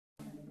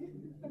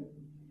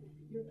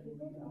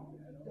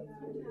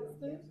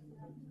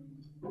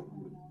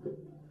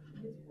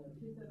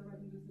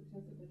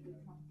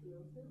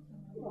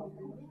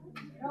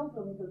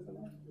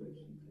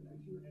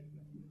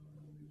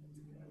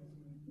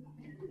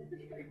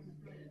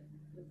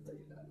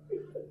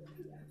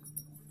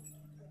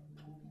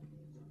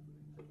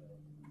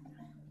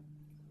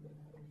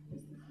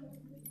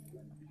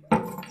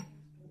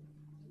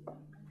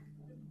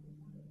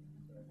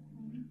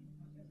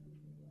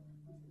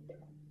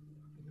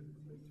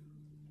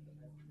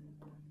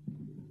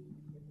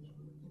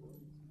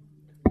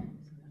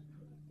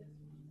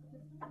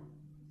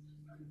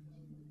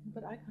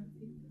But I can't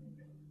see.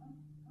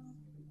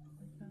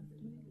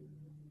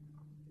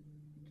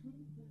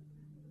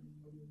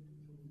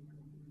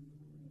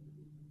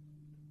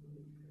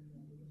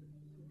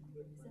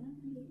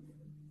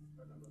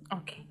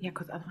 Okay, yeah,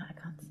 because otherwise I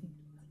can't see.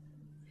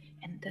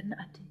 And then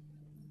I did.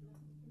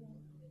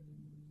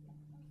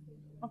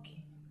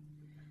 Okay.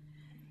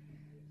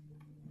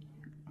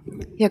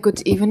 Yeah,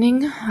 good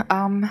evening.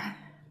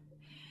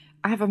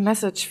 I have a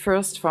message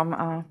first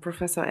from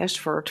Professor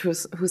Ashford,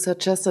 who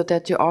suggested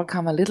that you all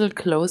come a little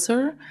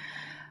closer,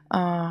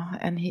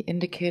 and he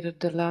indicated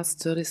the last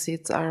 30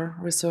 seats are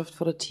reserved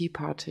for the tea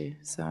party.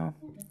 So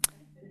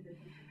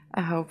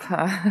I hope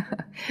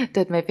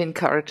that maybe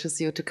encourages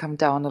you to come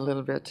down a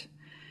little bit.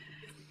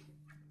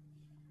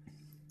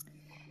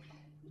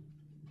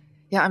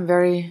 Yeah, I'm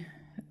very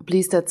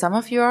pleased that some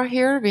of you are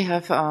here. We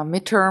have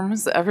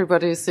midterms.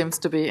 Everybody seems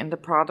to be in the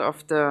part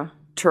of the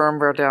term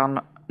where they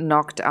are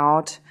knocked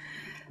out.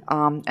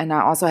 And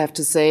I also have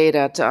to say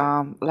that,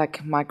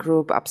 like my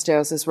group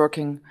upstairs is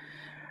working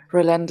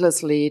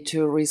relentlessly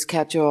to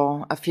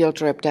reschedule a field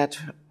trip that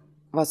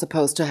was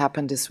supposed to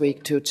happen this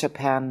week to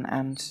Japan.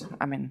 And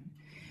I mean,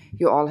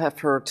 you all have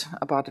heard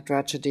about the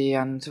tragedy,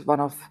 and one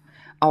of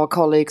our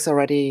colleagues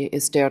already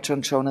is there.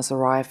 John Jonas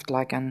arrived,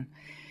 and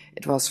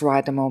it was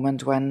right the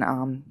moment when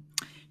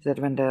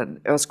when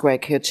the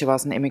earthquake hit. She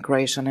was in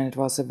immigration, and it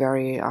was a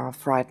very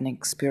frightening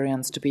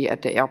experience to be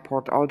at the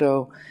airport,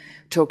 although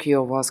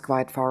Tokyo was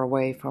quite far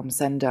away from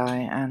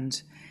Sendai,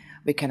 and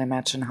we can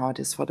imagine how it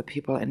is for the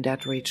people in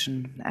that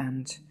region.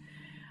 And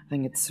I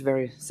think it's a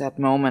very sad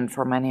moment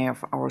for many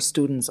of our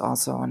students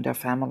also and their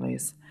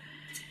families.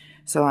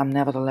 So I'm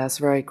nevertheless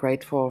very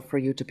grateful for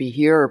you to be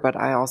here, but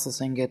I also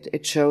think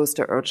it shows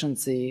the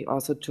urgency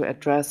also to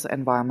address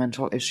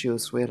environmental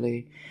issues,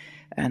 really.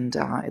 And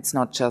it's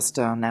not just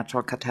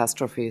natural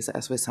catastrophes,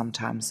 as we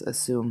sometimes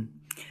assume.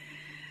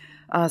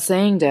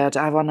 Saying that,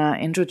 I want to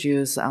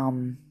introduce a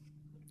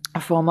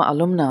former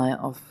alumna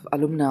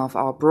of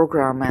our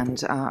program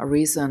and a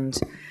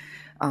recent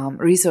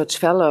research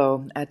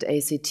fellow at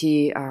ACT,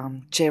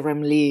 Jae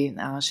Rhim Lee.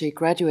 She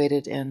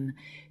graduated in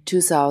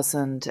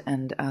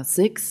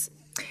 2006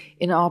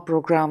 in our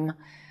program,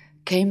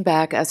 came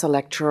back as a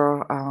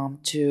lecturer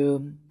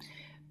to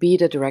be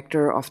the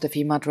director of the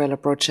FEMA trailer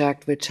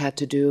project, which had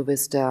to do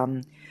with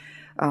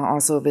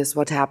also with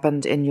what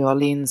happened in New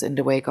Orleans in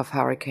the wake of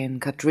Hurricane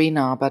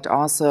Katrina, but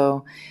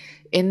also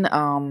in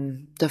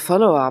the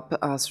follow-up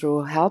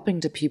through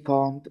helping the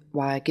people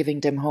by giving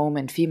them home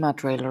in FEMA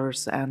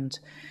trailers. And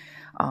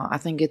I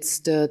think it's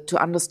to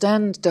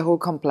understand the whole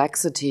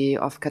complexity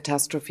of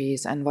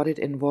catastrophes and what it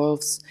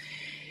involves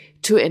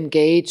to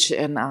engage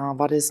in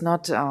what is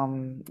not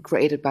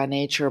created by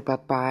nature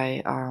but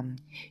by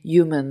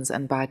humans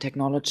and by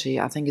technology,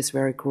 I think is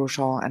very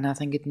crucial. And I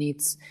think it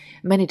needs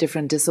many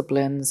different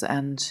disciplines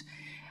and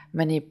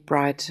many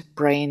bright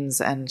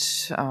brains and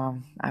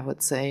I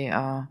would say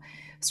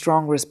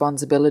strong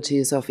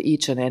responsibilities of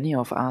each and any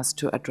of us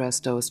to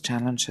address those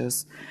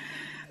challenges.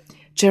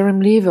 Jae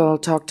Rhim Lee will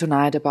talk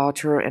tonight about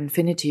her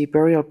Infinity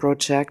Burial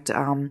project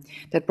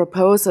that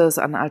proposes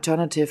an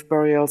alternative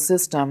burial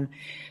system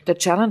that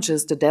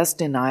challenges the death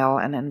denial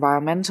and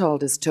environmental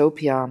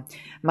dystopia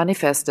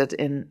manifested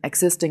in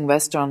existing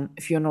Western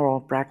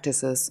funeral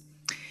practices.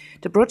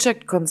 The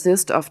project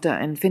consists of the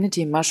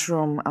Infinity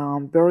Mushroom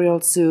burial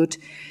suit,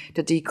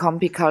 the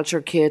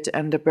decompiculture kit,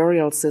 and the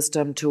burial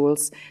system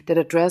tools that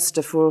address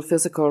the full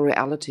physical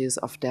realities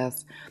of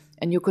death.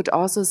 And you could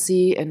also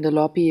see in the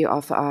lobby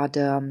of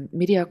the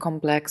media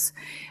complex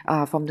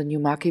from the new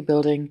MAK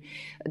building,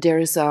 there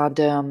is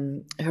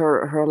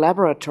her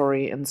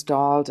laboratory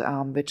installed,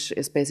 which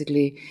is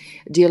basically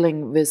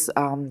dealing with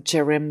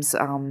Jae Rhim's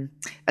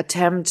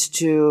attempt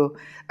to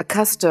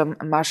accustom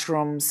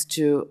mushrooms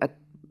to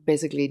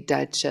basically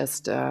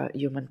digest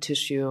human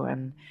tissue.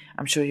 And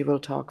I'm sure you will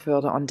talk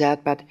further on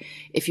that. But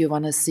if you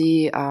want to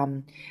see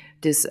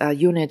this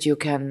unit, you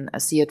can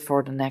see it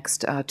for the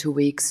next 2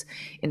 weeks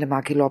in the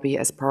MAK lobby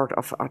as part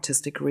of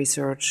artistic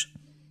research.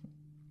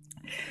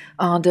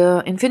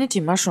 The Infinity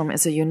Mushroom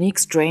is a unique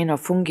strain of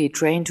fungi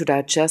trained to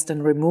digest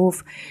and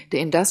remove the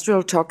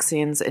industrial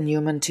toxins in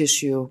human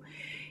tissue.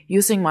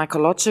 Using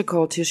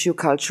mycological tissue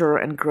culture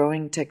and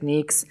growing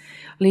techniques,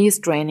 Lee is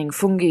training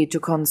fungi to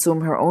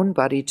consume her own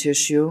body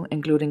tissue,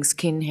 including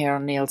skin, hair,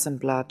 nails, and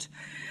blood.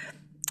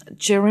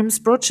 Jae Rhim's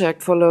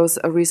project follows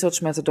a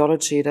research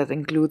methodology that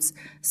includes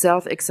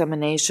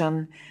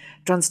self-examination,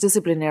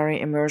 transdisciplinary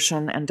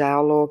immersion and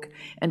dialogue,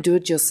 and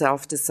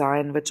do-it-yourself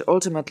design, which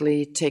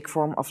ultimately take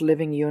form of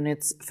living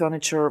units,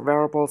 furniture,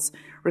 wearables,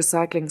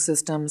 recycling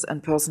systems,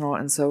 and personal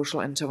and social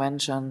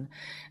intervention.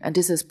 And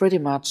this is pretty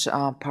much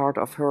part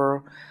of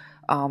her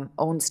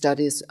own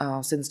studies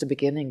since the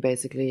beginning,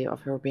 basically,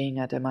 of her being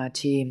at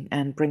MIT,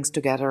 and brings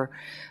together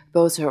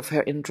both of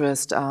her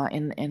interest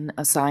in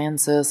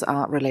sciences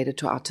related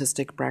to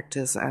artistic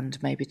practice and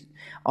maybe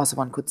also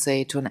one could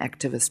say to an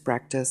activist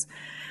practice.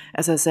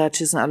 As I said,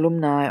 she's an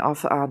alumni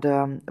of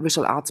the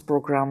visual arts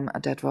program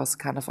that was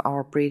kind of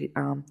our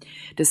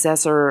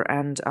predecessor,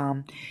 and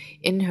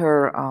in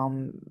her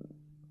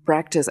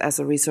practice as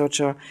a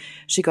researcher,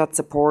 she got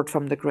support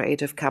from the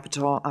Creative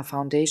Capital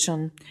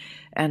Foundation,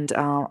 and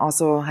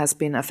also has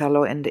been a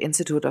fellow in the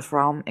Institut of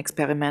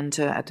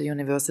Raumexperimente at the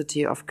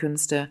University of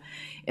Künste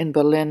in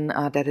Berlin,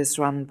 that is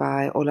run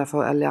by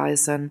Olafur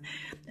Eliasson,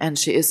 and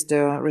she is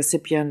the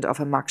recipient of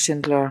a MAK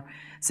Schindler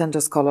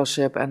Center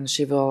Scholarship, and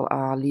she will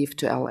leave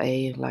to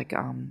LA like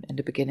in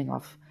the beginning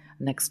of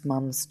next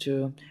month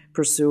to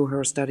pursue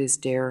her studies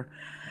there.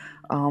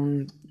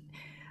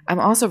 I'm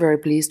also very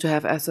pleased to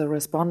have as a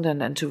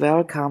respondent and to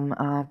welcome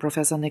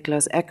Professor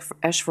Nicholas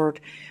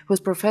Ashford, who is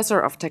Professor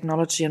of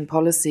Technology and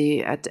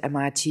Policy at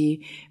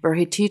MIT, where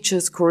he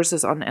teaches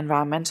courses on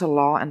environmental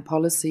law and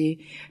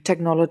policy,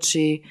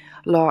 technology,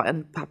 law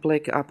and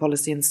public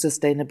policy and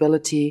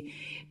sustainability,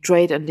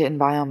 trade and the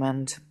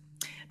environment.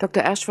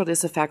 Dr. Ashford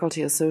is a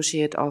faculty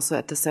associate also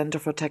at the Center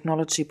for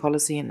Technology,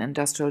 Policy and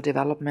Industrial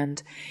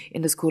Development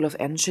in the School of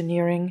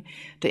Engineering,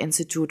 the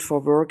Institute for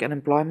Work and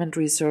Employment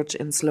Research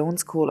in Sloan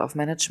School of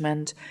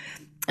Management,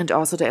 and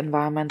also the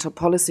Environmental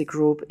Policy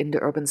Group in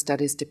the Urban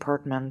Studies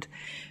Department.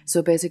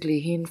 So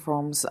basically he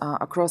informs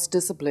across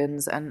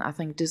disciplines, and I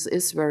think this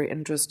is very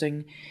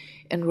interesting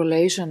in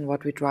relation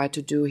what we try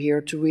to do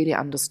here to really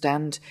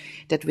understand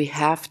that we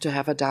have to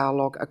have a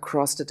dialogue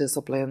across the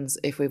disciplines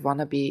if we want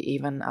to be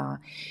even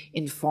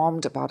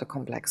informed about the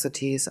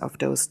complexities of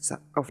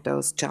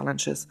those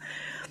challenges.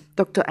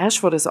 Dr.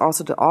 Ashford is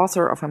also the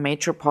author of a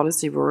major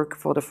policy work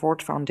for the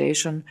Ford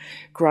Foundation,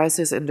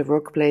 Crisis in the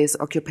Workplace,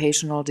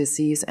 Occupational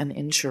Disease and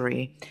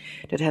Injury,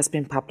 that has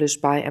been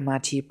published by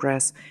MIT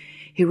Press.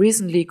 He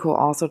recently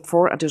co-authored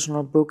 4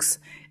 additional books,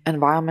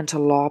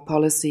 Environmental Law,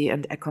 Policy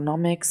and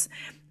Economics,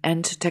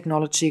 and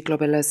Technology,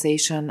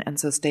 Globalization and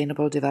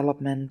Sustainable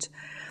Development,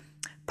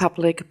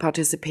 Public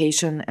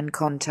Participation and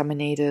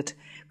Contaminated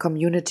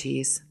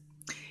Communities.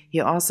 He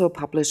also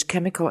published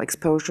Chemical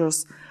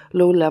Exposures,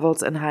 Low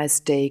Levels and High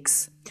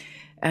Stakes,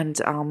 and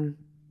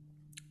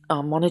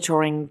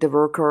Monitoring the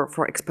Worker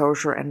for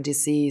Exposure and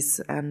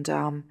Disease. And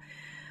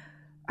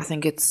I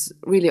think it's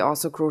really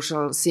also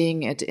crucial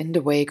seeing it in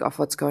the wake of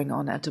what's going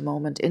on at the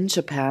moment in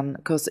Japan,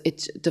 because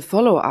the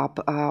follow-up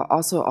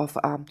also of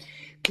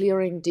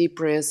clearing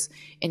debris,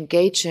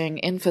 engaging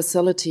in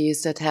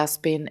facilities that has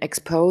been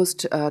exposed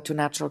to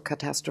natural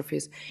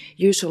catastrophes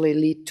usually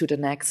lead to the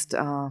next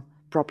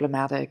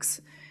problematics.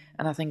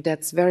 And I think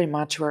that's very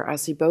much where I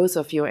see both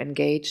of you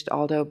engaged,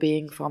 although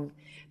being from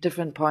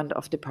different point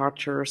of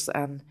departures.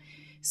 And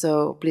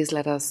so please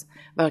let us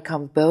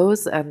welcome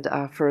both. And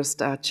first,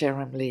 Jae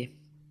Rhim Lee.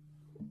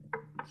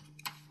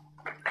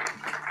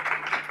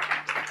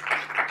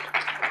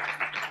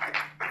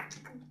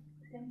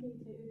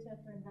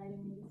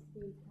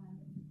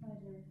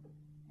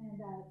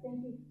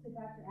 Thank you to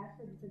Dr.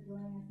 Ashford for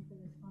joining us as a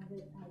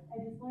respondent.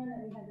 I just learned that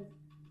we have this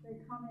very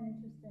common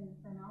interest in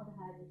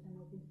formaldehyde, which I'm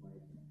looking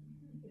forward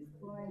to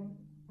exploring.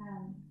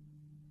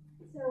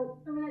 So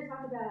I'm going to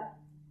talk about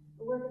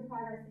a work in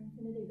progress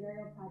Infinity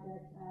Burial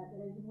project that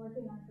I've been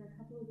working on for a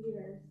couple of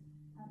years.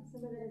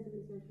 Some of it as a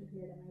researcher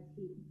here at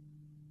MIT.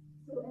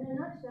 So in a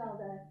nutshell,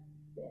 the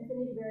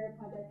Infinity Burial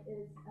project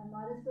is a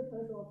modest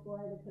proposal for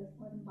the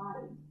post-mortem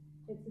body.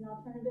 It's an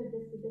alternative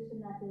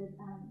disposition method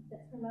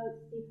that promotes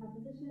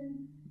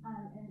decomposition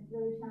and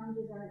really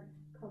challenges our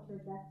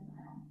culture of death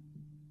denial.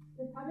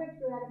 The project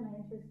grew out of my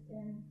interest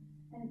in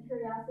and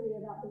curiosity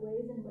about the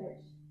ways in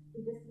which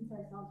we distance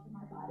ourselves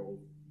from our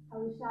bodies,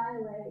 how we shy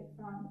away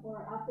from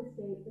or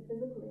obfuscate the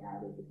physical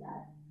realities of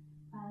death,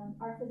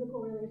 our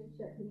physical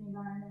relationship to the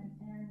environment,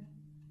 and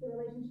the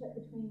relationship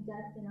between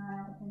death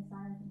denial and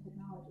science and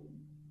technology.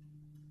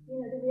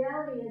 You know, the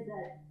reality is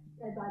that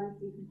dead bodies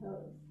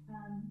decompose.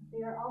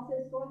 They are also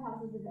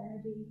storehouses of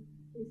energy,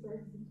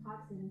 resources, and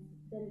toxins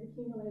that have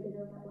accumulated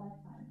over a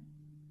lifetime.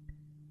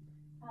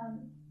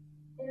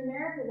 In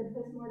America, the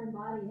post-mortem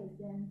body has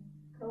been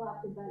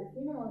co-opted by the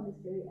funeral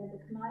industry as a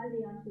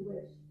commodity onto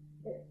which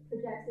it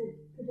projects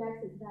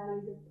its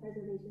values of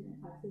preservation and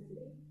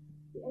toxicity.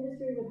 The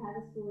industry would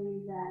have us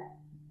believe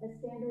that a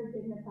standard,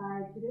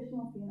 dignified,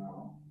 traditional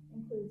funeral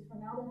includes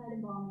formaldehyde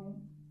embalming,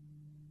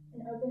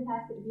 an open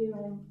casket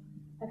viewing,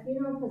 a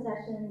funeral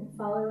procession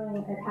following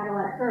a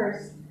Cadillac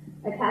hearse,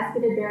 a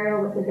casketed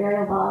burial with a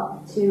burial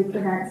vault to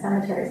prevent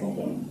cemetery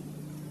sinking.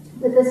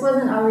 But this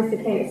wasn't always the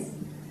case.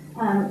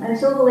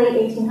 Until the late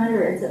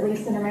 1800s, at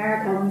least in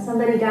America, when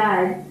somebody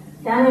died,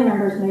 family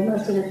members made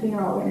most of the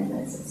funeral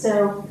arrangements.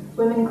 So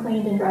women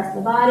cleaned and dressed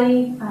the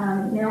body,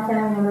 male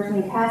family members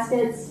made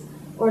caskets,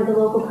 or the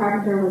local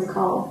carpenter was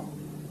called.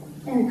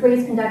 And the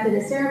priest conducted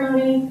a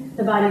ceremony,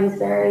 the body was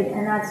buried,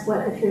 and that's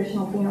what the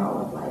traditional funeral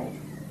looked like.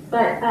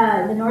 But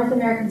the North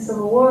American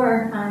Civil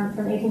War,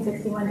 from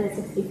 1861 to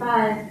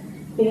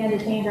 65, began to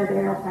change our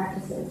burial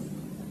practices.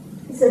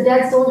 So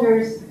dead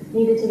soldiers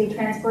needed to be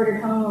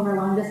transported home over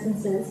long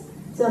distances,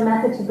 so a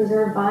method to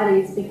preserve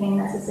bodies became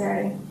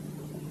necessary.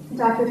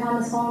 Dr.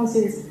 Thomas Holmes,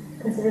 who's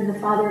considered the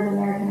father of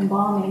American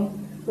embalming,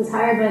 was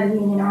hired by the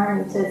Union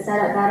Army to set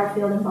up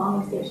battlefield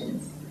embalming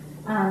stations.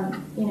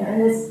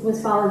 And this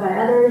was followed by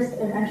others,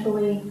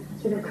 eventually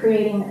sort of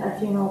creating a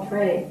funeral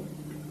trade.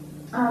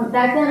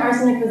 Back then,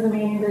 arsenic was the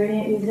main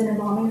ingredient used in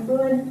embalming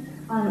fluid,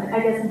 I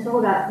guess until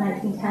about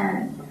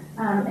 1910.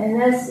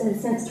 And this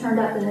has since turned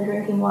up in the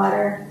drinking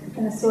water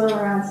and the soil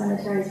around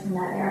cemeteries from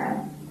that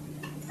era.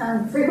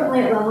 Frequently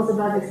at levels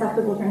above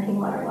acceptable drinking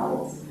water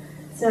levels.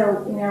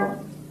 So,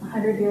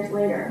 100 years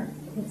later,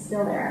 it's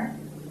still there.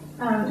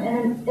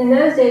 And in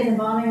those days,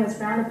 embalming was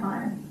frowned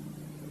upon.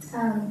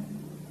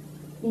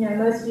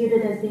 Most viewed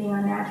it as being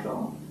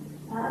unnatural.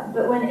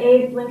 But when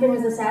Abe Lincoln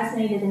was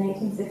assassinated in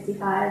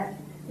 1865,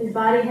 his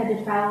body had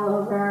to travel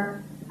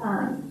over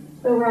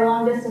a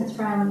long distance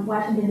from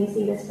Washington,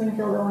 D.C. to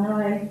Springfield,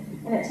 Illinois,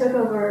 and it took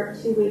over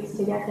 2 weeks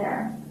to get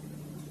there.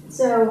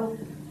 So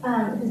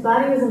his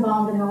body was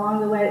embalmed, and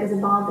along the way it was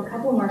embalmed a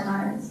couple more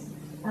times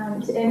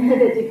to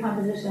inhibit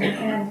decomposition.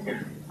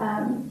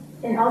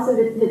 And also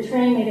the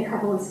train made a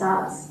couple of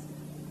stops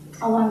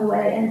along the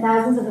way, and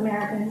thousands of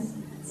Americans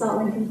saw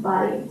Lincoln's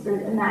body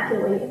sort of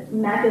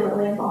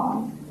immaculately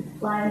embalmed,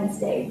 lying in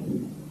state.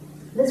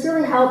 This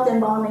really helped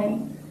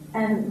embalming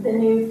and the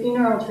new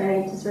funeral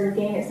trade to sort of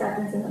gain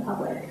acceptance in the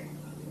public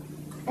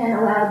and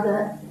allowed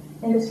the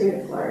industry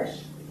to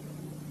flourish.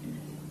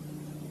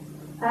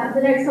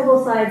 The next couple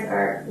of slides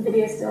are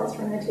video stills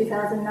from the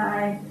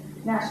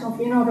 2009 National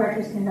Funeral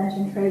Directors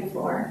Convention trade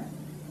floor.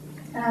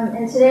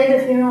 And today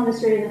the funeral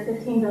industry is a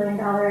 $15 billion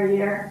a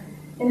year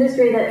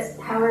industry that's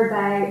powered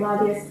by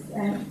lobbyists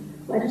and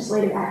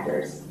legislative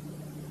actors.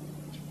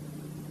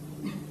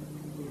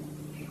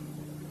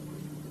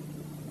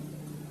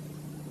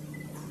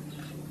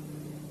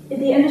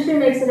 The industry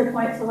makes it a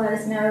point to let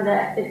us know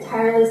that it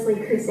tirelessly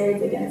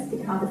crusades against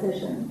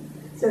decomposition.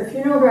 So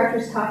funeral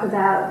directors talk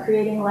about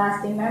creating a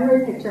lasting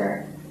memory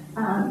picture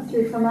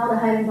through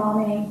formaldehyde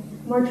embalming,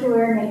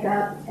 mortuary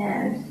makeup,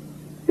 and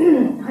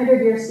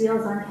 100-year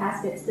seals on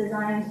caskets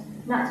designed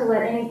not to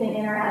let anything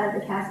in or out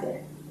of the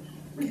casket,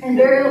 and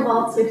burial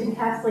vaults which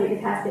encapsulate the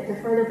casket to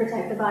further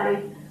protect the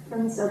body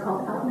from the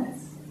so-called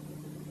elements.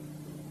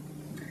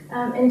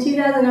 In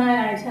 2009,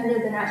 I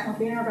attended the National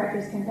Funeral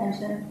Directors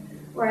Convention,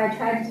 where I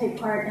tried to take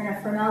part in a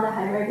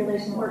formaldehyde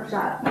regulation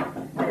workshop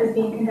that was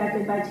being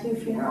conducted by 2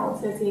 funeral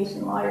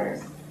association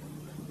lawyers.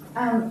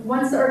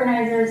 Once the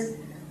organizers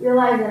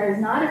realized that I was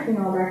not a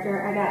funeral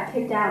director, I got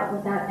kicked out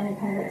without any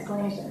kind of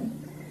explanation.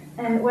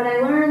 And what I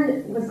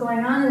learned was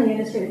going on in the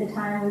industry at the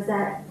time was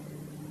that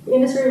the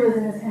industry was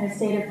in this kind of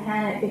state of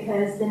panic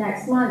because the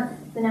next month,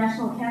 the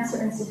National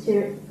Cancer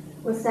Institute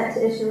was set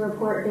to issue a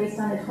report based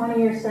on a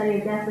 20-year study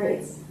of death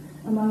rates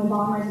among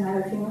embalmers and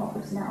other funeral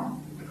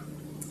personnel.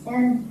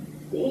 And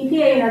the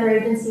EPA and other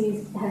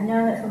agencies have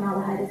known that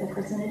formaldehyde is a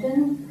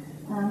carcinogen,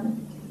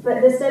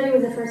 but this study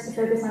was the first to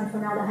focus on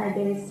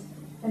formaldehyde-based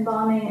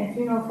embalming and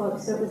funeral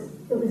folks, so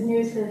it was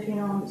news for the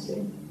funeral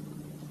industry.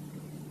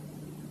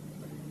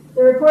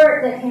 The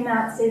report that came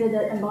out stated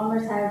that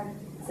embalmers have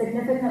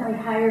significantly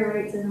higher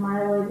rates of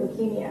myeloid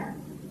leukemia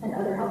and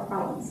other health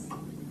problems.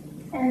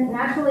 And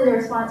naturally, the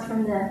response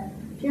from the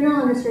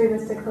funeral industry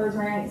was to close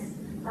ranks,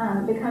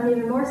 become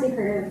even more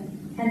secretive,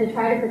 and to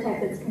try to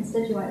protect its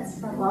constituents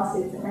from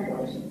lawsuits and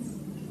regulations.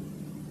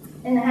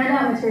 In the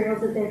handout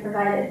materials that they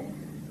provided,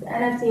 the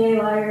NFDA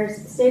lawyers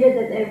stated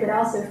that they would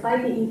also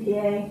fight the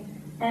EPA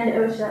and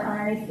OSHA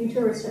on any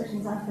future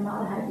restrictions on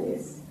formaldehyde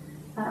use.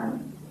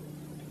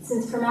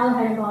 Since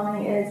formaldehyde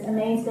embalming is a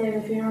mainstay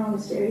of the funeral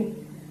industry,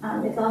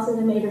 it's also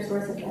the major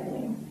source of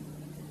revenue.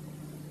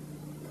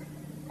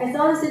 I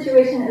saw the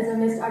situation as a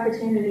missed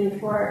opportunity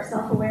for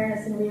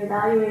self-awareness and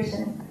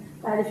reevaluation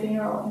by the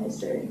funeral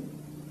industry.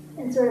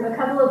 And sort of a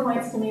couple of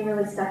points to me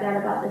really stuck out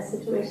about this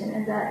situation,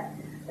 and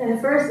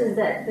the first is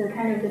that the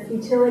kind of the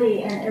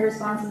futility and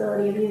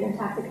irresponsibility of using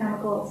toxic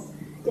chemicals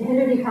to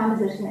hinder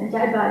decomposition in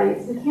dead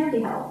bodies who can't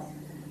be helped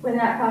when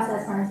that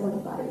process harms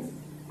living bodies.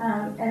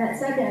 And that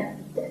second,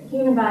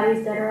 human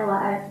bodies that are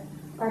alive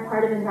are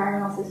part of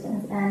environmental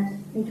systems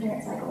and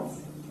nutrient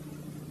cycles.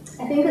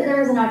 I think that there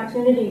was an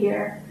opportunity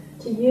here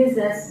to use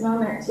this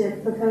moment to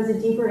propose a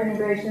deeper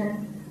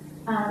integration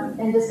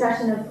and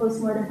discussion of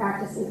post-mortem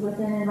practices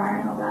within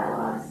environmental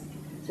dialogues,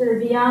 sort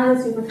of beyond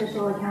the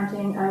superficial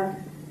accounting of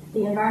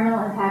the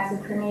environmental impacts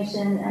of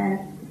cremation and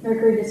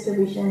mercury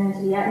distribution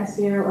into the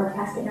atmosphere, or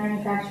casket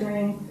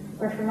manufacturing,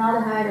 or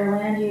formaldehyde, or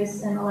land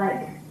use, and the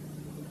like.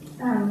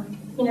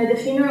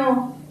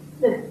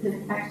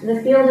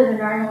 The field of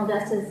environmental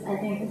justice, I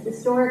think, has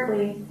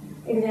historically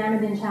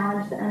examined and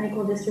challenged the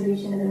unequal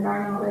distribution of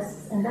environmental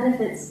risks and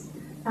benefits.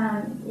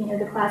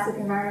 The classic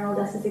environmental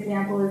justice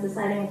example is the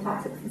siting of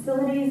toxic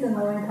facilities in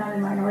low-income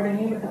and minority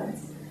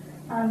neighborhoods.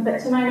 But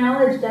to my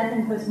knowledge, death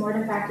and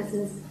post-mortem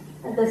practices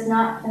have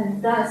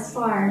thus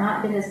far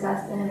not been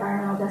discussed in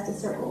environmental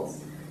justice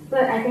circles.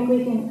 But I think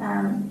we can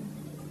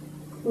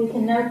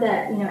note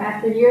that,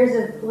 after years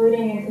of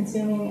polluting and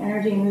consuming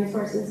energy and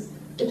resources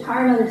which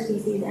harm other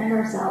species and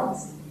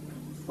ourselves,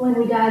 when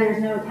we die,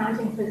 there's no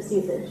accounting for this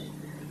usage.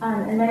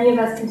 And many of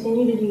us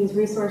continue to use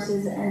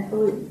resources and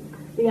pollute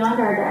beyond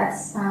our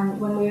deaths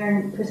when we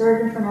are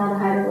preserved in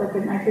formaldehyde or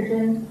liquid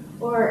nitrogen,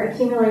 or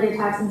accumulated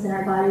toxins in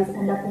our bodies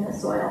end up in the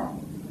soil.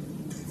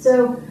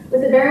 So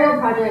with the burial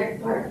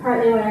project,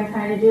 partly what I'm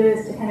trying to do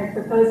is to kind of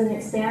propose an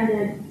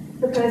expanded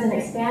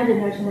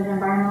notion of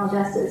environmental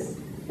justice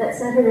that's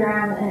centered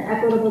around an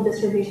equitable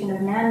distribution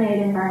of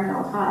man-made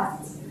environmental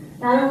costs,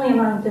 not only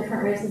among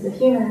different races of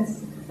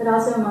humans, but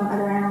also among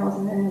other animals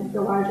and in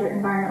the larger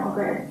environmental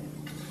grid.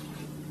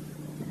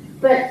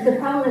 But the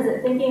problem is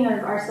that thinking of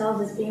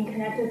ourselves as being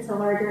connected to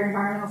larger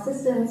environmental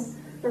systems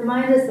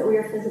reminds us that we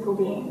are physical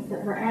beings,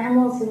 that we're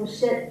animals who will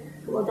shit,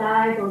 who will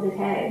die, who will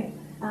decay,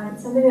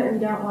 something that we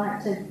don't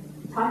want to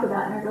talk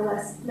about,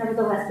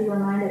 nevertheless be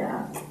reminded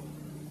of.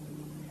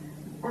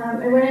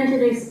 I want to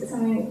introduce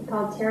something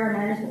called terror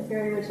management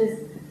theory, which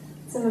is,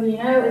 some of you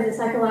know, is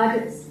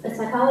a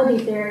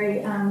psychology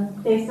theory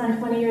based on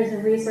 20 years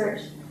of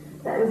research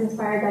that was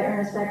inspired by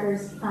Ernest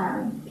Becker's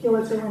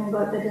Pulitzer-winning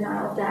book, The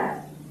Denial of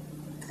Death.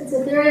 It's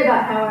a theory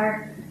about how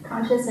our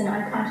conscious and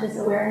unconscious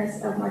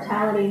awareness of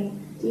mortality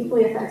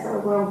deeply affects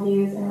our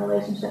worldviews in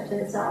relationship to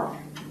the self.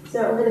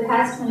 So over the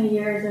past 20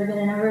 years, there have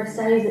been a number of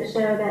studies that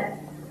show that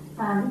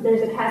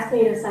there's a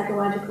cascade of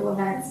psychological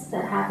events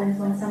that happens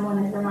when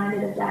someone is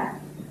reminded of death,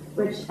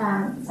 which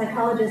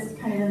psychologists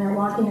kind of in their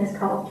wonkiness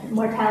call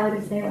mortality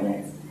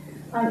salience.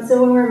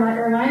 So when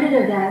we're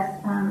reminded of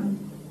death,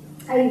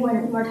 i.e.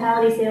 when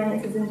mortality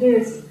salience is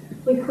induced,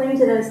 we cling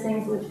to those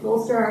things which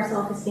bolster our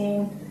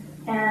self-esteem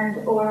and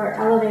or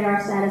elevate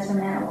our status from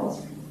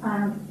animals,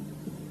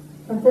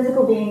 from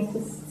physical beings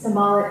to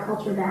symbolic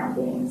culture-bound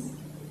beings.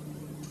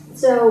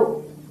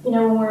 So,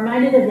 when we're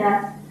reminded of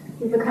death,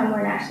 we become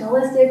more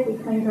nationalistic, we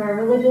cling to our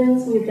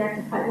religions, we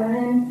objectify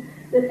women,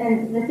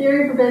 and the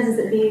theory proposes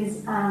that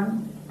these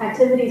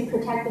activities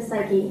protect the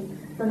psyche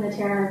from the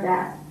terror of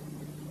death.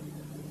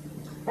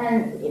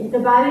 And the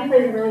body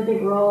plays a really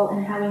big role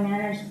in how we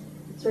manage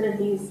sort of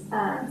these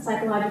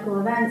psychological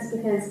events,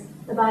 because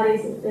the body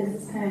is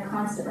this kind of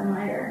constant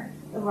reminder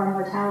of our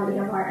mortality,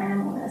 of our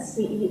animalness.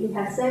 We eat, we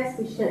have sex,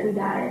 we shit, we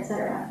die,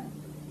 etc.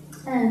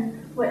 And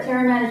what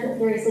terror management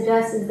theory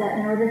suggests is that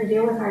in order to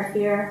deal with our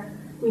fear,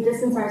 we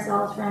distance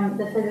ourselves from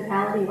the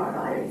physicality of our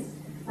bodies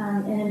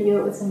and imbue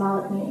it with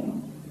symbolic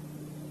meaning.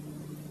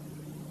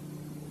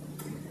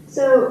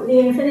 So the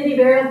Infinity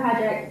Burial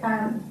Project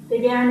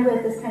began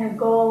with this kind of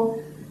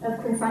goal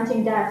of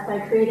confronting death by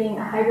creating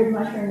a hybrid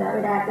mushroom that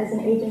would act as an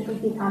agent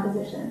of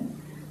decomposition,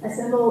 a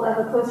symbol of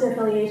a closer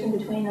affiliation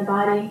between the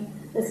body,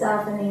 the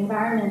self, and the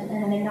environment,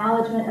 and an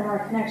acknowledgement of our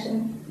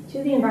connection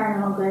to the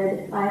environmental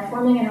grid by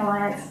forming an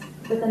alliance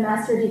with the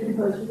master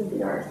decomposers of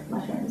the earth,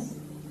 mushrooms.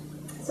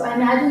 So I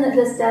imagine that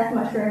this death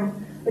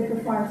mushroom would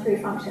perform three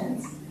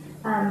functions: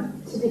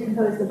 to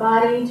decompose the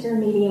body, to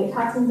remediate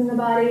toxins in the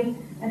body,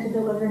 and to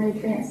deliver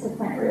nutrients to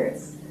plant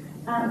roots.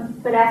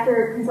 But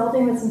after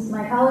consulting with some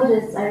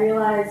mycologists, I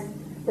realized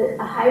that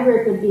a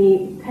hybrid would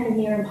be kind of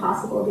near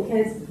impossible,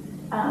 because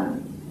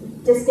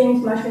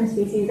distinct mushroom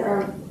species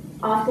are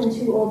often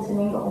too old to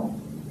mingle.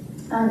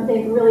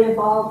 They've really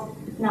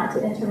evolved not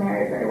to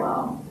intermarry very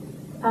well.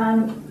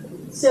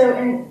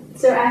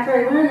 So after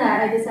I learned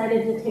that, I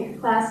decided to take a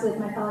class with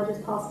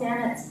mycologist Paul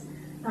Stamets,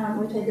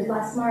 which I did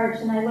last March,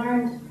 and I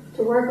learned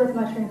to work with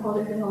mushroom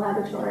cultures in the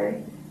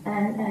laboratory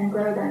and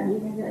grow them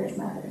using various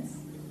methods.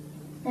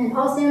 And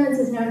Paul Stamets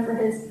is known for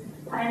his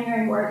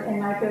pioneering work in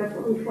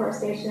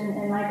micro-reforestation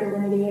and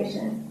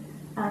micro-remediation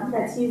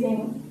that's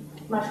using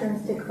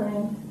mushrooms to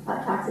clean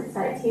up toxic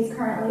sites. He's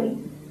currently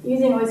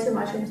using oyster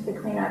mushrooms to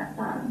clean up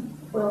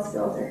oil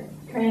spills, or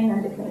training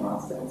them to clean oil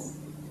spills.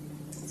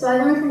 So I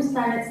learned from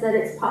Stamets that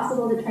it's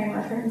possible to train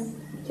mushrooms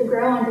to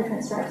grow on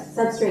different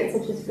substrates,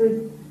 such as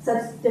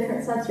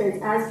different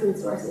substrates as food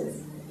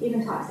sources,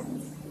 even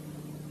toxins.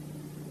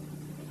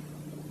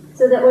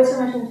 So the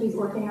oyster mushrooms he's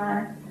working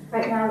on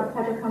right now, the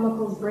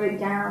petrochemicals break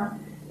down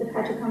the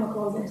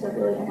petrochemicals into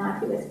really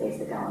innocuous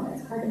basic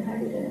elements, carbon,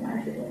 hydrogen, and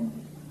nitrogen.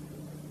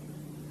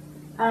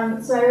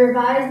 So I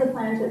revised the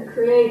plan to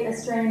create a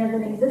strain of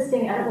an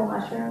existing edible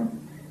mushroom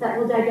that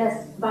will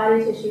digest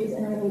body tissues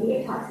and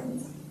remediate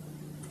toxins.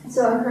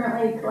 So I'm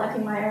currently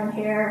collecting my own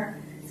hair,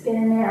 skin,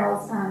 and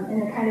nails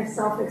in a kind of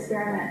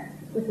self-experiment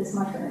with this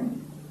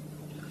mushroom.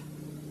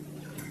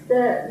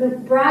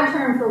 The broad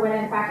term for what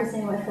I'm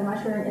practicing with the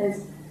mushroom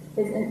is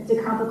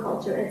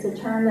decompoculture. It's a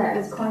term that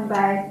was coined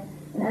by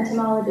an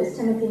entomologist,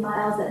 Timothy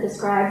Miles, that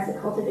describes the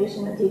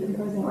cultivation of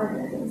decomposing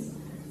organisms.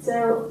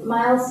 So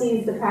Miles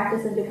sees the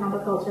practice of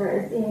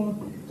decompoculture as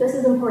being just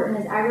as important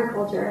as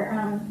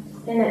agriculture,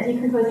 in that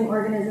decomposing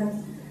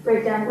organisms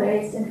break down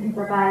waste and can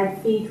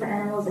provide feed for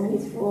animals and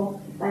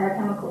useful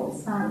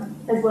biochemicals,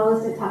 as well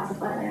as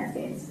detoxify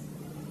landscapes.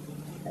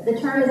 The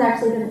term has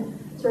actually been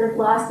sort of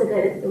lost a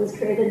bit. It was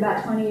created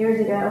about 20 years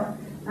ago,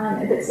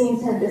 but seems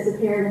to have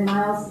disappeared, and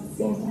miles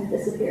seems to have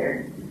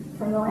disappeared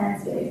from the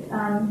landscape.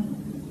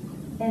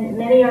 And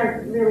many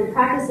are really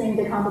practicing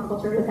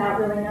decompoculture without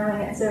really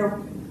knowing it. So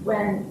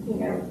when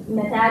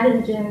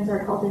methanogens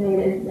are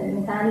cultivated,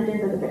 and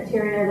methanogens are the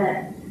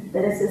bacteria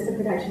that assist the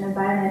production of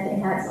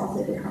biomethane, that's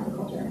also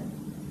decompoculture.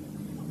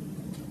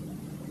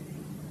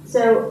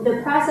 So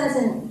the process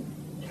in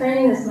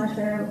training this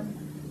mushroom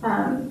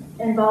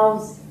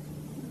involves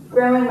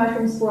growing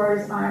mushroom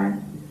spores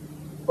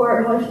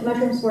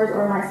mushroom spores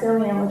or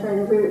mycelium, which are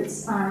the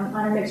roots, on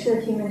a mixture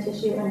of human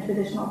tissue and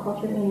traditional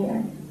culture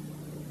medium.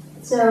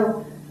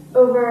 So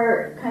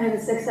over kind of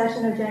a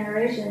succession of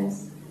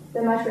generations,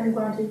 the mushroom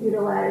learned to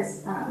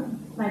utilize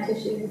my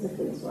tissues as a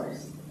food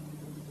source.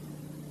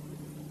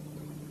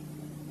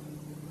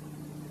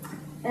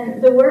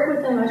 And the work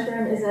with the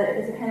mushroom is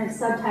a kind of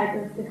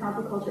subtype of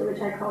decompoculture,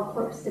 which I call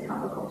corpse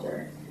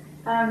decompoculture.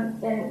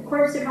 And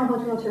corpse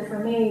decompoculture for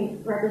me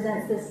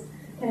represents this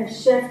kind of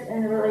shift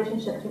in the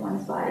relationship to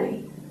one's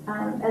body.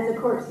 As a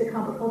corpse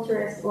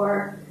decompoculturist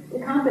or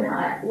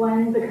decomponaut,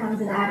 one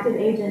becomes an active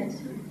agent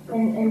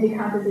in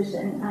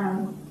decomposition,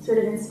 sort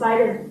of in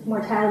spite of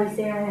mortality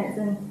salience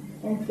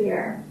and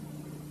fear.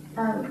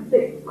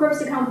 The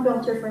corpse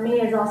decompoculture for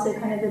me is also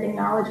kind of an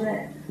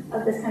acknowledgement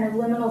of this kind of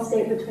liminal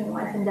state between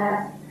life and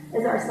death,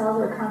 as our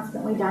cells are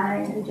constantly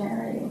dying and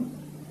regenerating.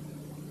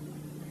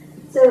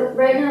 So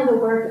right now the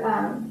work,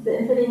 the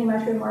infinity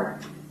mushroom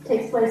work,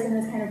 takes place in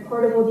this kind of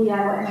portable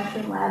DIY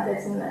mushroom lab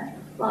that's in the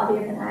lobby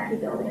of the MAK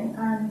building.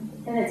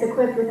 And it's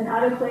equipped with an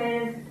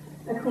autoclave,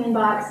 a clean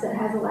box that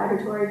has a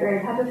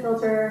laboratory-grade HEPA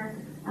filter,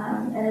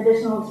 an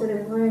additional sort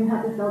of room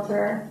HEPA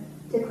filter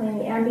to clean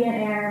the ambient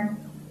air,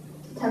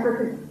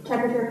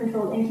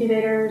 temperature-controlled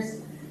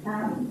incubators,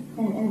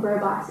 and grow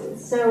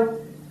boxes. So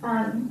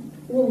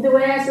the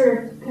way I sort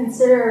of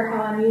consider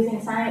how I'm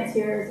using science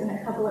here is in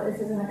a couple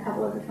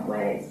of different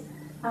ways.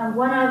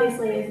 One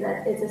obviously is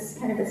that it's a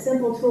kind of a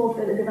simple tool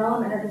for the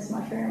development of this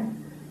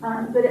mushroom,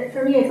 but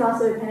for me it's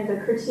also kind of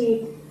a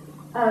critique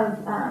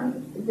of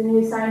the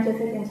new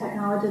scientific and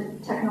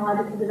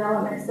technological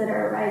developments that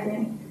are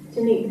arising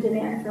to meet the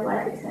demand for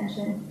life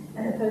extension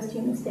and the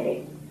post-human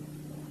state,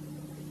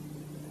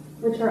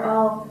 which are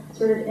all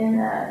sort of in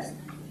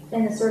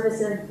the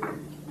service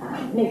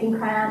of making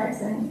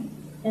cryonics and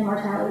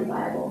immortality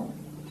viable.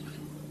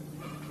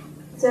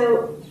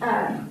 So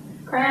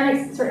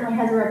cryonics certainly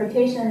has a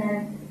reputation,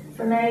 and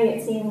for many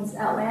it seems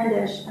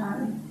outlandish,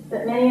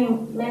 but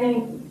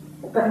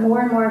but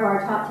more and more of our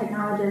top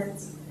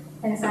technologists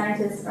and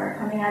scientists are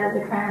coming out of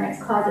the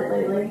cryonics closet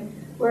lately,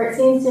 where it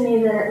seems to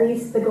me that at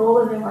least the goal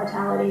of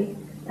immortality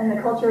and the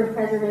culture of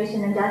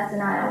preservation and death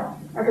denial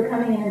are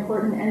becoming an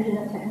important engine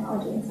of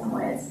technology in some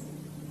ways.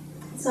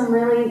 Some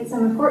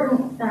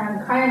important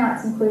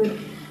cryonauts include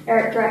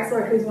Eric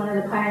Drexler, who's one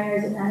of the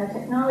pioneers of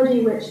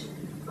nanotechnology, which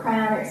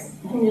cryonics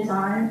hinges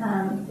on,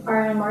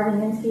 our own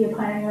Marvin Minsky, a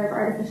pioneer of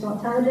artificial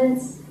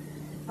intelligence,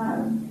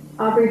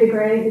 Aubrey de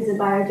Grey, who's a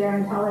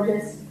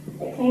biogerontologist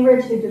at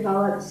Cambridge, who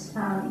developed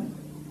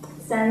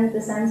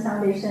the SENS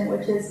Foundation,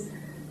 which is,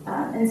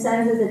 and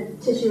SENS is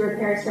a tissue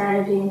repair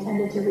strategy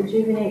intended to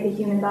rejuvenate the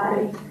human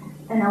body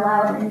and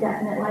allow an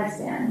indefinite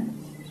lifespan.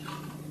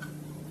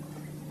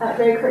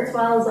 Ray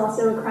Kurzweil is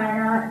also a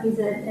cryonaut. He's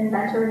an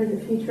inventor, he's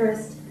a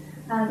futurist,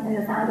 and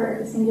the founder of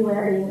the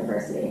Singularity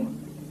University.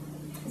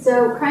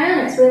 So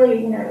cryonics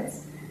really,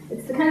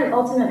 it's the kind of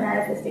ultimate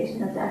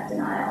manifestation of death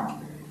denial.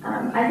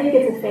 I think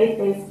it's a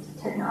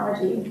faith-based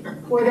technology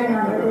bordering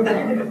on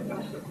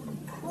religion.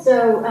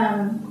 So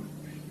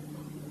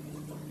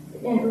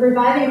in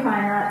reviving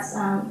cryonauts,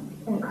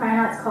 and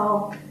cryonauts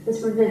call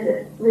this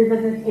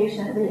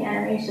revivification,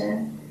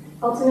 reanimation,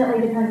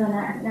 ultimately depends on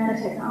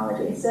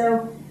nanotechnology.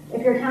 So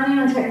if you're counting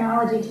on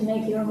technology to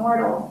make you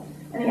immortal,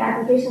 and the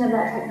application of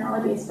that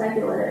technology is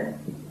speculative,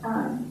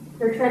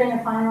 you're treading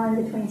a fine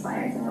line between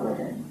science and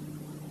religion.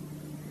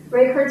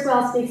 Ray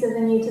Kurzweil speaks of the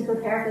need to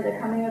prepare for the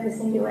coming of the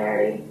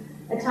singularity,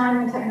 a time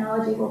when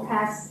technology will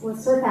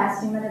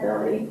surpass human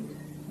ability,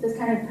 this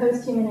kind of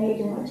post-human age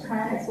in which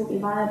cryonics will be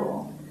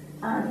viable.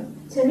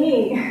 To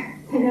me,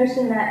 the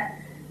notion that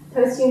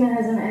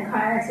post-humanism and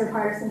cryonics are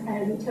part of some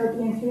kind of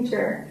utopian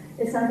future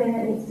is something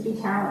that needs to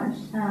be challenged.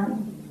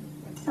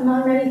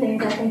 Among many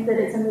things, I think that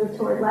it's a move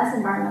toward less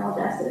environmental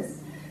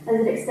justice, as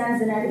it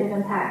extends the negative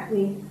impact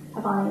we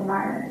have on the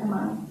environment,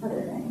 among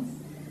other things.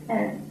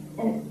 And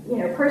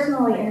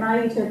personally, in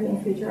my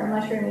utopian future, a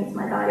mushroom eats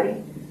my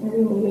body and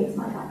remediates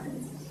my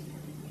toxins.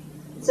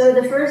 So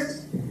the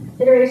first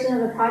iteration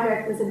of the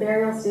project was a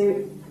burial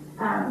suit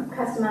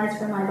customized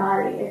for my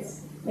body.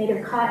 It's made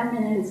of cotton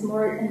and it is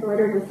more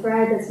embroidered with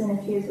thread that's been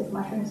infused with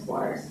mushroom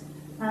spores,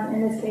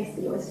 in this case,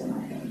 the oyster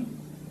mushroom.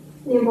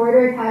 The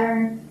embroidery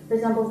pattern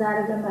resembles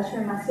that of the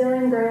mushroom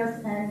mycelium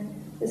growth, and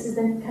this is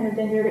the kind of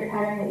dendritic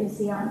pattern that you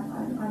see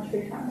on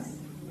tree trunks,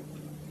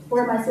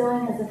 where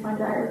mycelium is the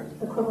fungi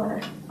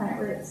equivalent of plant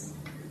roots.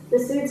 The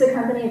suit is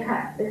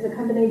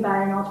accompanied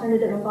by an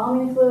alternative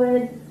embalming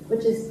fluid,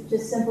 which is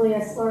just simply a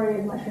slurry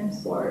of mushroom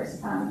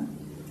spores.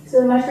 So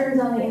the mushrooms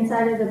on the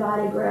inside of the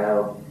body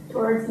grow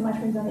towards the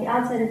mushrooms on the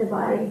outside of the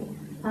body,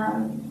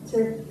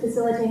 sort of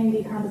facilitating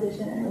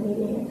decomposition and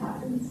remediating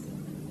toxins.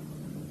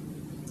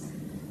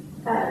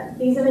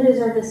 These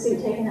images are of the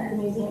suit taken at the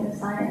Museum of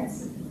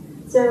Science.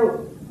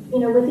 So,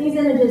 with these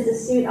images, the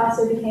suit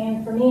also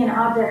became, for me, an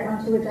object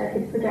onto which I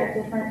could project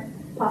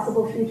different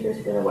possible futures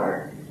for the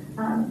work.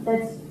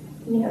 That's,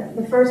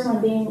 the first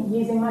one being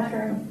using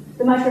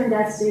the mushroom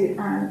death suit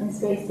in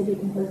space to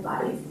decompose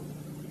bodies.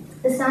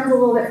 This sounds a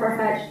little bit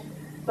far-fetched,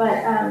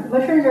 but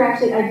mushrooms are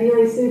actually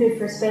ideally suited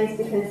for space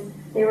because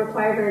they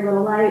require very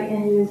little light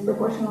and use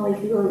proportionally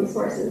fewer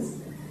resources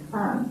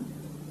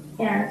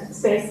and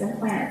space than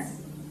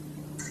plants.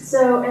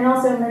 So, and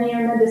also many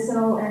are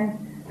medicinal and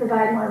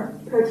provide more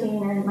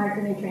protein and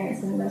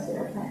micronutrients than most of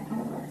their plant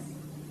counterparts.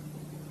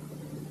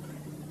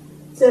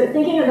 So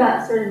thinking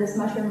about sort of this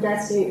mushroom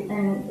death suit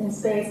in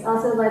space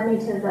also led me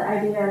to the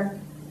idea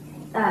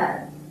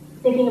of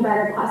thinking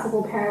about a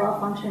possible parallel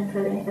function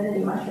for the infinity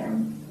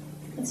mushroom.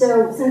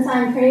 So since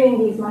I'm training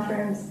these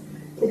mushrooms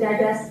to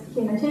digest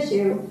human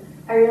tissue,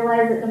 I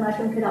realized that the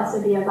mushroom could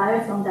also be a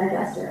biofilm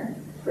digester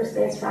for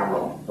space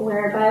travel,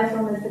 where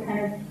biofilm is the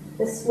kind of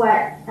the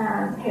sweat,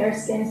 hair,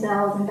 skin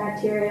cells, and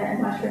bacteria and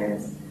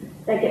mushrooms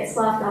that get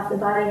sloughed off the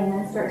body and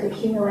then start to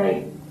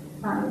accumulate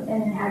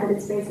in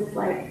inhabited spaces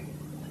like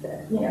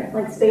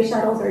space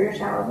shuttles or your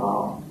shower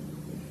ball.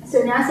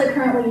 So NASA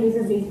currently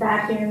uses these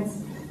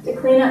vacuums to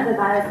clean up the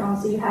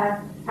biofilm, so you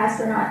have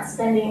astronauts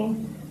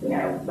spending,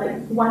 like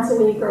once a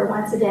week or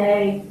once a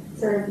day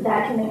sort of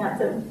vacuuming up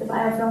the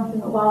biofilm from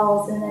the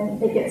walls, and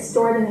then it gets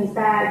stored in these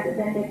bags that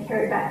then get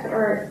carried back to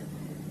Earth.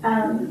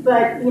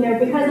 But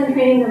because I'm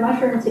training the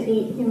mushroom to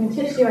eat human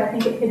tissue, I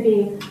think it could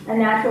be a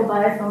natural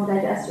biofilm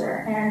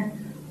digester. And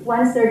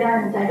once they're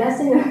done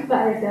digesting the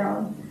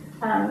biofilm,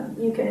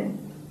 you can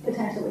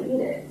potentially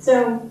eat it.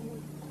 So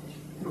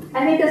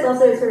I think this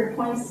also sort of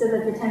points to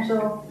the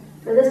potential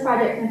for this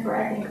project and for,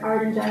 I think,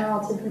 art in general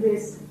to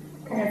produce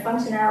kind of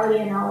functionality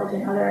and knowledge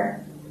in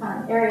other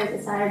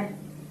areas aside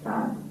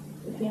from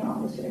the funeral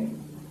industry.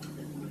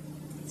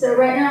 So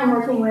right now I'm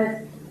working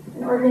with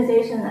an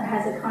organization that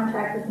has a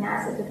contract with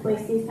NASA to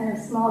place these kind of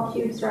small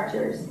cube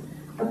structures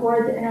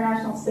aboard the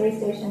International Space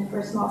Station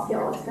for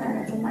small-scale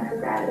experiments in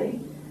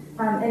microgravity.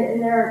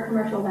 And they're a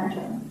commercial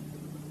venture.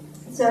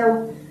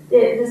 So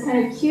this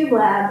kind of cube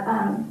lab,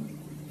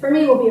 for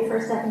me, will be a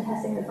first step in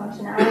testing the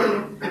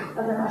functionality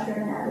of the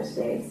mushroom in outer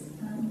space.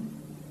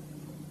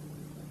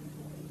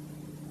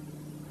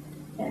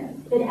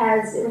 And it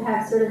would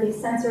have sort of these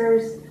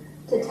sensors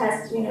to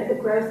test, the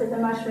growth of the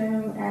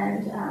mushroom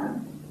and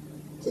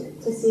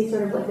to see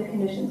sort of what the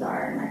conditions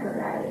are in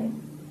microgravity.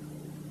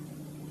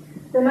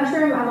 The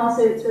mushroom, I'm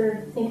also sort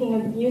of thinking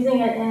of using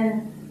it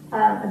in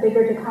a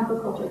bigger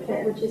decompoculture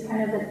kit, which is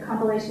kind of a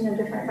compilation of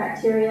different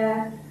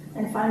bacteria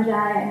and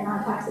fungi and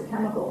non-toxic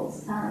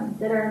chemicals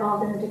that are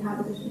involved in the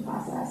decomposition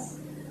process.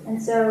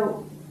 And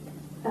so,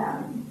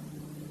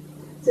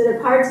 so the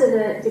parts of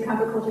the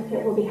decompoculture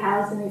kit will be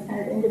housed in these kind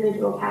of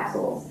individual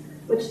capsules,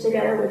 which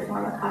together would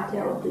form a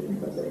cocktail of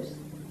decomposers.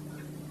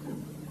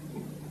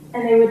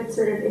 And they would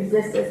sort of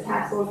exist as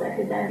capsules that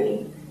could then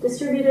be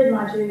distributed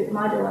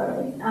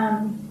modularly.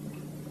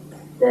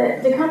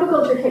 The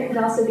decompoculture kit could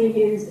also be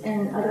used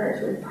in other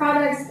sort of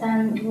products,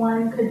 and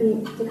one could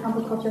be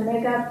decompoculture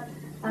makeup.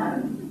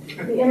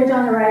 The image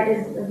on the right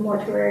is of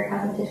mortuary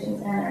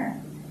cosmeticians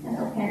and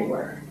their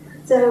handiwork.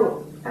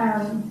 So,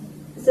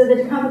 so the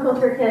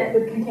decompoculture kit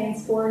would contain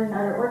spores and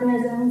other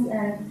organisms,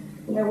 and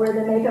where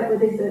the makeup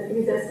would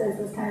exist as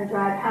this kind of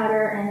dry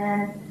powder, and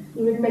then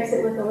you would mix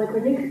it with a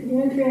liquid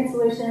nutrient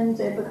solution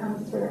to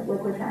become sort of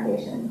liquid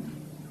foundation.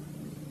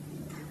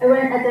 I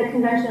went at the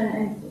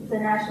convention, the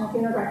National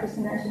Funeral Directors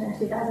Convention in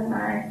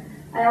 2009.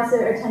 I also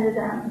attended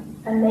a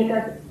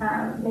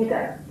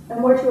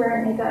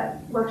mortuary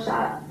makeup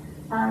workshop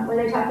where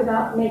they talked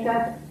about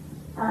makeup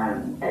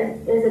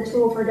as a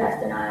tool for death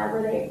denial,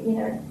 where they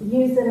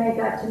use the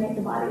makeup to make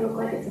the body look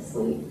like it's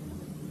asleep,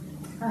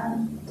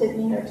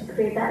 to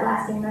create that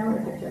lasting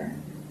memory picture.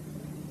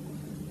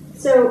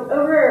 So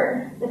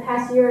over the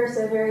past year or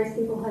so, various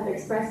people have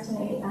expressed to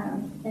me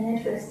an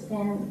interest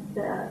in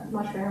the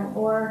mushroom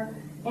or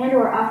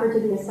offered to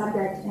be a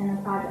subject in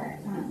a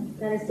project,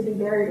 that is to be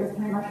buried with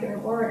my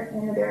mushroom or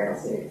in the burial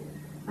suit.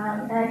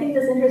 And I think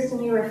this interest to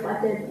me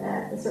reflected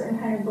a certain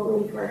kind of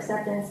belief or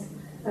acceptance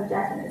of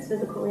death and its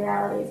physical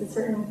realities, a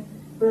certain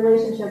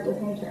relationship with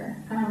nature.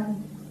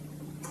 And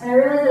I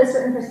realized that a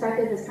certain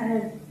perspective is kind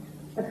of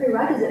a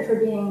prerequisite for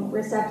being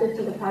receptive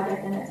to the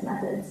project and its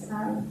methods.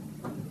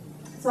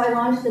 So I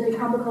launched the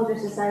Decompoculture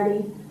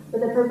Society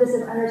with the purpose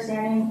of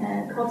understanding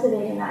and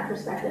cultivating that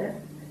perspective,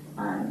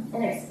 and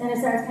in a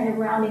sense kind of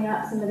rounding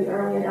up some of the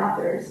early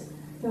adopters,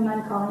 whom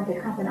I'm calling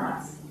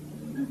decomponauts.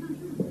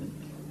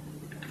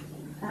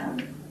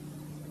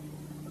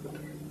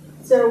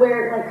 So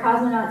where like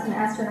cosmonauts and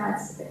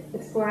astronauts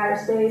explore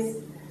outer space,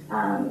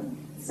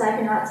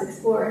 psychonauts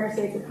explore inner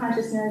states of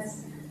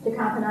consciousness,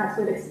 decomponauts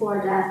would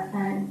explore death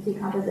and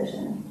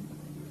decomposition.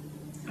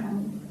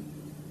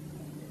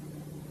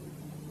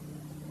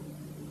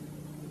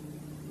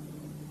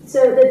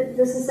 So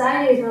the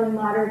society is really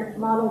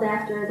modeled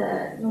after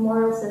the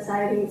memorial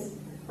societies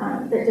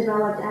that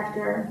developed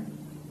after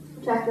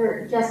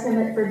Jessica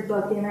Mitford's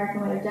book, The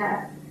American Way of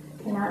Death,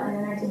 came out in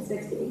the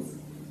 1960s.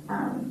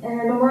 And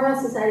the memorial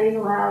societies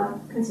allowed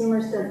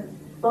consumers to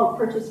bulk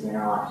purchase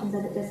funeral options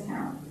at a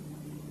discount.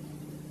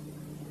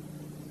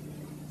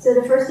 So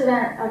the first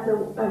event of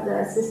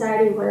the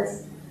society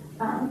was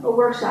a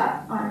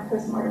workshop on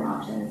post-mortem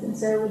options. And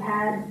so we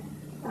had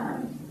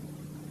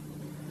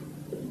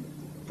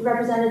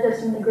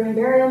representatives from the Green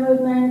Burial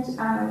Movement,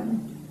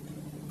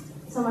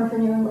 someone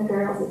from New England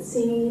Burials at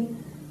Sea,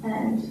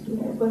 and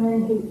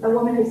a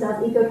woman who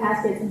sells eco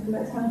caskets and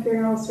promotes home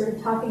funerals, sort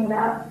of talking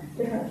about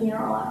different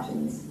funeral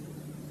options.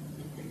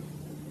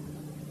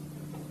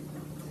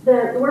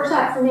 The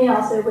workshop for me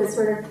also was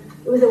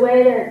it was a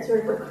way to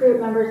sort of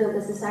recruit members of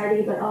the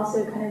society, but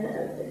also kind of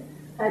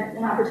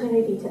an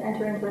opportunity to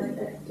enter into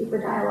a deeper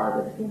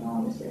dialogue with the funeral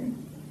industry.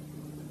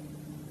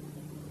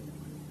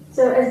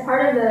 So as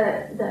part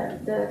of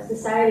the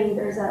society,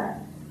 there's a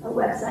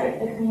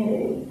website, a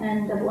community,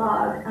 and a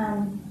blog.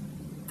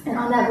 And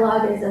on that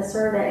blog is a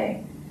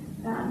survey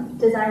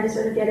designed to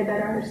sort of get a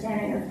better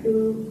understanding of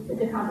who the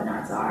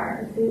decompetents are,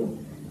 of who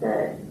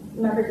the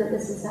members of the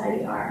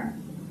society are.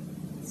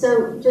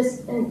 So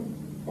just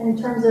in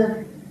terms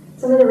of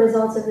some of the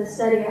results of this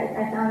study,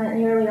 I found that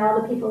nearly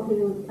all the people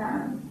who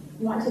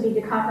want to be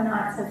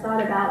decompetents have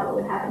thought about what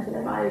would happen to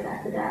their bodies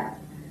after death,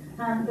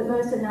 but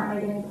most have not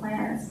made any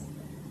plans.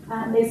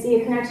 They see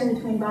a connection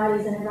between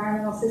bodies and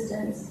environmental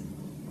systems,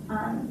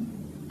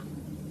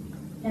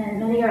 and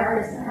many are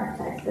artists and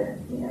architects,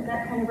 but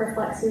that kind of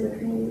reflects who the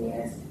community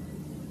is.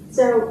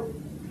 So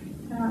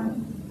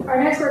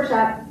our next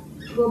workshop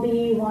will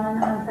be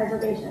one on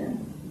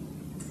preservation.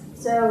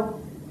 So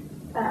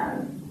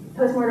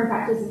post-mortem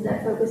practices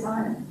that focus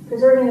on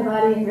preserving the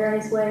body in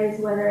various ways,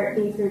 whether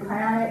it be through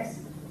cryonics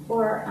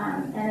or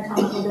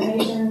anatomical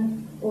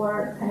donation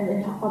or kind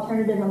of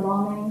alternative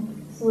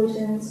embalming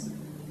solutions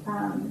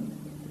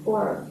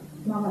or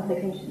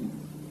mummification.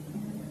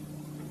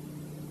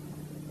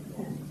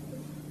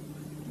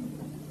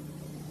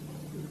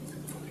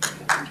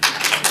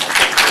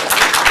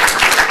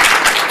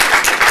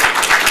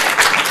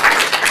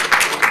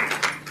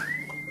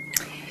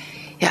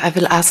 Yeah, I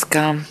will ask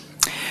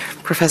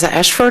Professor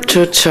Ashford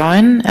to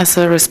join as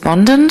a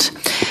respondent,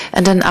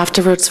 and then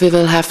afterwards we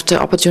will have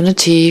the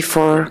opportunity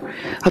for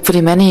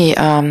hopefully many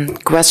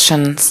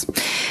questions.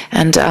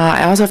 And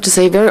I also have to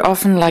say, very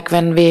often, like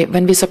when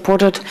we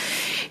supported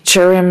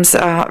Jae Rhim's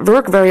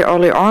work very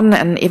early on,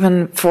 and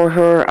even for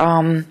her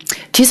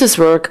thesis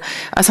work,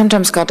 I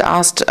sometimes got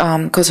asked,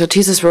 because her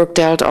thesis work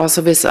dealt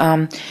also with,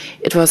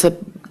 it was a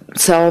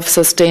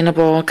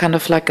self-sustainable kind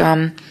of like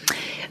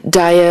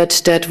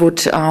diet that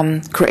would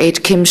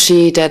create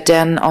kimchi that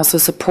then also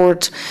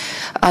support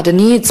the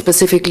needs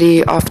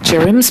specifically of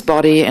Jae Rhim's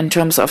body in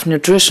terms of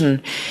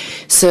nutrition.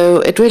 So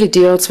it really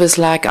deals with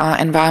like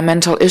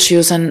environmental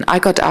issues, and I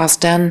got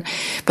asked then,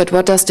 but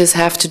what does this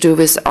have to do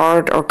with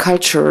art or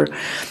culture?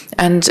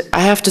 And I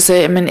have to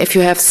say, I mean, if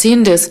you have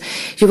seen this,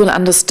 you will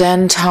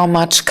understand how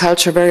much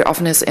culture very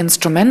often is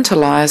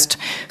instrumentalized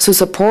to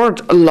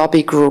support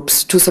lobby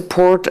groups, to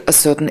support a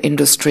certain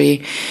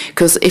industry.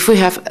 Because if we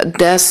have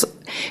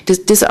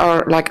these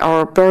are like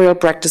our burial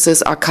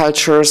practices, our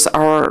cultures,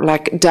 our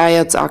like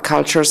diets, our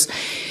cultures.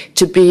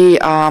 To be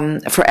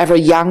forever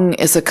young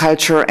is a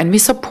culture, and we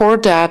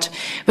support that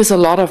with a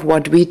lot of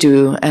what we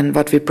do and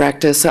what we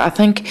practice. So I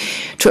think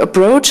to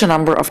approach a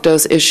number of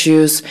those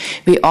issues,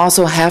 we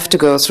also have to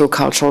go through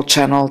cultural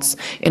channels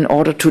in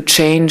order to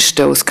change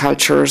those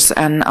cultures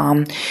and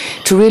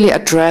to really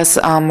address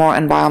more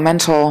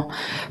environmental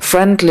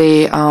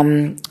friendly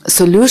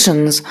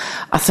solutions.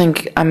 I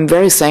think I'm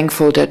very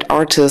thankful that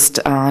artists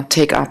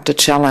take up the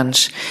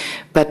challenge.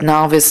 But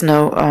now with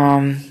no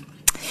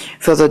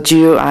further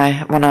ado,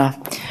 I want to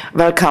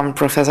welcome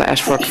Professor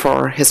Ashford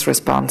for his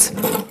response.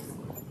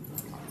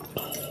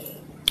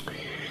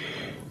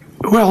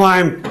 Well,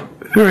 I'm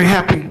very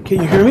happy.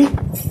 Can you hear me?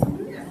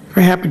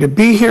 Very happy to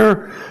be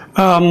here.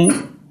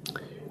 The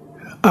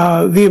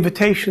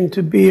invitation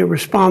to be a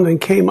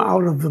respondent came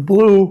out of the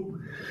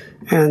blue,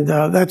 and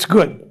that's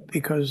good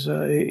because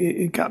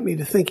it got me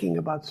to thinking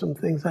about some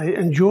things. I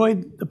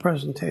enjoyed the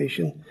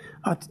presentation.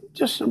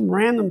 Just some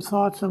random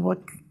thoughts of what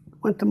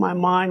went to my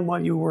mind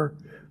while you were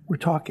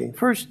talking.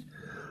 First,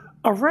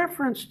 a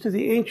reference to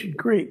the ancient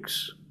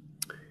Greeks.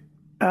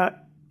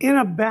 In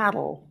a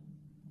battle,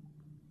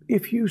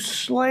 if you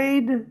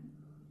slayed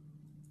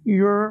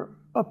your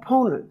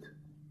opponent,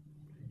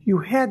 you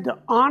had to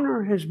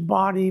honor his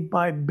body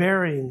by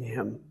burying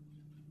him.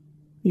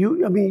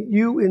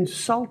 You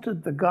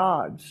insulted the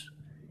gods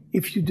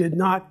if you did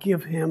not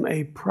give him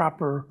a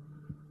proper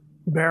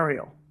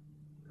burial.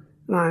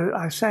 And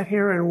I sat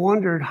here and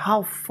wondered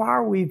how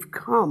far we've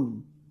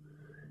come,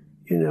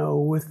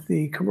 with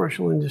the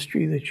commercial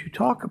industry that you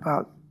talk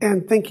about,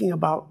 and thinking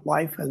about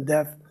life and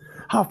death,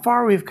 how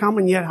far we've come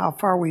and yet how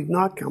far we've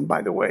not come.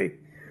 By the way,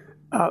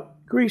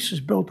 Greece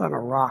is built on a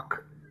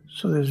rock,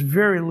 so there's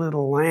very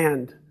little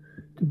land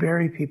to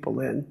bury people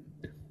in.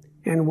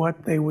 And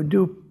what they would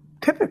do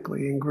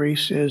typically in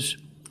Greece is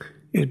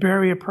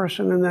bury a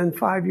person, and then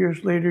 5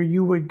 years later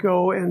you would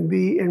go and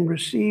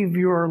receive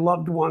your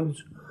loved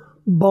one's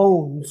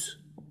bones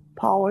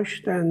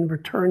polished and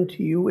returned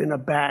to you in a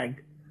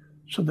bag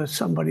so that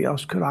somebody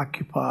else could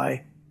occupy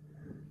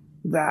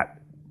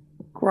that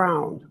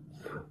ground.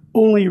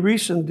 Only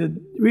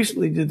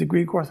recently did the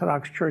Greek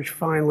Orthodox Church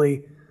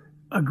finally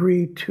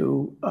agree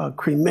to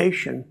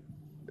cremation,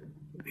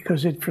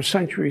 because it for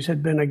centuries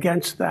had been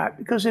against that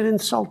because it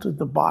insulted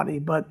the body,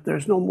 but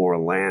there's no more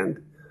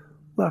land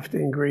left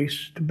in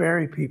Greece to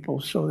bury people,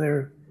 so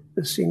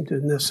this seemed to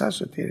have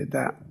necessitated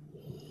that.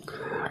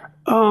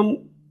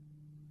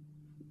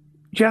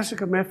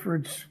 Jessica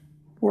Mitford's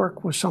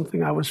work was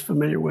something I was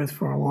familiar with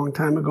for a long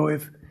time ago.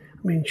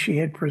 She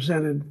had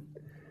presented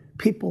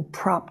people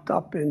propped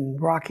up in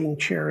rocking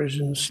chairs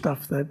and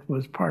stuff that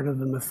was part of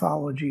the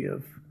mythology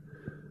of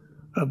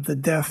the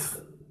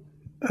death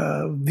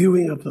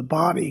viewing of the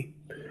body.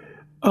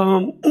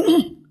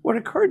 What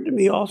occurred to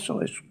me also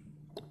as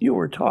you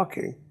were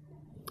talking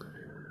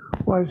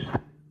was,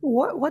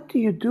 what do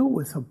you do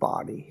with a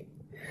body?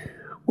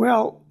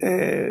 Well,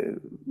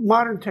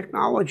 modern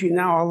technology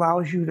now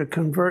allows you to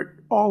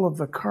convert all of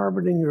the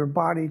carbon in your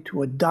body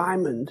to a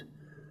diamond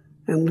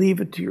and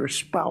leave it to your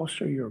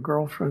spouse or your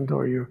girlfriend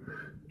or your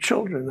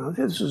children. Now,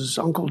 this is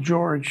Uncle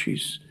George.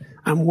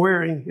 I'm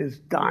wearing his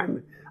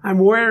diamond. I'm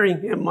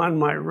wearing him on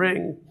my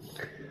ring.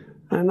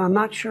 And I'm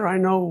not sure I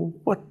know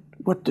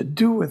what to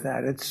do with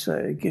that.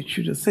 It gets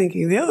you to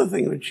thinking. The other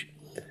thing which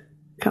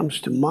comes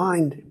to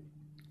mind,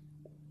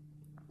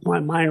 my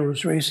mind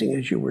was racing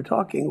as you were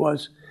talking,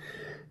 was,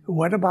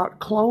 what about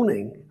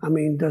cloning?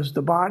 Does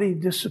the body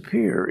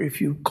disappear if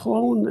you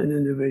clone an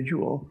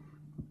individual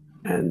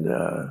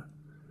and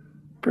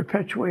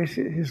perpetuate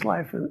his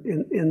life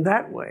in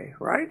that way,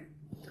 right?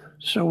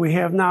 So we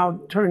have now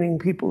turning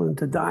people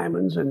into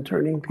diamonds and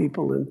turning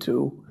people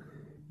into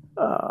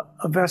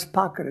a vest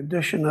pocket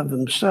edition of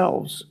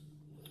themselves.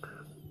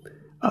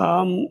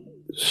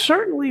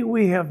 Certainly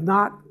we have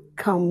not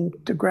come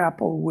to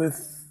grapple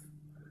with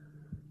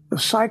the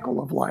cycle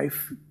of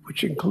life,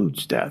 which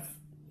includes death.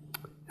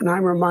 And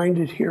I'm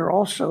reminded here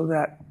also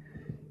that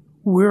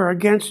we're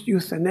against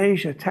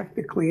euthanasia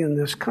technically in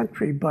this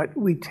country, but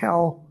we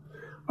tell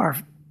our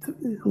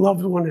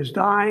loved one is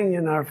dying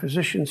and our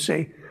physicians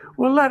say,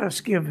 well, let us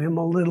give him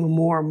a little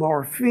more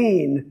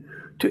morphine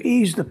to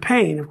ease the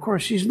pain. Of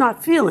course, he's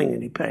not feeling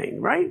any pain,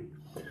 right?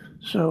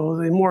 So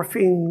the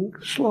morphine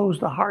slows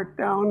the heart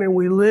down, and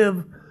we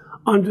live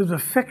under the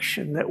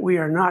fiction that we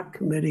are not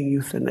committing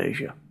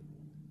euthanasia.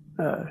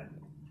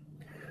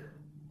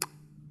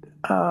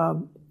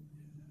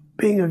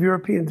 Being of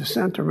European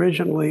descent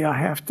originally, I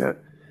have to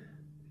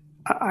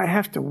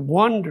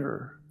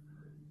wonder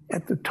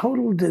at the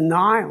total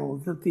denial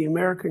that the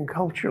American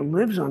culture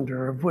lives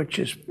under, of which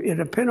is it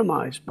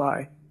epitomized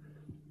by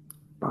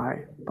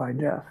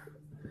death.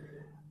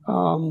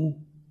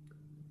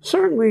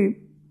 Certainly,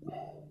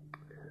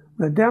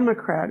 the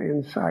Democrat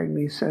inside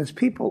me says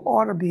people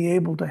ought to be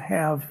able to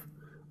have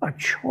a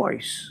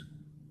choice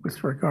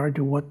with regard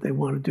to what they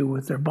want to do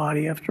with their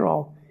body. After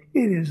all,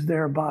 it is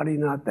their body,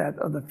 not that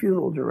of the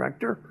funeral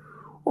director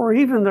or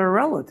even their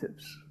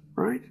relatives,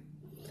 right?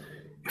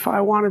 If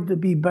I wanted to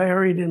be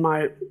buried in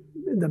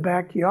the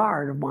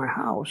backyard of my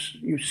house,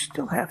 you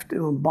still have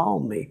to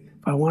embalm me.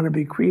 If I want to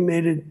be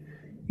cremated,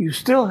 you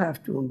still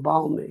have to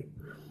embalm me.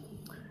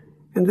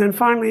 And then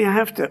finally, I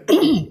have to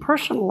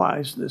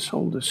personalize this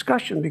whole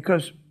discussion,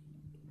 because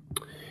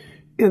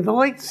in the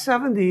late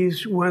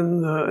 70s,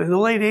 in the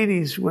late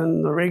 80s,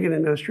 when the Reagan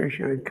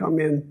administration had come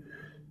in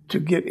to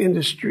get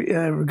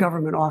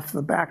government off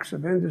the backs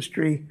of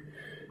industry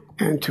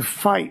and to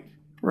fight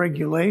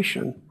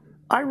regulation,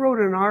 I wrote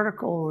an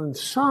article in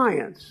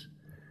Science,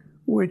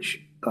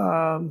 which,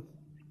 and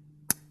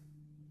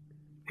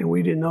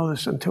we didn't know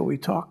this until we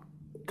talked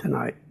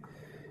tonight,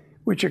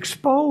 which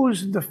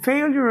exposed the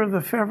failure of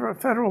the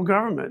federal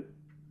government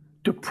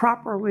to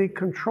properly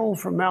control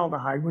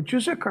formaldehyde, which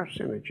is a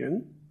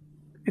carcinogen.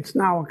 It's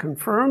now a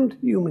confirmed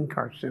human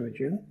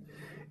carcinogen.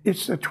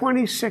 It's the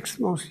 26th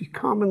most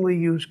commonly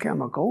used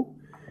chemical.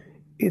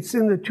 It's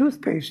in the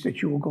toothpaste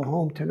that you will go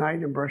home tonight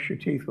and brush your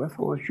teeth with,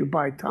 unless you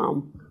buy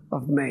Tom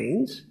of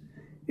Maine's.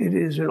 It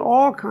is in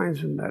all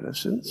kinds of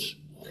medicines.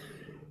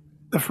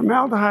 The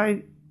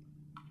formaldehyde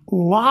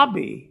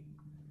lobby,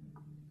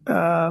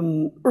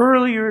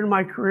 earlier in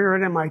my career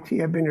at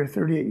MIT, I've been here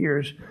 38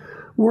 years,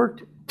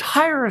 worked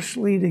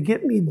tirelessly to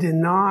get me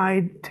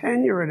denied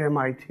tenure at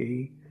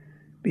MIT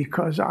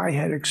because I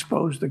had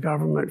exposed the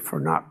government for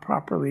not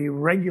properly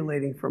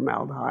regulating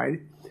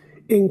formaldehyde,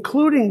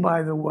 including,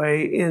 by the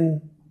way,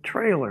 in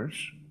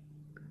trailers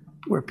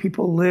where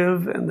people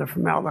live and the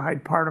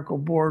formaldehyde particle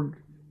board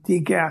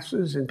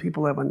degasses and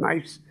people have a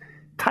nice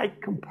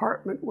tight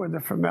compartment where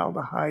the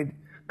formaldehyde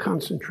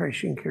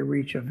concentration can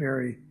reach a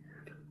very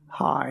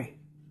high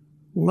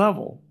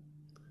level.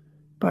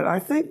 But I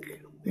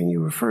think, and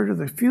you refer to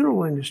the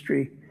funeral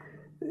industry,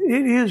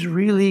 it is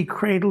really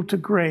cradle to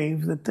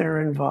grave that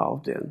they're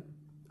involved in.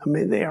 I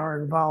mean, they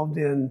are involved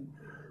in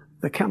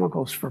the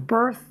chemicals for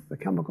birth, the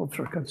chemicals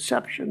for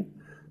conception,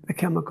 the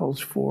chemicals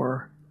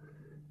for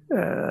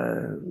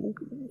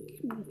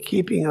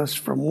keeping us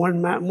from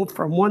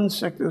one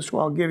sickness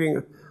while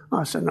giving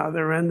us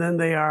another, and then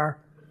they are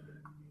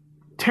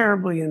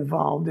terribly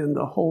involved in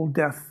the whole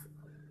death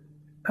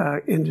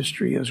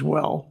industry as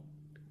well.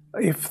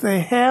 If they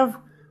have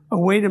a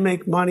way to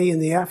make money in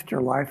the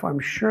afterlife, I'm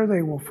sure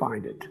they will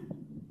find it.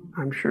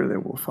 I'm sure they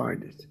will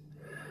find it.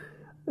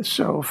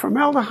 So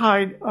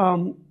formaldehyde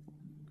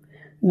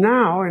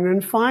now, and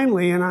then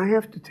finally, and I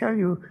have to tell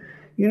you,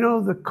 you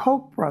know, the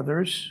Koch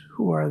brothers,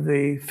 who are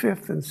the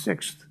fifth and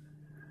sixth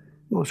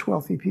most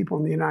wealthy people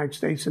in the United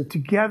States, and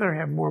together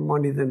have more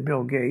money than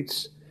Bill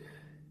Gates,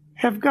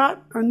 have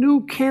got a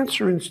new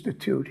cancer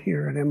institute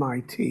here at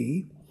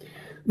MIT.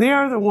 They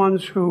are the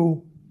ones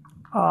who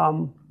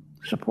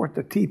support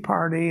the Tea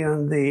Party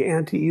and the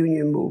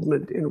anti-union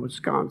movement in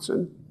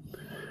Wisconsin.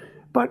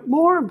 But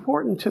more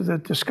important to the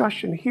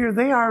discussion here,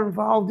 they are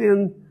involved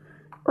in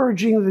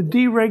urging the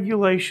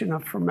deregulation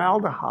of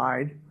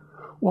formaldehyde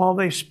while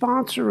they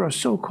sponsor a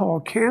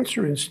so-called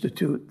cancer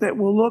institute that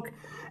will look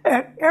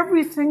at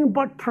everything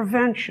but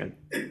prevention.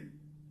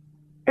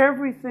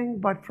 Everything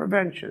but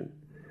prevention.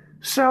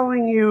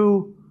 Selling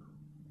you,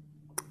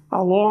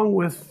 along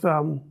with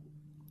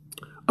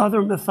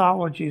other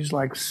mythologies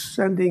like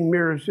sending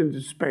mirrors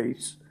into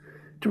space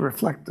to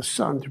reflect the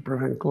sun to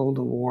prevent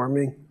global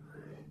warming,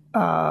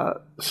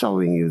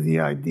 selling you the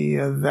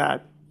idea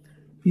that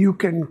you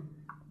can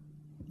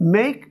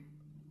make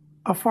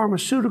a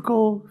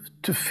pharmaceutical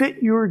to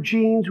fit your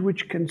genes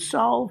which can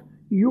solve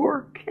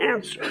your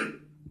cancer.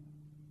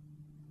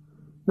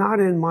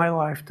 Not in my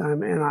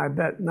lifetime, and I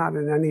bet not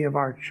in any of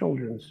our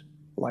children's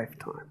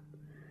lifetime.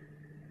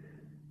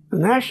 The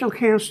National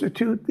Cancer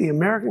Institute, the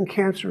American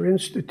Cancer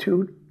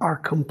Institute are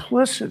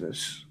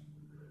complicitous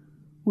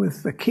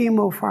with the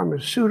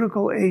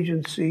chemopharmaceutical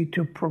agency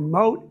to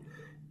promote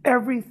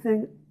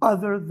everything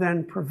other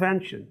than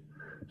prevention.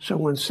 So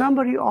when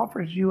somebody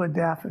offers you a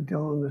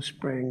daffodil in the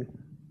spring,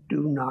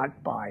 do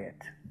not buy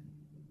it,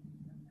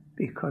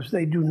 because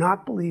they do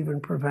not believe in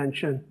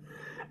prevention,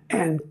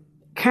 and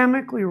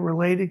chemically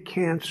related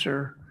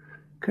cancer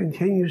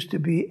continues to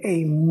be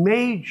a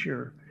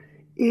major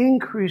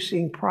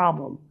increasing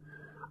problem.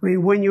 I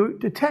mean, when you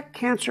detect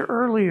cancer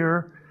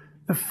earlier,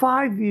 the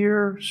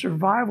 5-year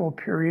survival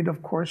period,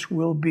 of course,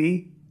 will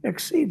be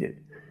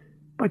exceeded.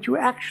 But you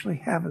actually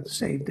haven't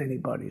saved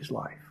anybody's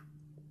life.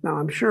 Now,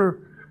 I'm sure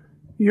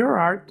your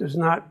art does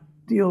not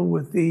deal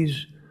with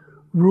these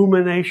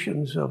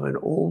ruminations of an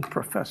old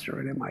professor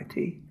at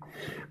MIT.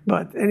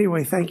 But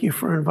anyway, thank you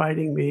for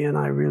inviting me, and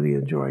I really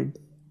enjoyed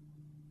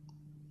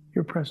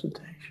your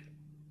presentation.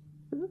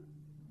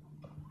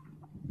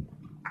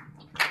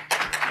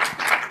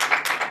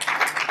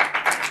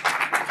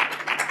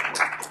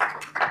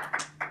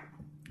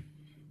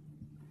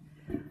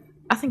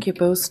 I think you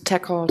both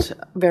tackled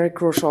very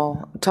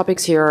crucial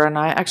topics here, and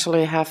I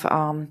actually have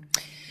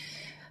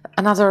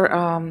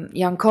another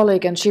young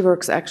colleague, and she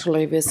works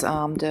actually with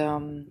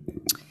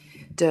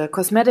the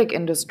cosmetic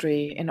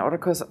industry in order,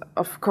 because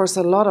of course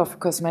a lot of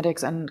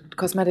cosmetics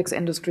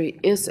industry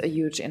is a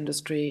huge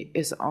industry,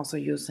 is also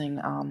using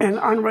and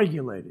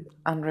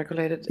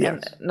unregulated,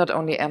 yes. And not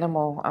only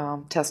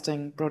animal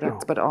testing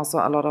products, but also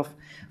a lot of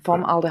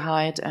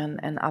formaldehyde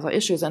and other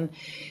issues and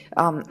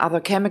other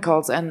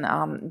chemicals, and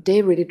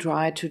they really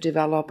try to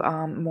develop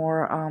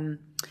more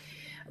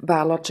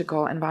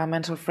biological,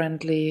 environmental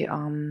friendly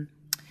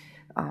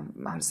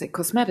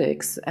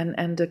cosmetics,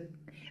 and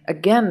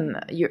again,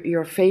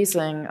 you're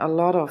facing a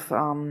lot of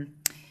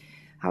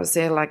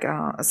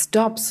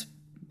stops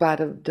by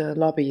the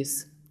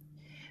lobbies,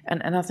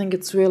 and I think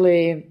it's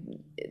really,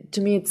 to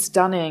me, it's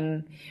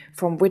stunning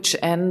from which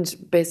end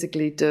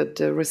basically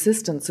the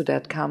resistance to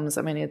that comes.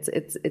 I mean,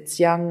 it's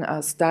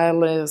young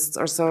stylists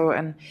or so,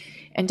 and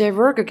they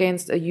work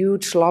against a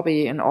huge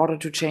lobby in order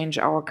to change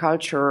our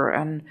culture.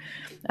 And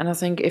I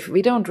think if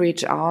we don't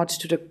reach out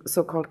to the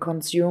so-called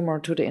consumer,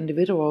 to the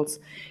individuals,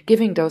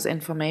 giving those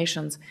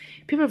informations,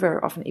 people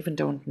very often even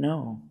don't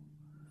know.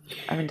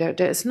 I mean,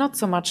 there is not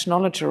so much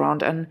knowledge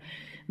around. And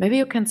maybe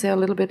you can say a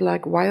little bit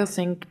like why you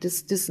think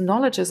this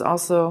knowledge is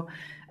also,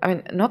 I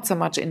mean, not so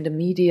much in the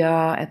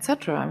media,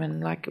 etc. I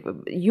mean, like,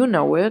 you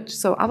know it,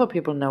 so other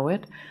people know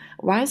it.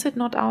 Why is it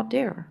not out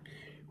there?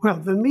 Well,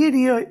 the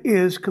media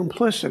is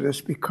complicitous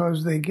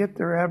because they get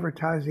their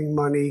advertising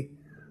money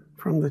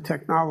from the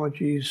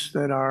technologies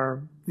that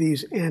are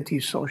these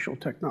antisocial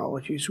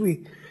technologies.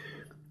 We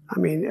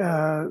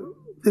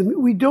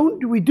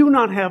do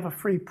not have a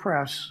free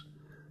press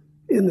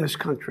in this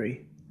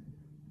country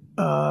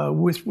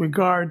with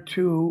regard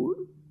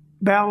to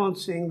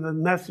balancing the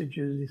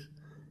messages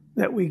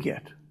that we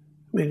get. I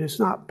mean, it's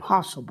not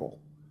possible.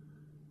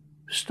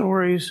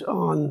 Stories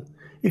on,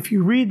 if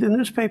you read the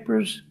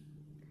newspapers,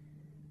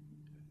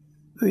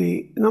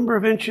 the number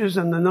of inches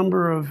and the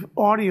number of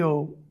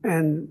audio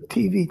and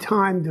TV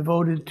time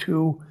devoted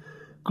to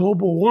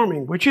global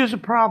warming, which is a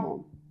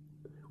problem,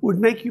 would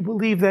make you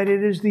believe that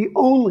it is the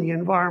only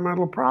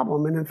environmental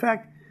problem. And in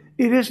fact,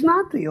 It is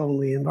not the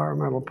only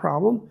environmental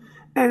problem,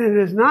 and it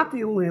is not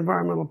the only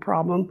environmental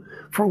problem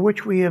for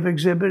which we have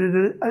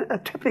exhibited a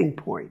tipping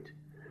point.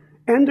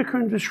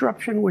 Endocrine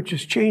disruption, which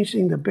is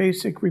changing the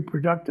basic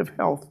reproductive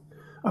health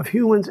of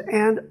humans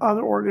and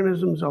other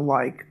organisms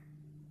alike,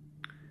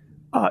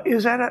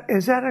 is at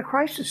a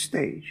crisis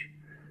stage.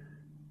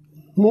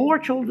 More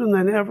children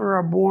than ever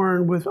are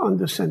born with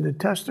undescended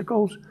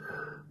testicles.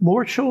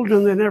 More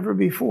children than ever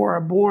before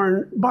are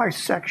born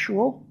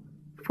bisexual,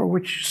 for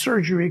which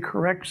surgery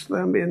corrects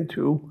them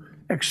into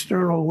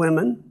external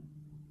women.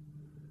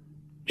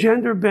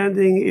 Gender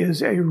bending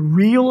is a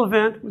real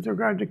event with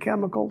regard to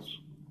chemicals.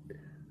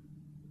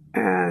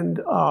 And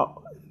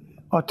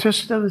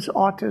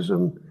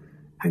autism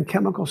and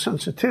chemical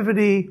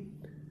sensitivity,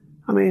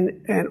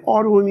 and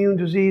autoimmune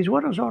disease.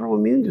 What is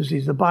autoimmune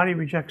disease? The body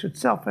rejects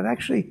itself. It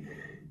actually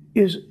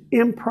is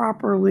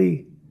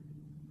improperly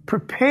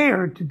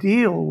prepared to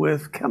deal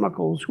with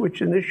chemicals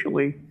which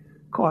initially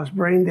cause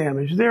brain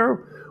damage.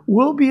 There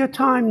will be a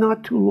time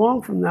not too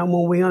long from now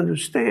when we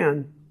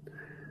understand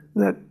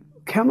that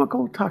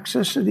chemical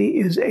toxicity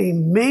is a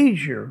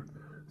major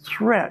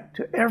threat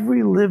to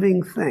every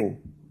living thing.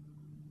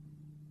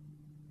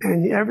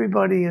 And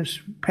everybody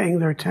is paying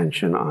their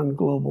attention on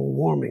global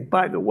warming.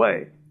 By the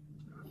way,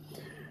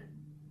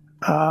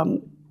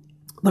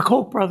 the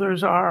Koch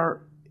brothers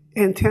are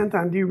intent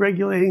on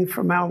deregulating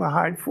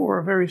formaldehyde for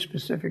a very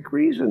specific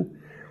reason,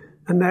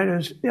 and that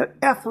is that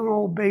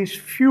ethanol-based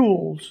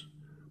fuels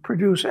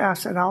produce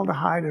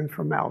acetaldehyde and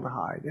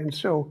formaldehyde. And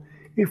so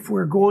if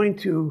we're going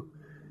to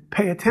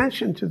pay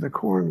attention to the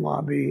corn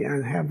lobby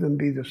and have them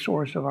be the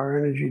source of our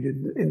energy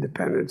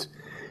independence,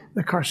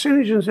 the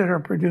carcinogens that are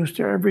produced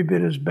are every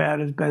bit as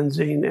bad as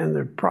benzene and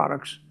the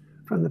products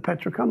from the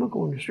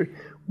petrochemical industry.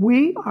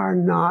 We are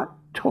not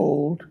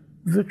told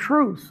the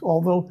truth,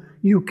 although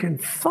you can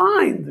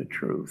find the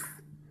truth.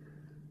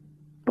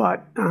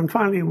 But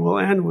finally, we'll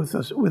end with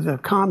a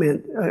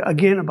comment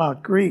again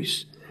about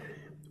Greece.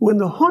 When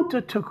the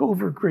junta took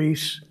over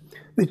Greece,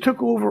 they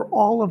took over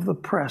all of the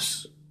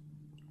press,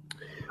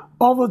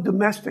 all the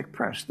domestic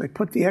press. They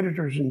put the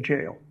editors in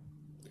jail.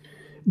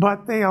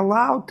 But they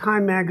allowed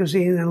Time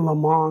Magazine and Le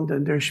Monde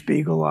and Der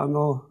Spiegel on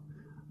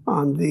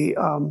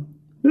the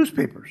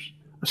newspapers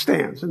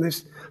stands.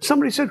 And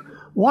somebody said,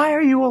 "Why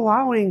are you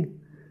allowing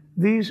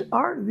these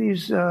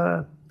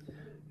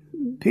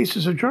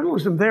pieces of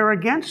journalism? They're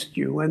against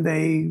you, and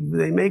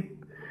they make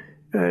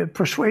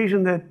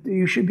persuasion that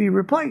you should be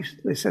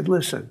replaced." They said,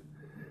 "Listen,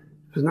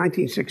 it was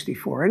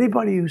 1964.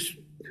 Anybody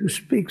who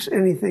speaks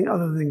anything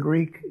other than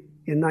Greek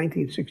in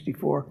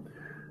 1964,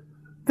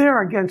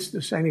 they're against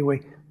us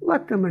anyway.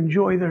 Let them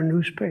enjoy their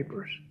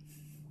newspapers."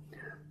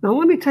 Now,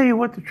 let me tell you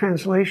what the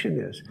translation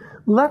is.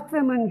 Let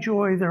them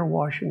enjoy their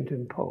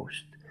Washington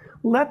Post.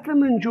 Let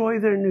them enjoy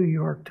their New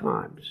York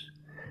Times.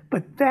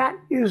 But that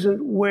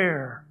isn't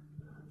where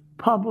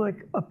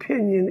public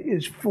opinion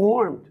is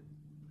formed.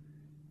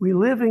 We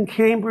live in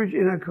Cambridge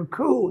in a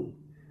cocoon.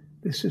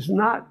 This is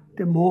not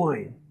Des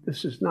Moines.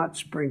 This is not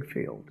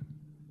Springfield.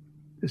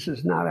 This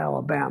is not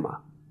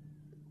Alabama.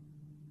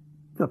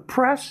 The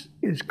press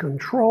is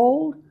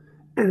controlled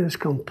and is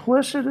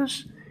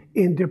complicitous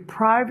in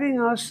depriving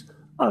us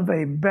of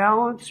a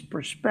balanced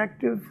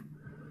perspective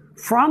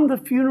from the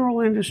funeral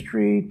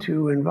industry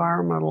to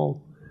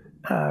environmental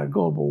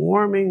global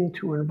warming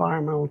to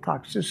environmental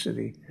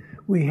toxicity.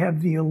 We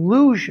have the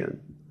illusion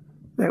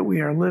that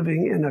we are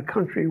living in a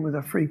country with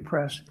a free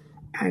press,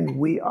 and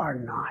we are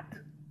not.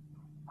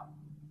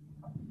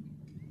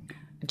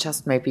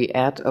 Just maybe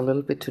add a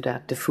little bit to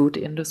that, the food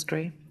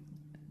industry.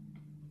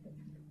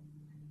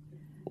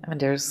 I mean,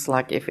 there's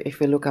like, if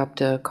we look up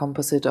the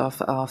composite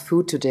of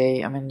food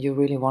today, I mean, you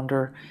really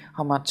wonder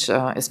how much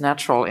is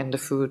natural in the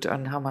food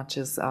and how much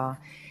is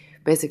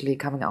basically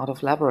coming out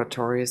of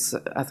laboratories.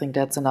 I think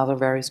that's another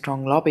very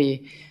strong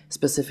lobby,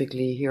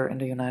 specifically here in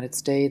the United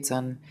States,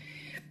 and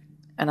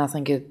I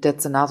think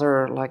that's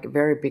another like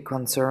very big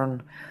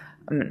concern.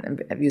 I mean,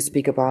 you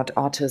speak about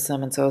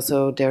autism, and so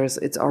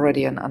it's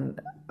already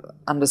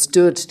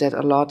understood that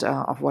a lot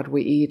of what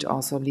we eat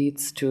also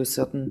leads to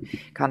certain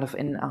kind of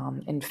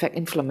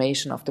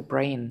inflammation of the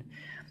brain,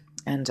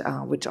 and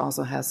which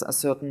also has a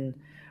certain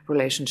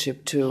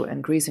relationship to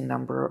increasing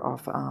number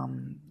of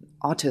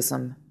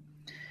autism.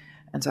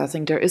 And so I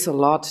think there is a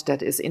lot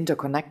that is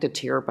interconnected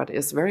here, but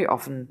is very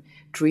often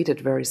treated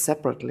very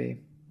separately.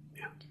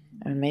 Yeah.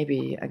 And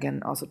maybe,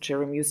 again, also, Jae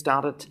Rhim, you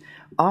started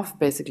off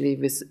basically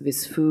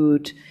with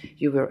food,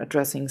 you were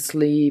addressing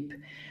sleep,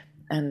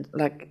 and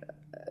like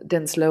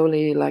then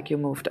slowly, like you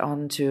moved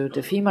on to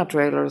the FEMA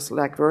trailers,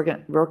 like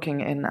working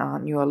in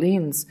New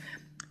Orleans,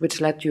 which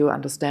let you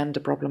understand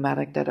the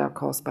problematic that are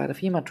caused by the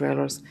FEMA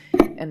trailers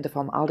and the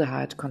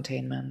formaldehyde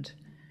containment.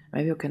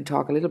 Maybe you can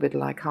talk a little bit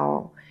like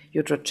how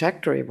your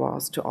trajectory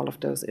was to all of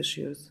those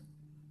issues.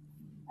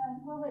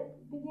 Well, it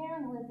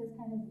began with this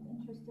kind of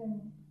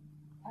interesting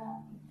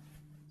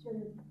sort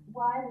of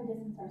why we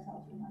distance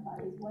ourselves from our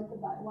bodies,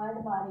 why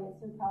the body is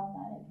so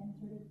problematic, and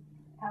sort of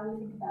how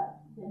we think about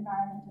the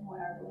environment and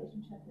what our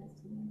relationship is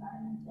to the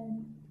environment.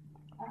 And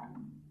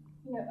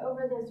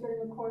over the sort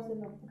of the course of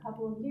a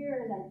couple of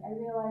years, I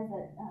realized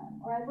that,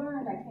 or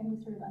I came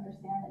to sort of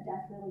understand that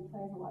death really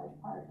plays a large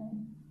part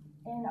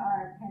in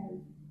our kind of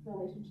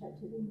relationship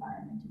to the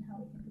environment and how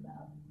we think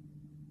about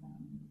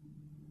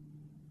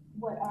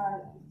what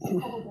our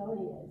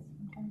culpability is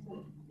in terms of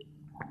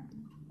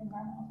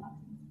environmental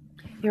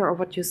toxins. Yeah, or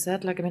what you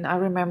said, like, I mean, I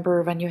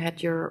remember when you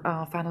had your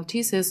final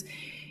thesis,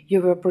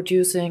 you were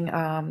producing,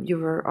 you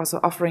were also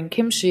offering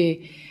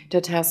kimchi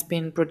that has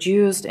been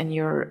produced in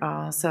your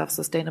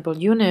self-sustainable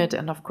unit.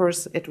 And of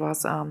course, it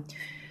was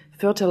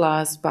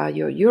fertilized by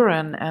your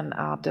urine, and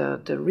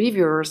the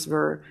reviewers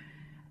were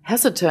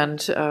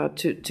hesitant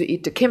to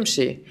eat the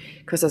kimchi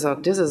because I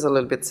thought this is a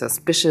little bit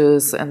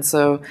suspicious.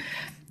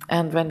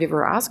 And when we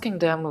were asking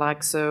them,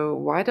 like, so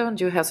why don't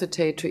you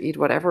hesitate to eat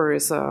whatever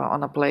is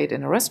on a plate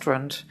in a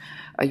restaurant?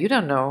 You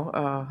don't know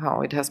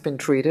how it has been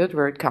treated,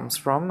 where it comes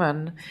from,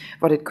 and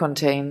what it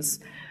contains.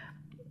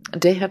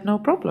 They had no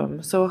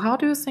problem. So how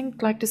do you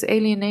think, like, this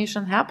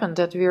alienation happened,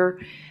 that we're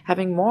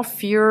having more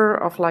fear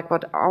of, like,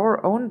 what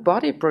our own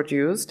body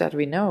produced that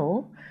we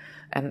know,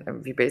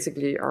 and we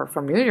basically are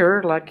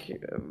familiar,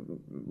 like,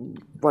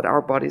 what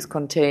our bodies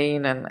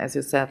contain, and as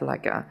you said,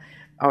 like,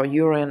 our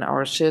urine,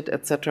 our shit,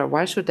 etc.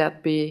 Why should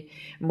that be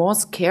more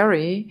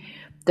scary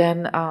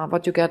than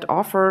what you get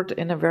offered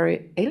in a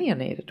very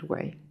alienated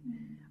way?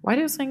 Why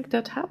do you think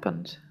that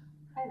happened?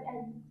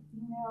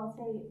 I'll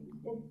say,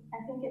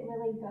 I think it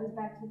really goes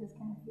back to this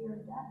kind of fear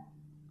of death.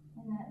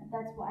 And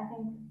that's why I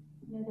think,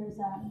 there's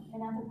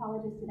an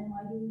anthropologist at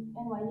NYU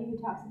who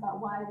talks about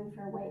why we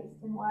fear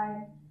waste and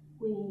why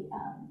we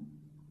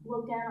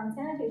look down on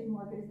sanitation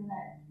workers, and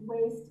that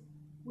waste,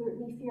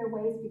 we fear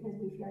waste because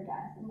we fear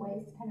death. And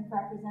waste kind of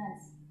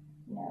represents,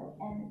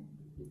 and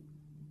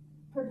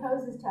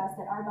proposes to us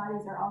that our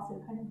bodies are also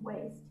kind of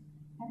waste,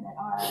 and that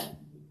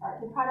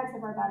the products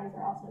of our bodies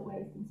are also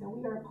waste. And so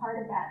we are a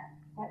part of that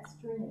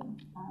stream.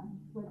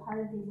 We're part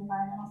of these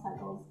environmental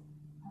cycles.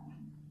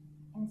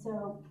 And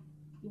so,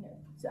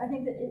 so I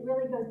think that it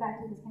really goes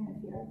back to this kind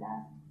of fear of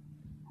death.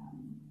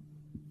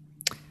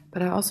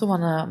 But I also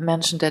want to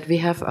mention that we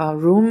have a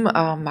room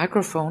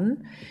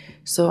microphone,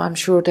 so I'm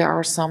sure there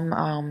are some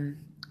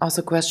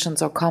also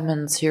questions or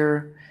comments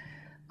here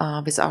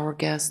with our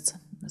guests,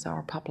 with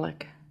our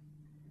public.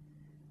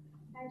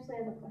 I actually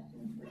have a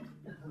question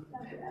for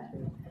Dr.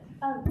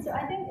 Ashley. So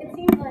I think it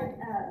seems like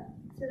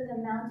sort of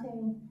the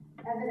mounting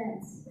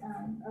evidence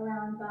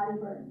around body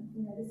burden.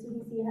 The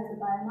CDC has a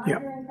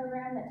biomonitoring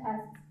program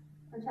that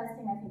we're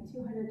testing, I think,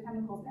 200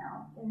 chemicals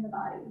now in the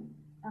body,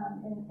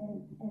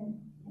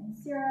 in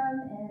serum,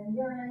 in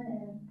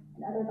urine,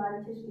 and other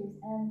body tissues.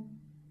 And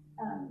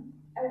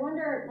I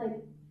wonder,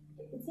 like,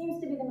 it seems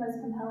to be the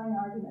most compelling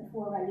argument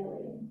for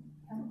regulating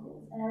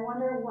chemicals. And I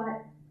wonder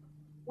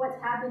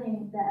what's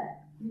happening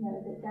that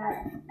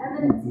that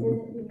evidence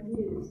isn't being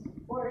used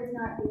or is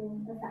not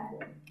being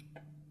effective.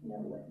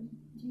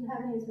 Do you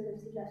have any sort of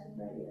suggestions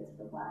or ideas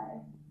for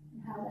why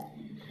and how that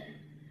can be fixed?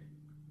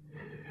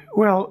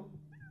 Well,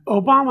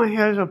 Obama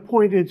has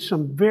appointed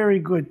some very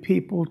good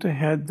people to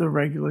head the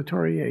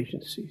regulatory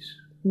agencies,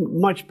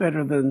 much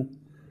better than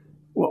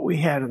what we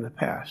had in the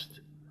past.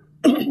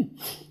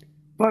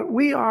 But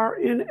we are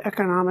in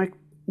economic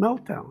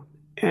meltdown,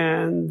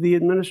 and the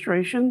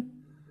administration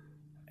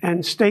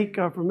and state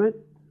government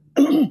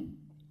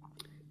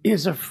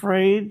is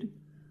afraid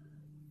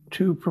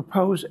to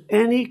propose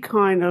any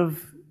kind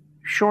of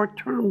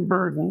short-term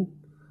burden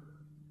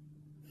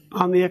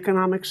on the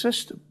economic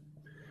system.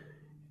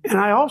 And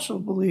I also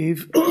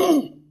believe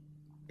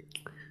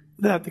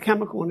that the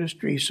chemical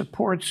industry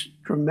supports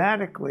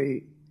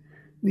dramatically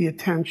the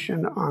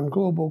attention on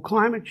global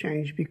climate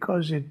change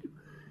because it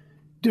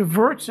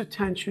diverts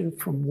attention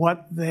from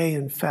what they,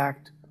 in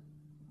fact,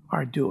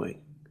 are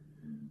doing.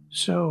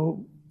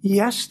 So,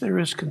 yes, there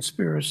is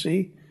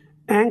conspiracy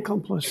and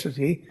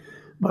complicity,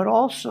 but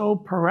also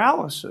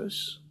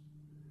paralysis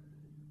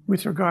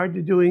with regard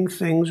to doing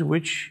things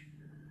which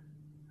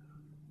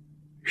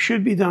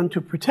should be done to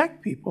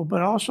protect people.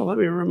 But also, let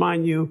me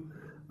remind you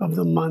of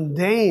the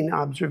mundane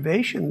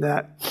observation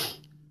that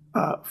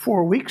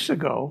 4 weeks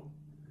ago,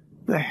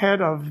 the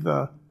head of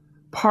the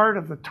part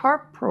of the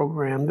TARP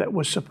program that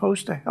was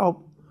supposed to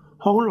help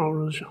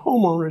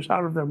homeowners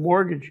out of their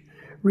mortgage,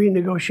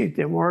 renegotiate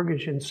their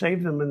mortgage and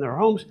save them in their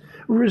homes,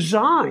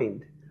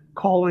 resigned,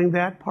 calling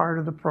that part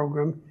of the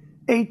program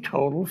a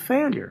total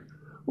failure.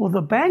 Well,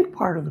 the bank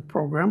part of the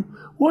program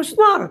was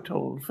not a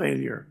total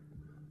failure.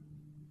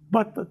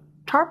 But the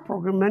TARP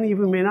program, many of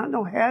you may not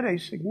know, had a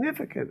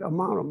significant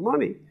amount of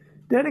money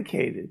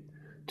dedicated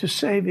to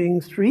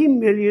saving 3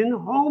 million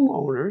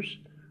homeowners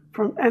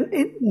from, and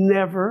it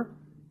never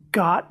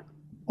got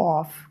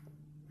off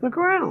the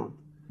ground.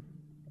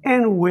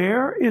 And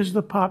where is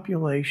the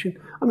population?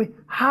 I mean,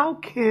 how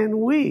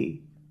can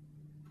we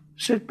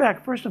sit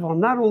back? First of all,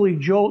 not only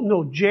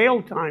no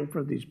jail time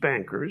for these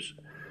bankers,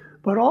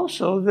 but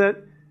also that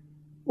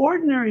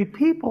ordinary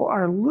people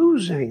are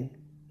losing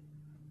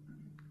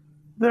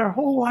their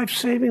whole life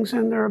savings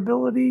and their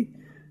ability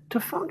to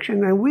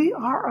function. And we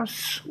are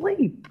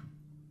asleep.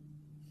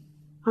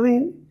 I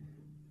mean,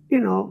 you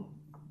know,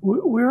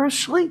 we're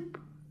asleep.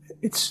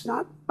 It's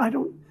not, I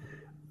don't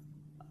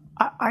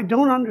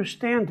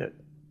understand it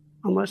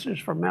unless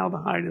there's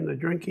formaldehyde in the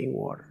drinking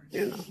water,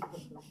 you know.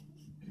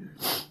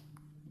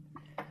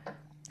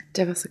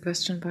 There was a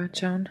question by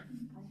Joan.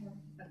 I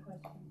have a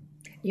question.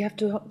 You have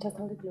to just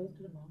hold it close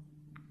to the mouth.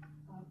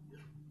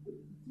 Do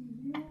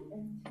you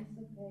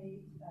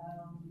anticipate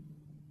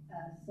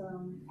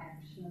some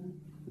action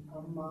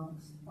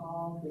amongst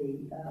all the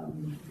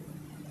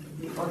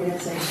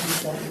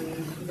organizations that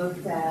we've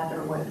looked at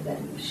or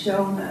that you've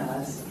shown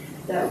us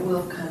that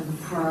will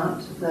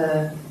confront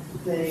the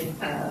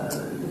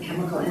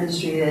chemical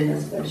industry and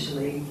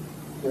especially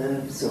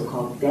the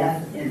so-called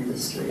death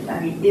industry? I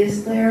mean,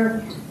 is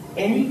there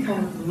any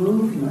kind of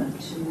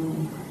movement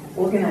to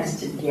organize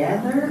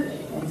together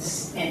and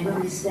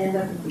really stand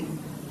up and be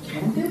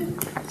counted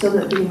so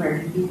that the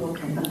American people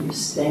can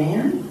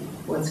understand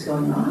what's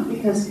going on?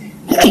 Because,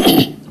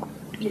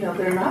 you know,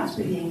 they're not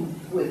speaking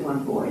with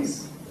one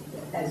voice,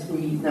 as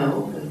we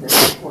know, with the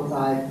 4 or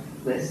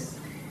 5 lists.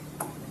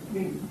 I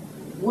mean,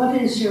 what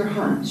is your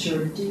hunch,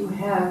 or do you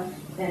have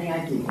any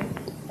idea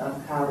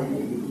of how they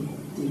may be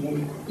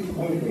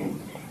behaving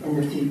in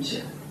the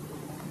future?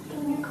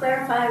 Can you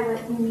clarify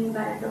what you mean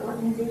by the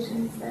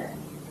organizations that,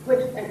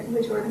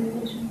 which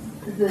organizations?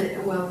 The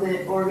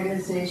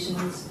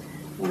organizations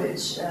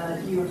which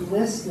you've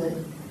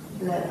listed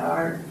that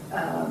are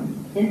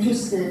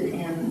interested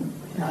in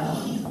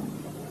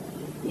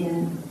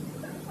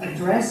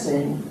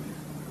addressing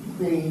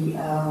the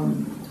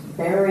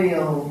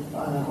burial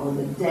or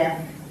the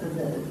death,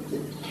 the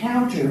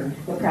counter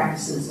the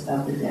practices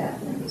of the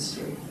death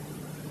industry.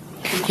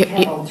 You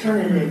have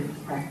alternative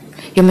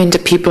practices. You mean the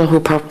people who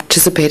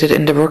participated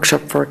in the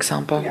workshop, for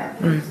example? Yeah.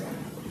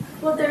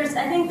 Well,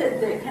 I think that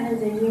the kind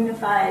of the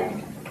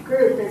unified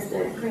group is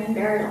the Green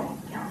Burial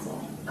Council.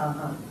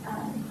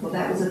 Well,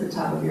 that was at the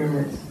top of your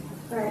list.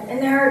 Right,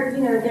 and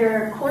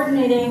they're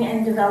coordinating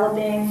and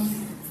developing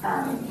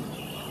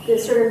the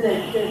sort of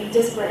the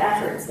disparate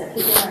efforts that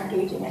people are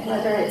engaging in,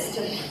 whether it's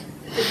to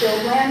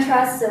build land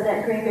trusts so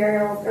that green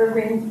burial or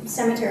green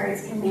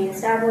cemeteries can be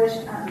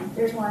established.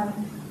 There's one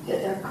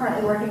that they're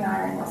currently working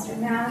on in Western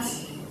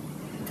Mass,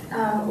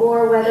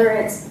 or whether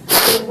it's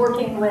sort of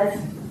working with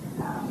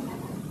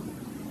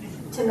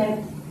to make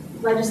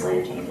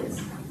legislative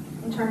changes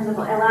in terms of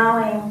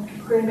allowing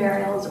green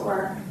burials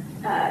or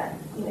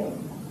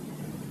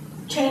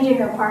changing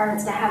the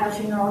requirements to have a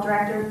funeral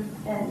director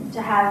and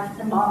to have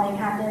embalming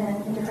happen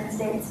in different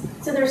states.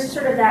 So there's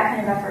sort of that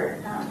kind of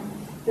effort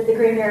that the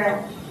Green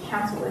Burial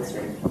Council is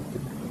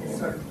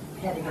sort of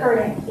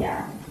hurting.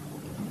 Yeah.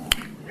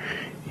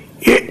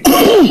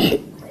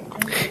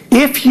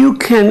 If you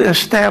can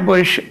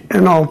establish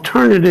an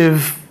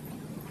alternative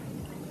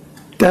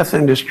death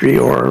industry,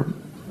 or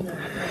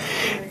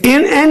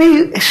in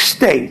any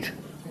state,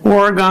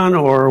 Oregon,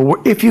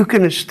 or if you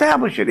can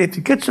establish it, if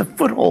it gets a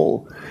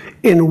foothold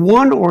in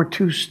 1 or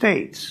 2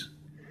 states,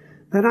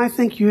 then I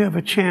think you have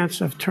a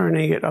chance of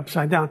turning it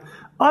upside down.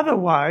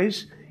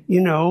 Otherwise,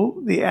 you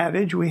know, the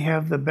adage, we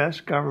have the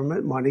best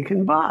government money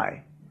can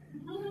buy.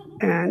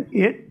 And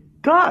it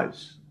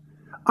does.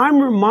 I'm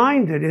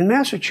reminded, in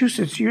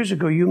Massachusetts years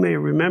ago, you may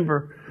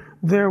remember,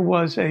 there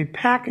was a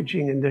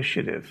packaging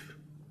initiative.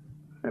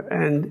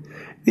 And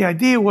the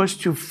idea was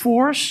to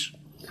force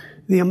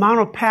the amount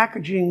of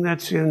packaging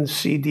that's in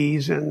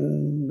CDs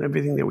and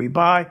everything that we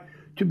buy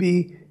to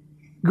be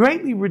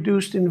greatly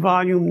reduced in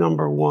volume,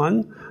 number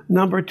 1.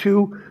 Number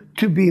 2,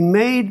 to be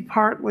made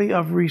partly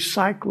of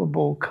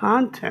recyclable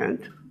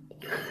content.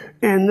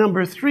 And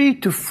number 3,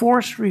 to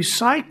force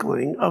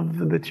recycling of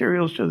the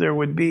materials so there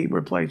would be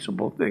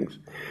replaceable things.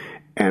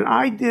 And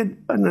I did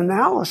an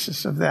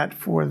analysis of that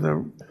for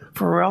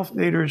Ralph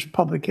Nader's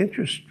Public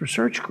Interest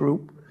Research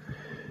Group.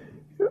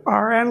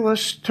 Our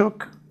analysts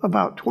took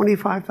about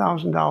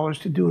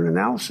 $25,000 to do an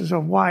analysis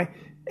of why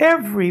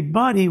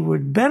everybody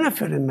would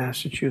benefit in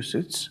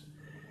Massachusetts,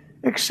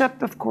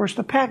 except, of course,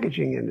 the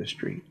packaging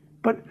industry.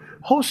 But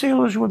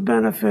wholesalers would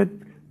benefit,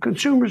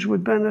 consumers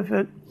would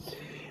benefit.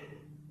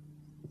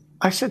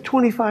 I said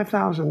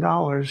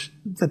 $25,000.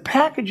 The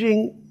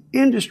packaging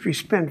industry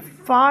spent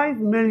 $5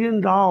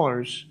 million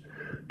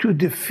to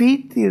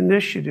defeat the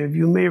initiative.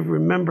 You may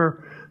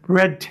remember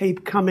red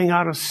tape coming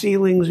out of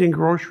ceilings in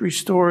grocery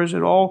stores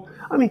and all.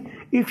 I mean,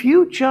 if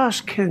you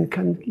just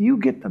you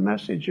get the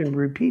message and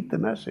repeat the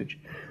message,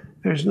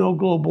 there's no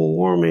global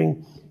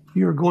warming,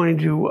 you're going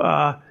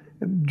to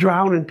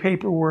drown in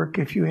paperwork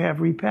if you have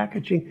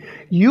repackaging.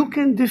 You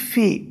can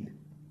defeat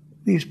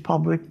these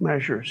public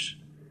measures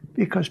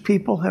because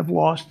people have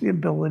lost the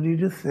ability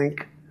to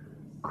think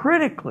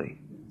critically.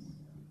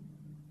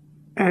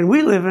 And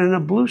we live in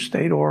a blue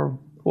state, or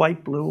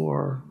light blue,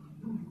 or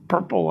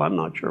purple, I'm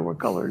not sure what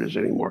color it is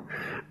anymore,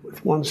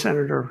 with one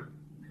senator.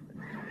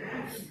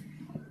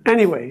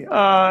 Anyway,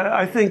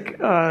 I think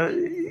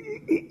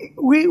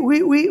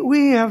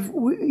we have,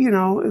 you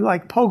know,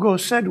 like Pogo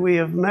said, we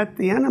have met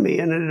the enemy,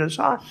 and it is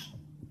us.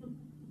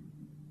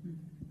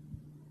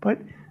 But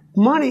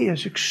money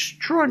is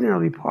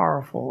extraordinarily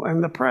powerful,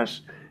 and the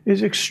press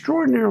is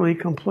extraordinarily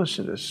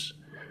complicitous.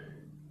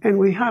 And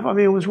we have, I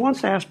mean, it was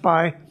once asked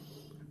by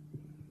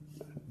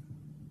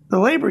the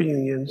labor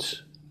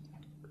unions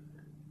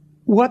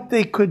what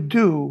they could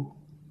do.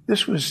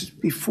 This was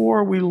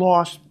before we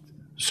lost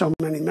so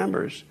many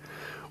members.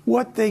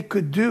 What they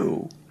could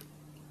do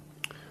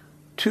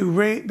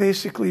to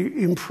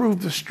basically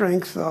improve the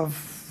strength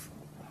of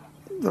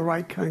the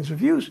right kinds of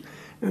views.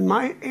 And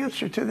my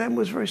answer to them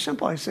was very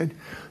simple. I said,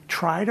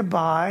 try to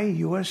buy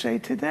USA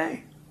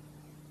Today.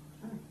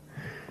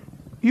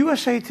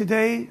 USA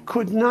Today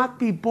could not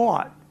be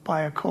bought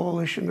by a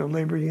coalition of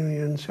labor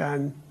unions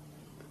and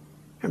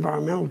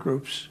environmental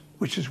groups,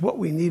 which is what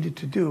we needed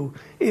to do.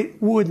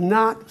 It would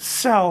not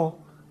sell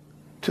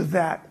to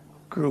that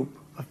group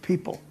of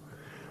people.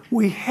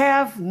 We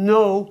have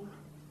no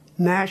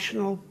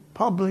national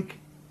public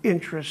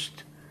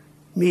interest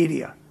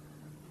media.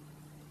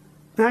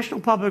 National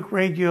Public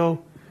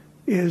Radio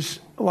is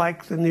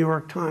like the New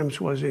York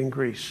Times was in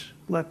Greece.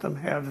 Let them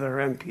have their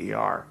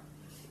NPR,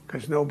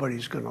 because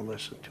nobody's going to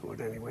listen to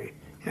it anyway,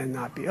 and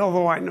not be.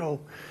 Although I know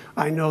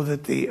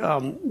that the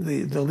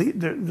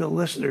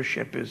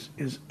listenership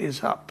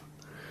is up,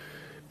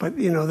 but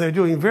you know they're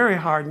doing very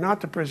hard not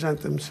to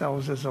present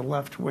themselves as a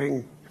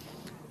left-wing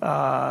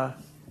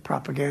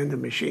propaganda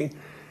machine.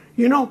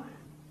 You know,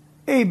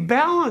 a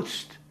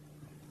balanced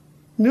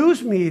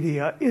news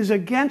media is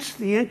against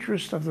the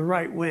interest of the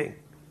right wing.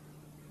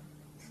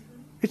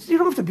 You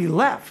don't have to be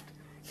left.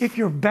 If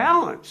you're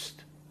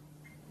balanced,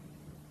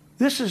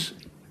 this is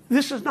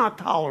not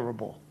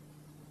tolerable.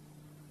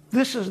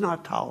 This is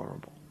not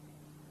tolerable.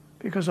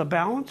 Because a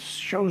balance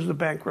shows the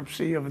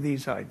bankruptcy of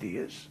these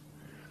ideas.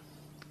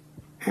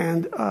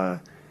 And,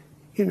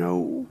 you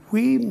know,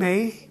 we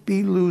may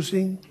be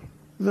losing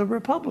the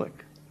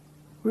Republic.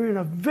 We're in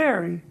a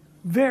very,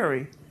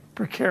 very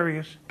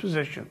precarious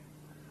position.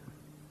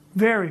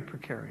 Very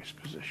precarious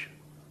position.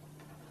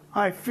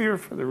 I fear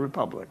for the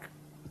Republic.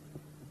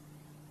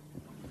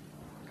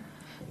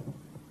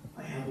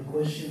 I have a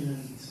question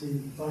and it's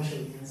been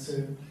partially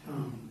answered,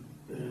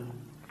 but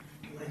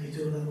I'd like you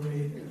to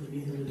elaborate a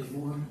little bit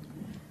more.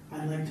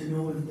 I'd like to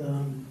know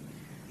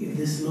if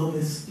these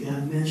lobbyists you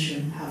have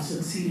mentioned have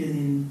succeeded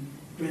in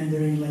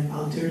rendering like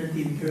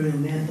alternative burial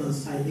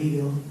methods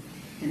illegal,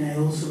 and I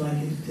also like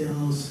you to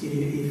tell us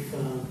if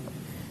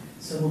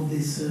some of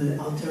these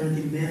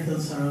alternative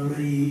methods are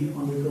already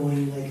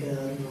undergoing like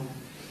a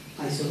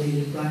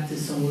isolated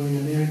practice somewhere in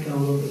America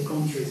or other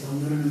countries.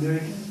 I'm not an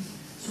American,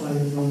 so I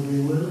don't know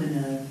very well,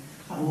 and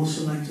I would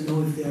also like to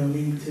know if they are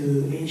linked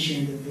to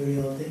ancient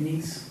burial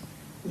techniques,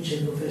 which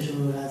a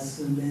professional has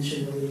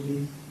mentioned a little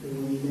bit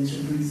when you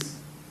mentioned Greece.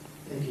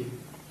 Thank you.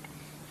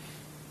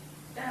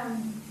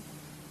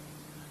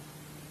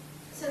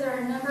 So there are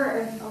a number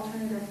of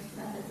alternative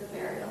methods of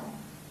burial,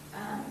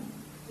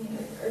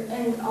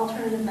 and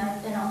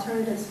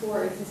alternatives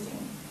for existing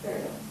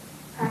burial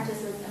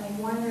practices. I mean,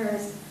 one, there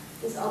is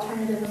this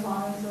alternative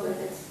embalming fluid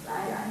that's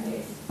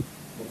iodine-based.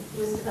 It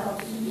was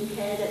developed in the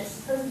UK that's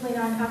supposedly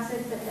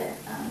non-toxic, but that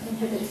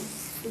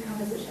inhibits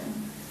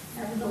decomposition.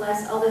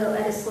 Nevertheless, although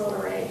at a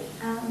slower rate,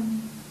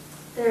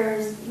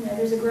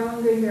 there's a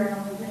growing green burial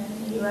movement in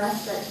the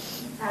U.S. that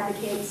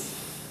advocates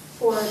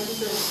for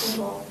sort of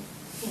simple,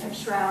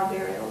 shroud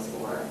burials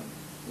or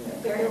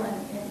burial in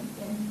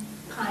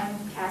pine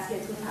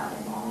caskets without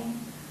embalming.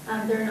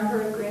 There are a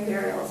number of green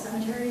burial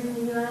cemeteries in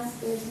the U.S.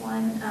 There's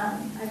one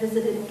I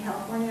visited in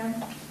California,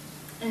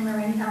 in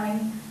Marin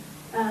County.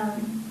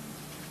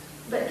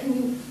 But can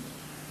you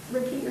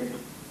repeat your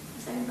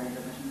second part of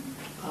the question?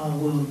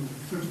 Well,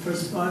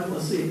 first part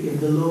was if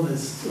the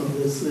lobbyists of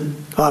this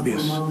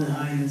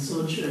formaldehyde and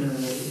such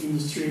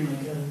industry,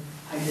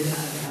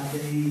 have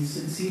they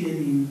succeeded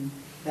in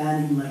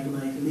banning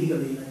like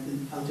legally like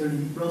the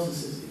alternative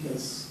processes,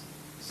 because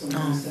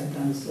sometimes that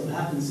kind of stuff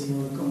happens in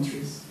other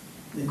countries.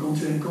 The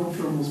country I come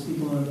from, most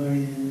people are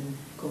buried in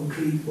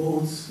concrete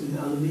boats with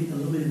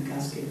aluminum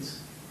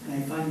caskets, and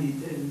I find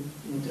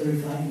it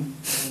terrifying.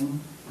 Yeah.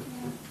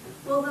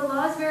 Well, the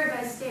laws vary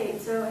by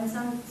state. So in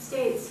some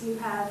states, you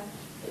have,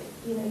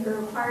 you're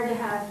required to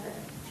have a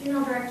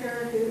funeral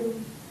director who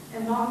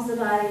embalms the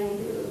body,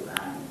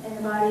 and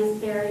the body is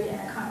buried in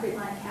a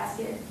concrete-lined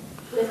casket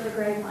with a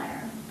grave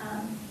liner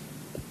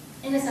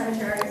in a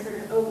cemetery,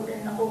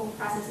 and the whole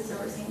process is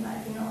overseen by a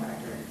funeral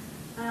director.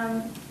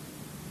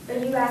 Are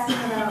you asking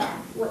about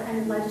what kind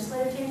of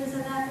legislative changes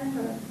have happened?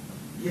 Or?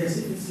 Yes,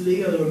 if it's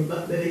legal, or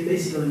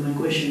basically my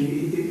question,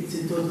 is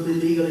it totally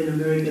legal in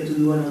America to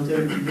do an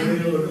alternative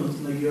burial or not,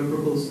 like you're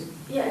proposing?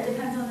 Yeah, it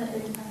depends on the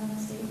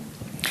state.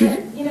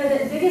 But,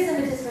 the biggest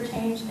impetus for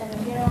change in the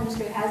funeral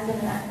industry has been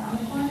an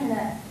economic one, in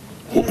that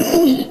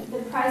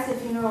the price of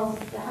funerals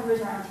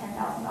hovers around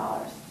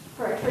 $10,000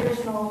 for a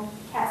traditional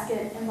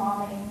casket,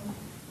 embalming,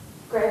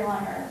 grave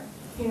liner,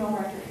 funeral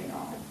director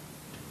funeral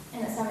in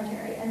a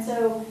cemetery. And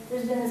so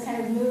there's been this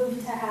kind of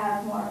move to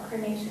have more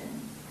cremation.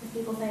 Because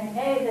people think,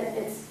 A, that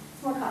it's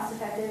more cost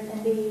effective,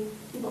 and B,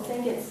 people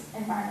think it's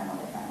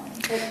environmentally friendly.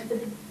 But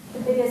the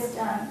biggest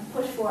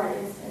push for it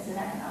is an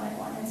economic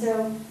one. And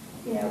so,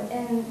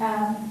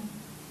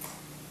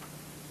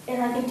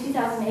 in I think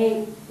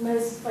 2008,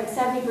 most, like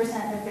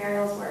 70% of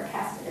burials were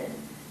casteted,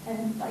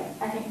 and like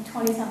I think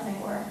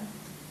 20-something were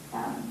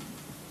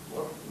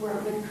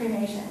with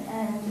cremation.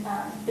 And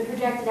the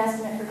projected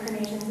estimate for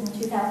cremations in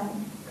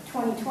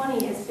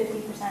 2020 is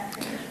 50%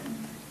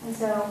 cremation. And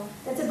so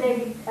that's a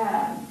big,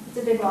 it's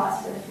a big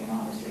loss for the funeral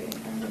industry in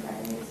terms of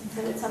revenues. And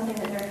so it's something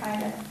that they're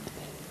trying to,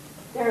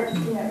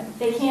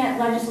 they can't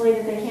legislate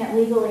it, they can't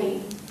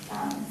legally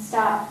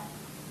stop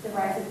the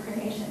rise of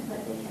cremation,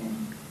 but they can,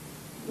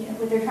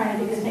 what they're trying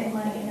to do is make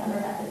money in other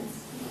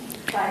methods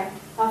by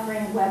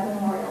offering web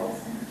memorials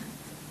and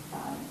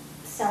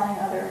selling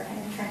other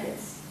kind of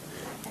trinkets.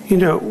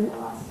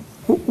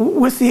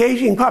 With the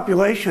aging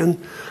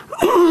population,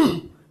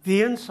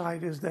 the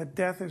insight is that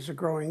death is a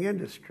growing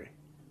industry.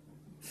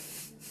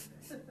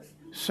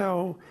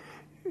 So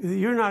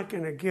you're not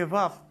going to give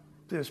up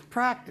this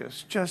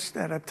practice just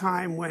at a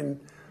time when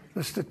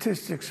the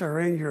statistics are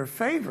in your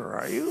favor,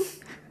 are you?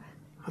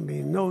 I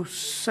mean, no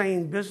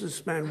sane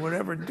businessman would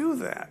ever do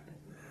that.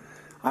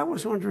 I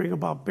was wondering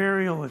about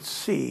burial at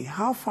sea.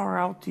 How far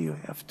out do you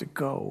have to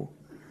go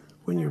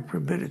when you're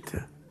permitted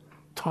to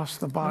toss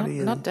the body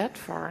in? Not that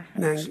far,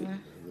 actually.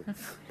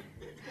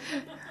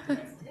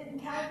 In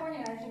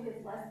California, I think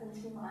it's less than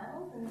 2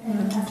 miles, and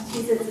in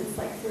Massachusetts, it's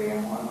like 3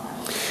 or more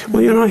miles.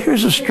 Well,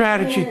 here's a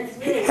strategy.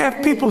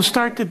 Have people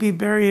start to be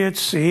buried at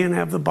sea and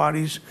have the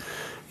bodies,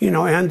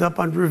 end up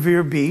on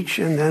Revere Beach,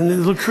 and then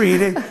it'll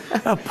create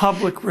a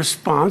public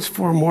response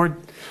for more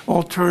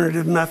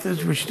alternative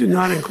methods, which do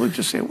not include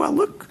just say, well,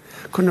 look,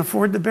 couldn't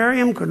afford to bury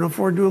him, couldn't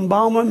afford to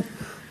embalm him,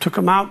 took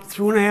him out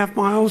 2.5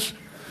 miles.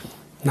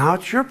 Now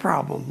it's your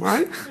problem,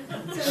 right?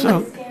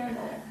 So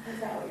Scandal, is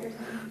that what you're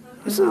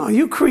saying? So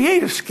you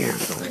create a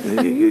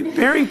scandal. You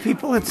bury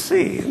people at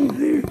sea and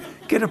you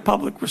get a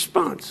public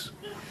response.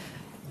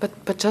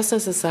 But just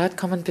as a side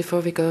comment before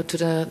we go to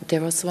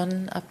there was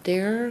one up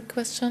there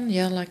question,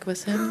 like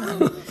with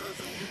him.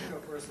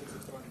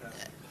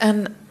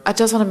 And I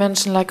just want to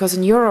mention, because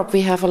in Europe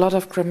we have a lot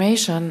of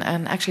cremation,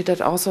 and actually that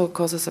also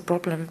causes a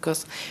problem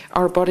because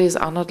our bodies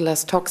are not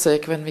less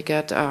toxic when we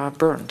get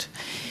burned.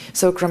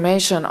 So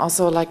cremation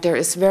also, there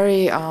is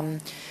very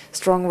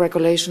strong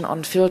regulation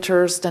on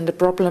filters. Then the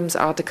problems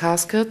are the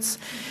caskets.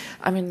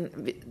 I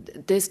mean,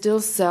 they still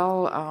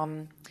sell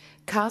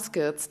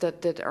caskets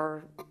that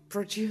are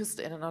produced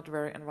in a not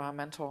very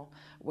environmental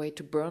way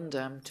to burn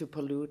them, to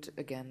pollute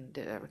again.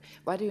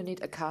 Why do you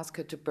need a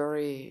casket to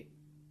bury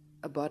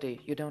a body?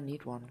 You don't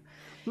need one.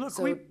 Look,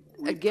 so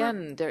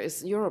again,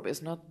 Europe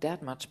is not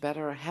that much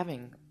better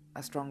having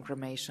a strong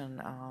cremation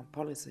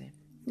policy.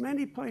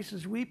 Many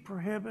places we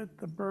prohibit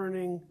the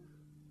burning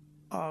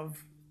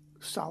of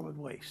solid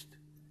waste.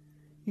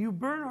 You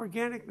burn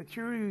organic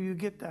material, you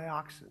get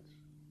dioxins.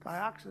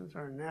 Dioxins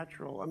are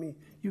natural. I mean,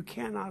 you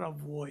cannot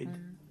avoid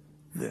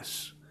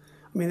this.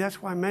 I mean,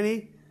 that's why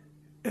many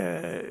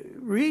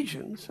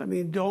regions,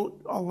 don't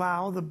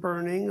allow the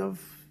burning of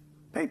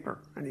paper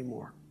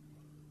anymore.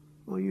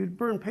 Well, you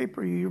burn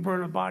paper, you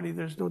burn a body,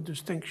 there's no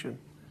distinction.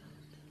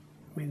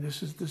 I mean,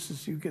 this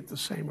is you get the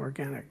same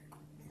organic.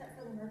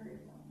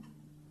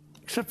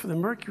 Except for the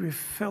mercury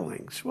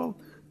fillings. Well,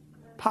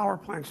 power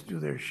plants do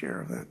their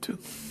share of that too.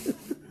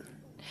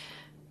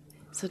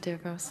 So there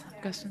goes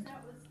a question.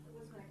 That was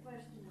my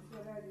question, is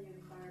what are the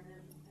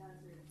environmental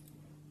hazards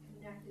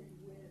connected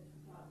with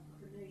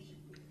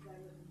cremation, because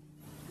I wasn't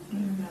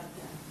thinking about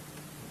that.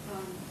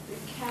 The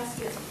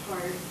casket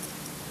part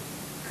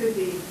could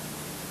be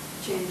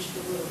changed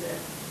a little bit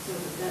so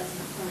that that's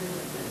not part of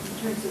it, but in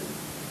terms of,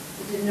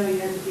 I didn't know you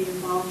had to be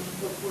involved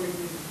before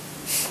you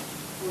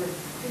were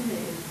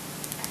cremated.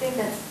 I think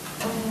that's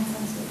only in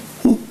some states.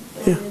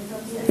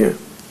 Yeah.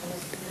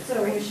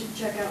 So we should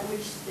check out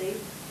which state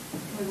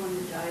we want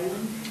to die in.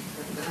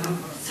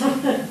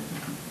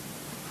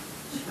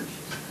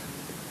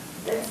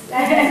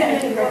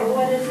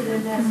 What is it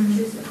in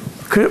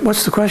Massachusetts?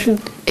 What's the question?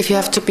 If you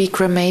have to be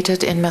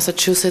cremated in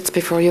Massachusetts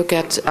before you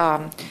get,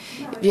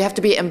 you have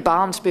to be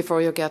embalmed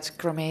before you get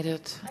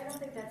cremated. I don't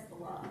think that's the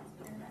law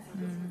in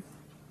Massachusetts.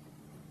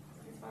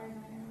 As far as I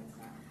know, it's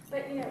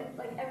not.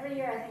 But every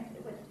year, I think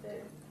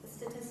the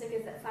statistic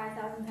is that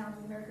 5,000 pounds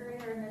of mercury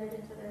are emitted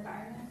into the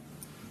environment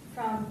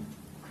from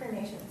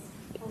cremations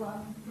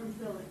alone. From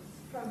fillings.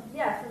 From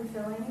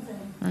fillings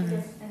and I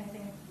guess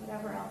anything,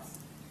 whatever else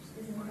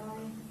is in the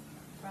body,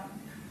 from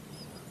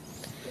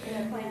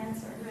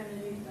plants or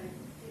remedied by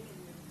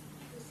taking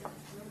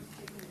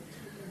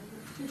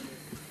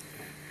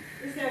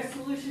Is there a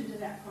solution to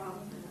that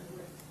problem, in other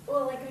words?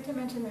 Well, like Uta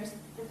mentioned, there's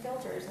the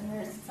filters, and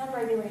there's some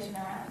regulation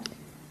around,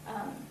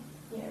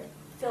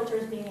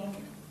 filters being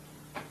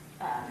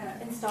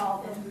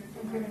installed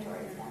in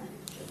crematories.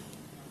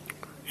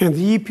 And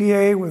the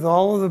EPA, with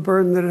all of the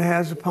burden that it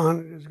has upon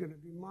it, is going to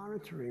be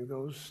monitoring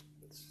those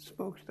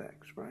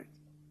smokestacks, right?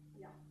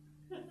 Yeah.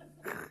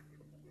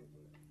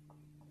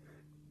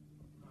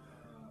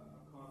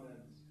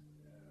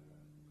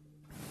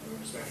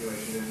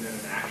 Speculation and then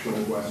an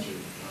actual question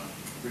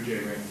for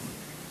Jae Rhim.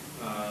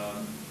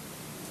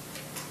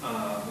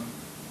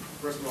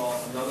 first of all,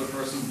 another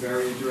person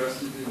very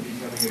interested in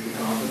becoming a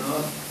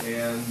decompinant,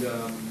 and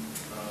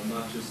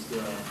not just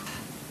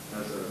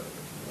as a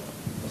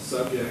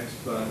subject,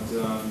 but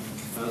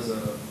as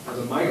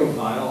a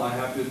mycophile. I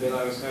have to admit,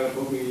 I was kind of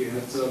hoping you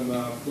had some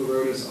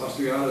Pleurotus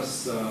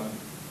austriatus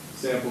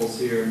samples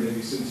here.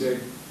 Maybe since your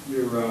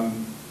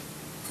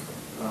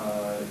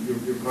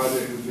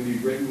project was maybe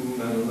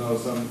written, I don't know,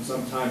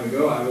 some time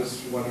ago. I was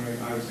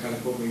kind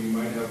of hoping you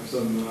might have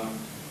some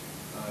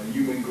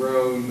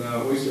human-grown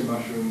oyster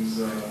mushrooms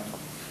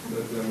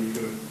that we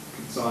could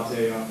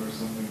saute up or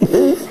something.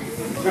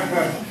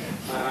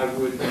 I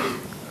would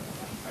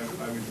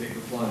take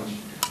the plunge.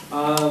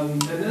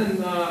 And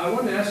then I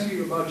wanted to ask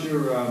you about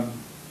your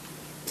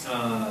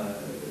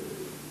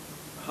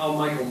how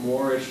Michael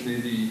Moorish,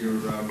 maybe your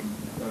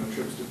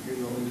trips to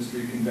funeral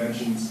industry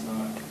conventions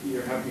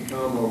either have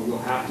become or will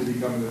have to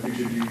become in the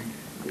future.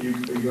 Are you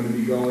going to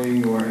be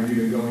going, or have you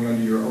been going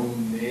under your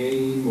own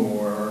name,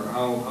 or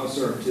how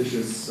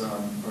surreptitious or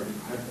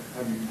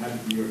have you had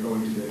to be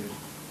going today?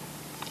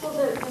 Well,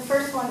 the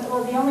first one,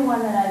 well, the only one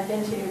that I've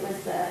been to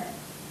was the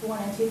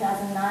one in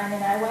 2009,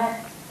 and I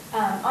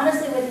went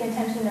honestly with the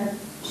intention of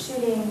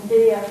shooting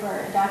video for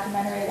a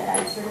documentary that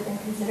I'd sort of been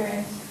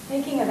considering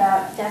thinking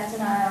about death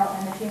denial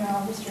and the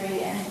funeral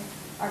industry and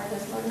our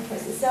post-mortem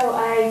choices. So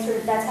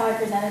that's how I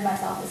presented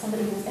myself, as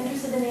somebody who was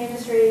interested in the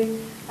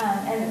industry,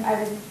 and I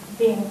was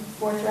being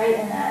forthright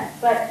in that.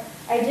 But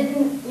I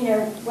didn't,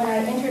 when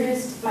I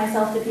introduced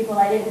myself to people,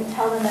 I didn't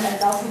tell them that I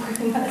was also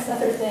working on this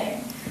other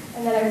thing,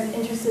 and that I was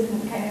interested in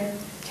kind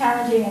of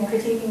challenging and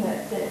critiquing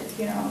the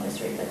funeral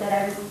industry, but that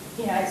I was,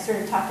 I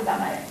sort of talked about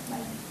my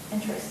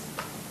interest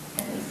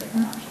in these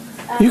different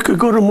options. You could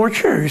go to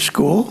mortuary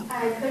school.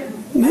 I could.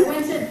 I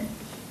went to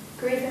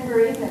Grief and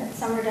Bereavement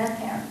summer death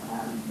camp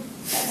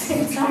that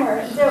same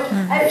summer. So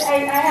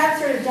I have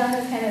sort of done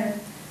this kind of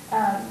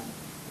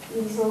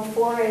these little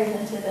forays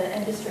into the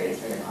industry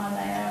sort of on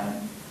my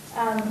own.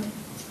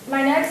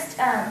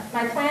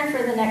 My plan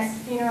for the next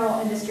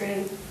Funeral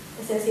Industry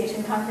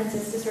Association conference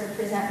is to sort of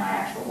present my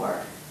actual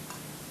work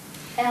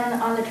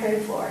and on the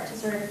trade floor, to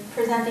sort of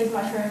present these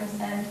mushrooms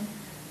and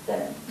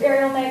the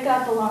burial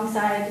makeup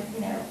alongside,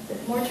 the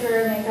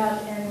mortuary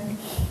makeup, and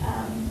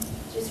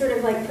just sort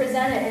of like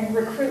present it and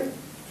recruit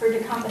for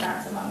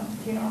decompinants among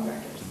funeral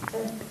directors. So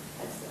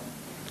that's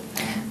the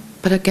plan.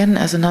 But again,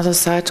 as another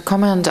side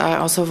comment, I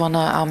also want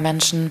to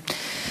mention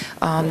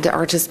the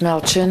artist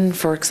Mel Chin,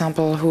 for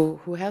example,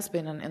 who has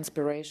been an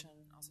inspiration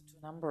also to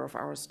a number of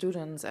our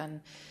students.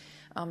 And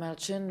Mel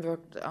Chin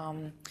worked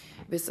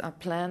with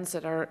plants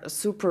that are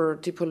super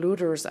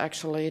depolluters,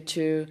 actually,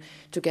 to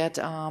get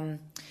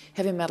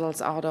heavy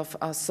metals out of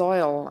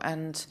soil.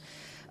 And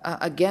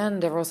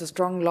again, there was a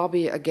strong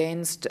lobby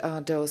against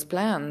those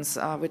plants,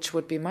 which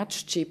would be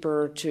much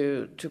cheaper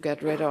to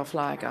get rid of,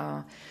 like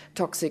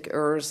toxic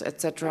earths,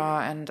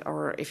 etc. And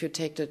or if you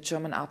take the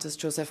German artist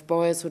Joseph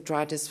Beuys, who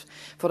tried this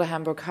for the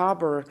Hamburg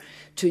Harbor,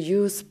 to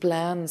use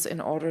plants in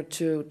order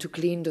to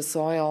clean the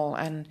soil,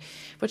 and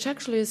which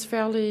actually is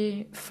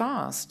fairly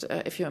fast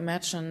if you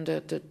imagine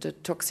the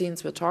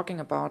toxins we're talking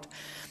about.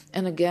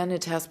 And again,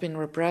 it has been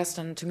repressed,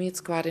 and to me it's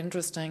quite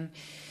interesting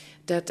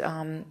that,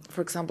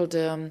 for example,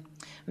 the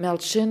Mel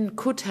Chin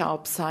could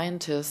help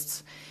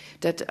scientists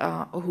that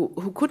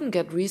who couldn't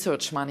get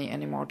research money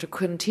anymore to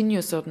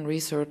continue certain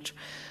research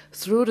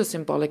through the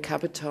symbolic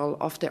capital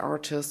of the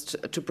artist,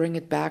 to bring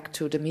it back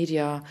to the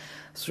media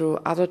through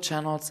other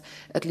channels,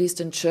 at least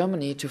in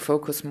Germany, to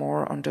focus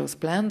more on those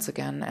plants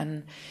again.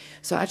 And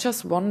so I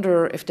just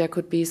wonder if there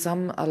could be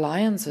some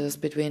alliances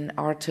between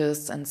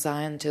artists and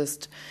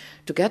scientists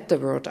to get the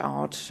word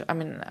out. I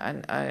mean,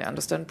 I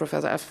understand,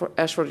 Professor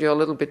Ashford, you're a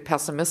little bit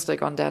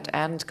pessimistic on that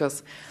end,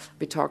 because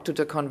we talk to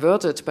the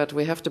converted, but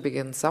we have to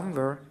begin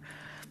somewhere.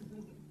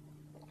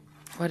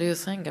 What do you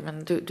think? I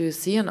mean, do you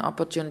see an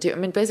opportunity? I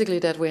mean, basically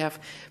that we have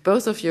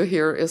both of you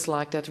here is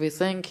like that we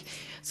think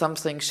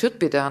something should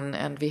be done,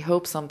 and we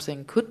hope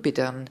something could be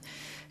done,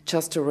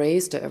 just to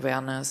raise the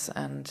awareness.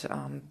 And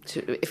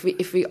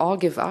if we all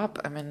give up,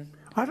 I mean,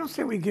 I don't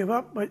say we give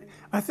up, but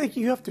I think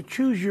you have to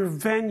choose your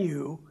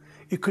venue.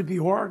 It could be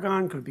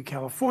Oregon, could be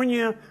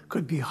California,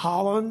 could be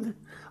Holland.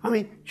 I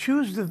mean,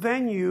 choose the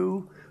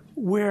venue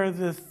where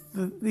the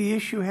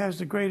issue has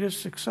the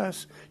greatest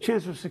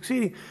chance of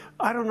succeeding.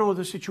 I don't know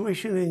the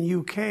situation in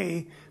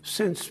UK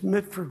since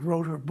Mitford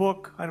wrote her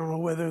book. I don't know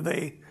whether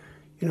they,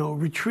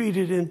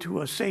 retreated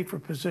into a safer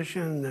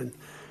position,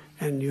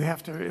 and you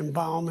have to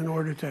embalm in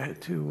order to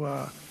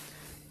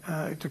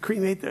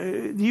cremate.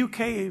 The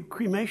UK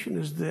cremation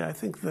is I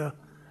think the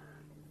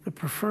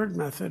preferred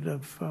method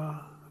of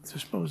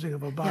disposing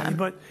of a body. Yeah.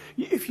 But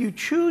if you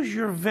choose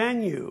your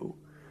venue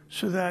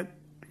so that,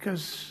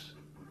 because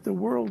the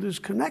world is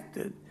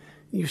connected,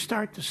 you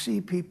start to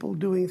see people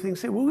doing things,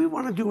 say, well, we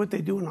want to do what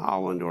they do in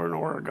Holland or in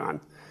Oregon,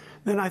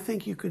 then I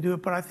think you could do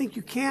it. But I think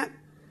you can't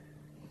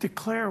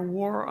declare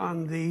war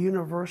on the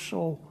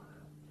universal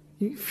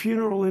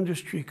funeral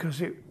industry,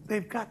 because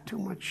they've got too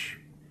much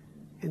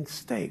in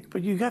stake.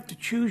 But you have to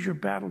choose your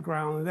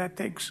battleground, and that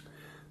takes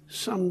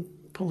some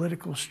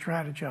political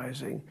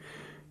strategizing.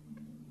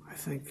 I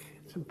think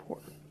it's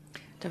important.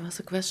 There was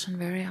a question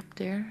very up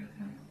there.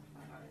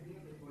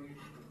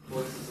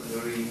 Voice is a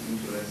very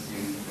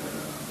interesting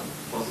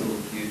possible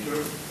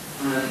future,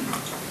 and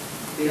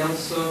it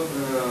also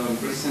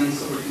presents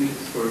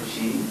opportunities for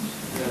change.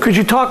 Could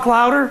you talk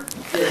louder?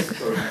 Yes,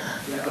 sorry.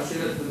 Yeah, I'll say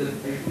that I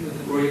think that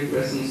the project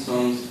presents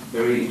some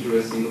very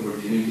interesting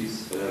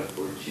opportunities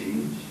for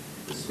change,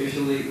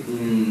 especially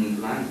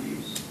in land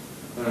use.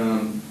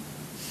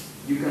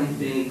 You can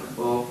think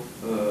of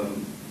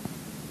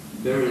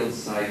burial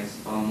sites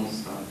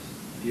almost as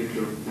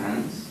future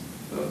plants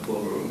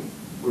for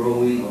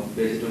growing of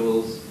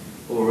vegetables,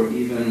 or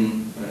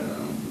even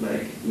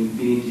like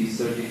infinity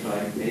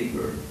certified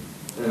paper.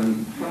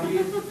 Have you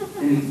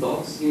any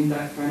thoughts in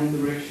that kind of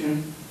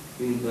direction,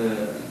 in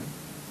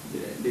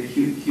the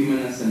human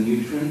as a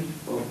nutrient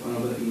of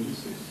another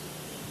industry?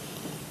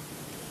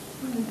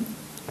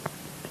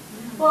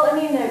 Well, I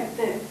mean,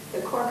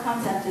 the core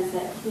concept is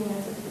that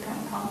humans have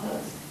become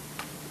compost.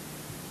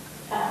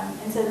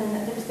 And so then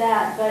there's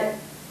that. But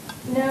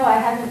no, I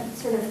haven't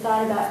sort of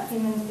thought about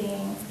humans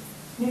being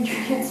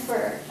nutrients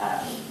for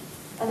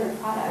other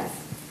products.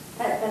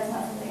 That's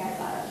not something I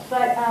thought of.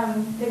 But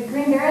the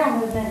Green Burial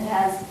movement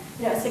has,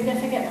 a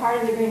significant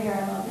part of the Green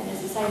Burial movement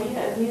is this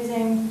idea of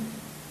using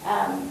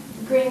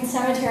green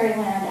cemetery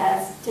land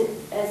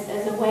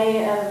as a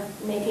way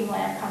of making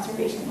land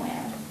conservation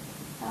land.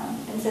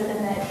 And so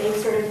then they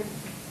sort of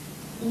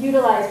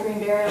utilize green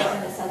burial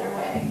in this other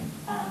way.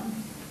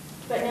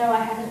 But no,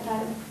 I haven't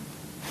thought of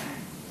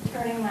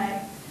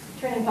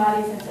turning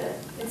bodies into,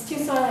 it's too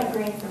soylent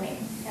green for me.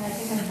 And I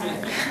think I'm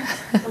trying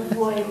to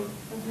avoid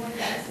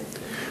that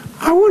situation.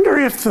 I wonder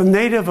if the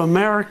Native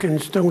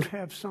Americans don't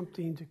have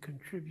something to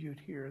contribute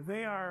here.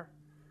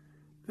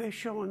 They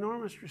show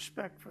enormous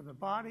respect for the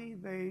body.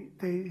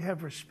 They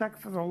have respect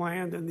for the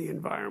land and the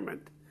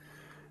environment.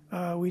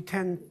 We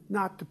tend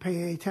not to pay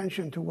any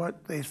attention to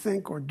what they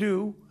think or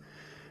do.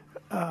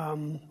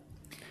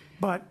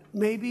 But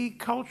maybe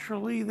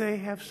culturally they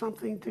have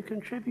something to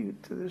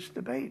contribute to this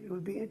debate. It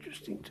would be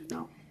interesting to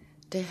know.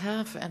 They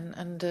have,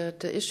 and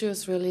the issue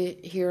is really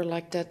here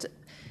like that.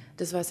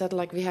 This is why I said,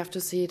 like, we have to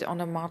see it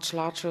on a much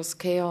larger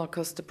scale,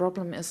 because the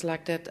problem is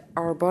like that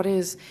our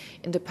bodies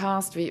in the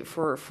past,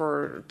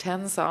 for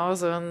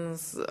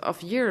 10,000s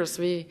of years,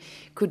 we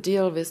could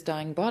deal with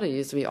dying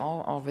bodies. We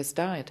all always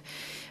died.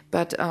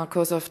 But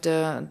because of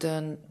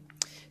the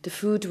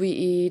food we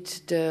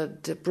eat,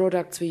 the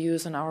products we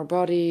use in our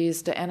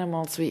bodies, the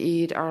animals we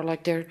eat are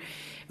like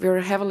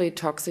we're heavily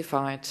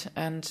toxified.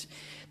 And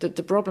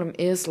the problem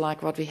is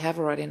like what we have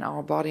already in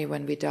our body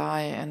when we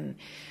die. And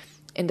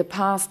in the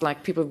past,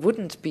 like, people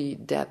wouldn't be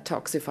that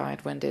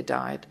toxified when they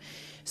died.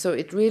 So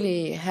it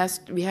really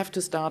we have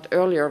to start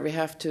earlier. We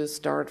have to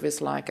start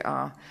with like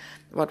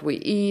what we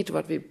eat,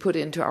 what we put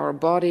into our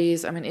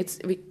bodies. I mean,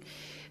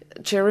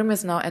 Jae Rhim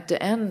is now at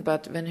the end,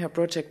 but when her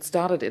project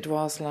started, it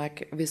was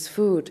like with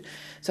food.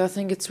 So I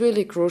think it's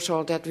really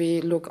crucial that we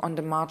look on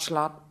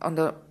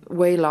the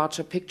way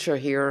larger picture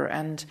here.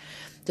 And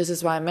this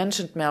is why I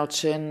mentioned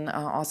Melchin,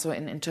 also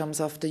in terms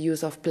of the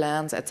use of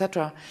plants,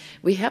 etc.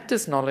 We had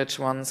this knowledge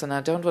once, and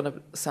I don't want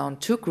to sound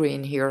too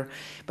green here,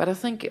 but I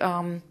think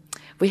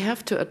we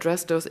have to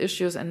address those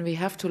issues, and we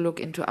have to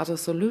look into other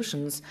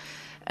solutions.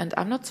 And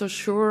I'm not so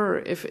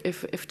sure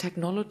if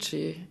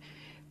technology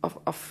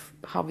of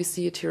how we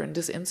see it here in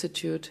this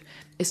institute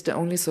is the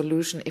only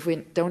solution, if we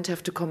don't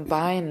have to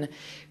combine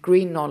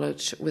green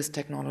knowledge with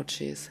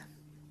technologies.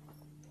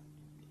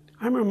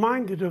 I'm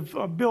reminded of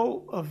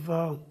Bill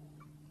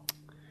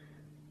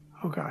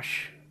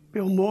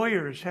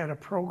Moyers had a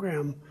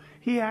program.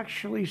 He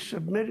actually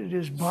submitted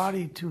his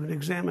body to an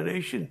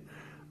examination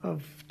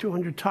of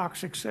 200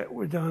 toxics that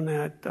were done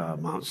at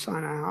Mount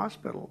Sinai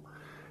Hospital.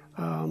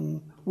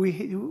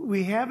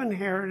 We have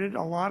inherited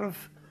a lot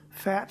of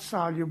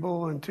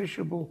fat-soluble and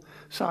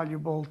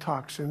tissue-soluble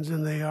toxins,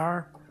 and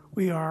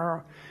we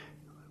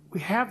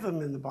have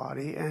them in the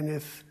body, and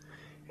if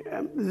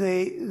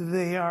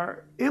they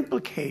are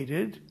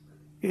implicated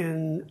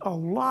in a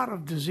lot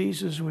of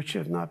diseases which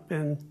have not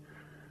been,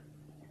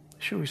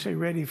 shall we say,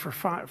 ready for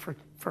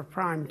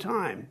prime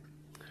time.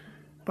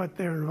 But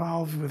they're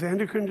involved with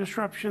endocrine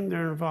disruption,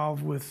 they're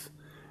involved with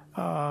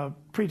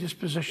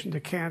predisposition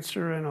to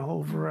cancer and a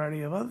whole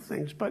variety of other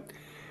things. But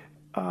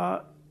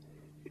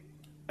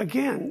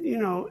again,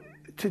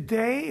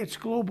 today it's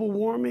global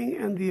warming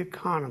and the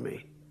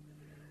economy.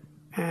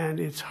 And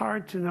it's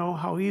hard to know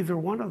how either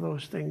one of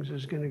those things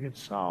is going to get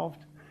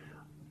solved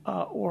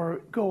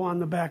or go on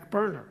the back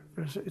burner.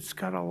 It's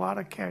got a lot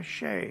of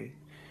cachet.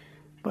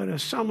 But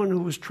as someone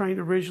who was trained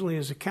originally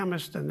as a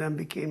chemist and then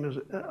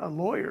became a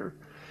lawyer,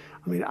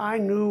 I mean, I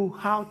knew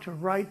how to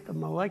write the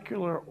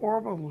molecular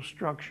orbital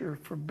structure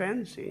for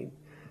benzene,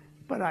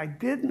 but I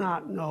did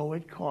not know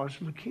it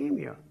caused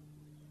leukemia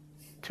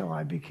until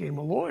I became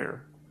a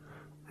lawyer.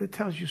 It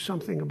tells you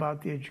something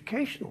about the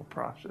educational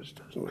process,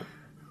 doesn't it?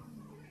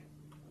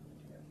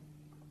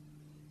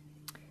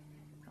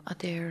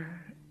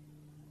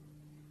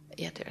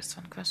 There's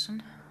one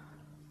question.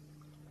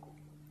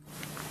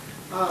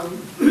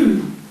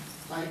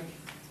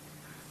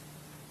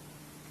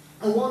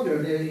 I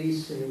wonder there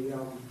is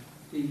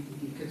the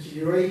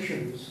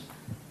considerations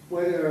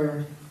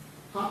whether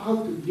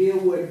how to deal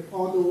with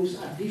all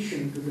those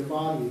additions to the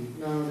body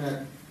now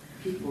that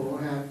people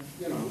have,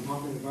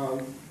 talking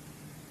about,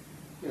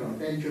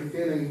 danger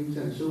feelings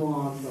and so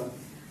on, but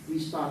we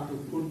start to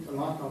put a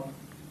lot of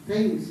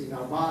things in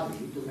our body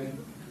to make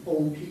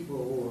old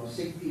people or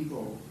sick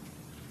people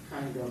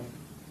kind of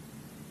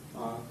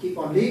keep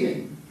on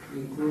living,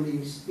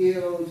 including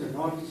skills and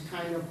all these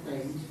kind of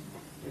things.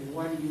 And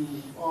when you,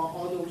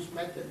 all those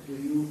methods, do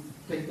you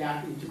take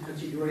that into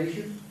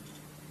consideration?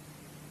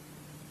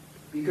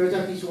 Because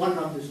that is one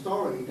of the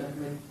stories that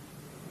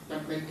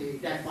make a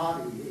dead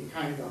body a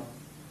kind of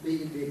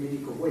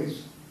medical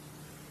waste.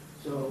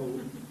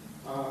 So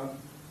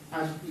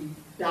as we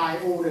die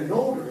older and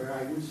older,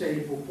 I would say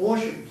the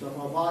proportions of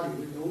our body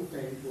with those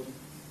things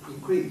would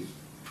increase.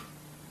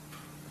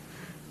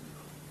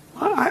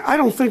 I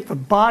don't think the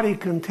body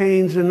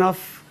contains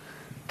enough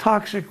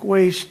toxic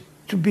waste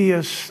to be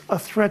a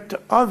threat to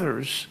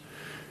others.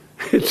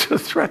 It's a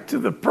threat to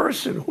the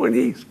person when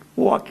he's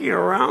walking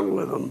around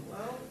with them.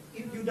 Well,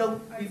 if you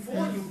don't,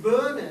 before you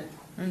burn it,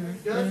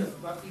 it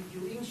doesn't. But if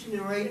you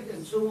incinerate it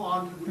and so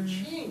on, it would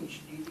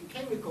change the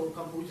chemical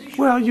composition.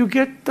 Well, you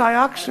get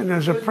dioxin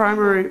as a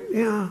primary,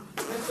 yeah.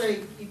 Let's say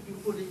if you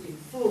put it in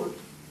food,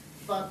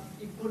 but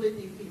you put it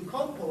in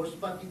compost,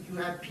 but if you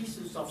have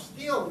pieces of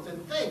steel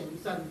and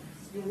things, and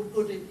you would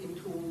put it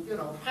into,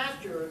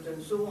 pastures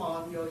and so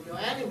on, your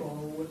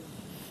animal would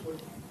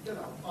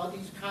all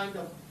these kind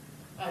of,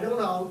 I don't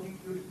know,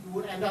 you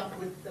would end up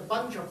with a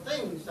bunch of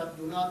things that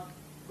do not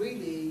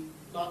really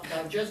not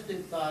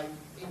digested by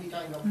any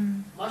kind of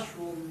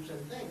mushrooms and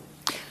things.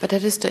 But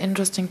that is the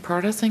interesting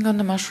part, I think, on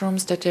the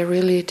mushrooms, that they're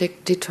really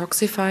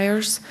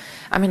detoxifiers.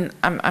 I mean,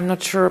 I'm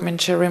not sure. I mean,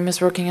 Jae Rhim is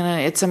working on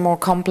it. It's a more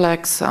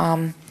complex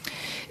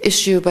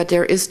issue, but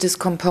there is this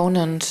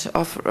component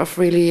of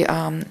really.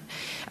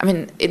 I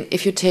mean,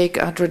 if you take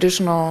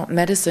traditional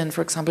medicine,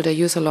 for example, they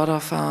use a lot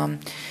of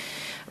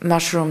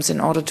mushrooms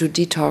in order to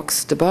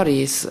detox the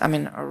bodies. I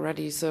mean,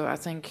 already. So I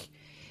think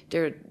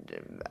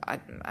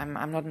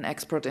I'm not an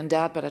expert in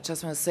that, but I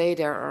just want to say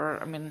there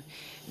are. I mean,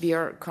 we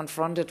are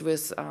confronted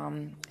with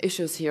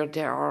issues here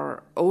that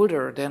are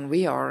older than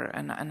we are,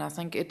 and I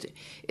think it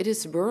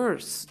is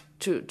worse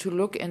to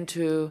look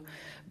into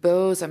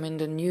both. I mean,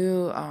 the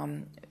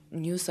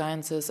new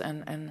sciences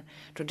and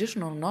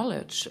traditional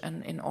knowledge,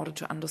 and in order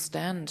to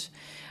understand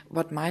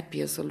what might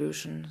be a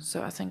solution.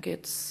 So I think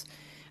it's.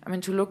 I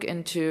mean, to look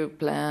into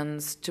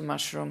plants, to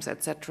mushrooms,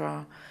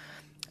 etc.,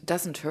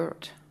 doesn't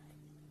hurt.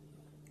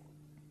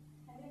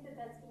 I think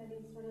that's going to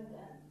be sort of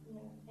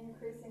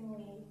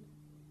increasingly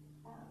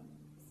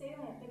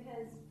salient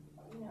because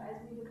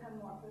as we become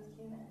more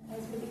post-human,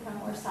 as we become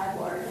more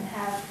cyborg and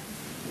have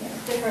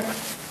different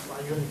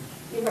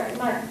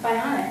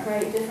bionic,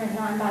 right, different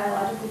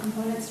non-biological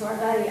components to our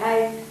body.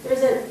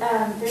 There's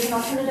an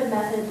alternative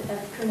method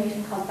of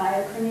cremation called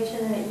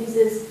biocremation, and it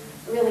uses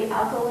a really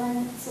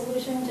alkaline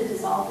solution to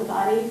dissolve the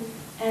body.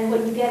 And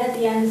what you get at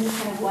the end is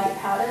this kind of white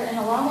powder. And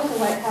along with the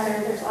white powder,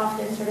 there's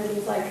often sort of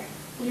these like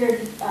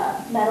weird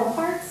metal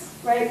parts,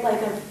 right,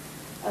 like of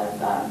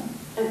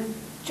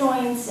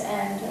joints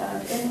and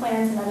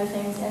implants and other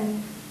things.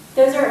 And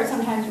those are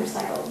sometimes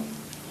recycled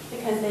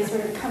because they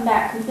sort of come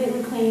back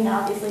completely clean.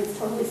 Obviously, it's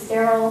totally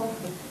sterile.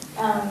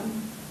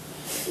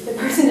 The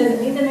person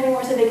doesn't need them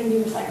anymore, so they can be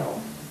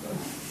recycled.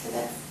 So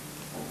that's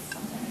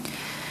something.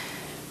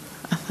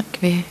 I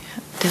think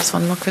there's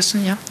one more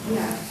question, yeah?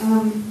 Yeah. I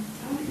wonder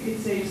if you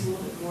could say just a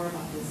little bit more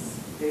about this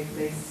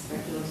big,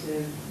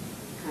 speculative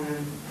kind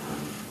of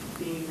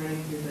theme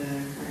running through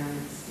the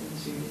cryonics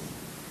industry.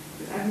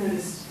 Because I've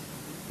noticed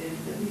in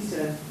at least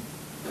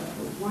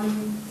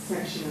one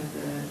section of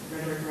the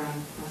rhetoric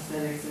around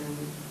prosthetics and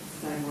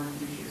cyborg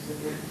futures, but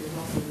there's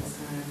also this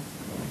kind of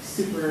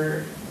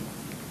super,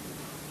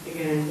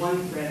 again, one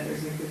thread,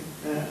 there's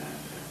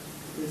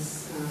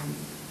this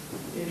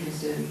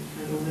interest in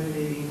kind of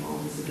eliminating all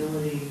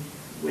disability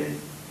with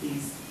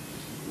these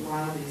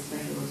wildly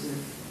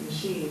speculative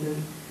machines.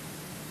 And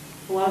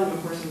a lot of them,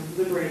 of course, are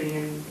liberating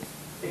and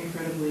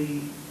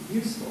incredibly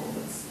useful,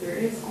 but there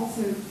is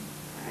also,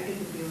 I get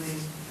the feeling,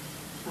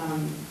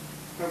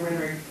 a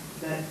rhetoric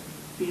that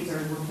feeds our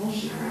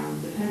repulsion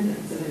around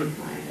dependence of any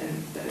kind,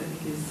 and that I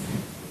think is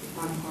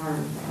on par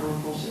with our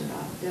repulsion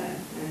about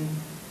death. And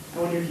I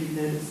wonder if you've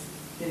noticed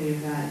any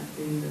of that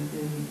in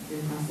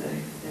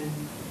prosthetics and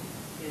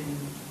in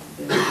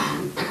the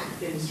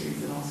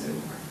industries that also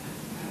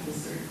have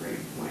this sort of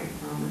great white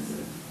promise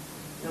of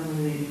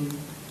eliminating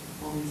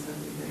all these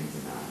ugly things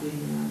about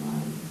being in our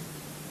bodies.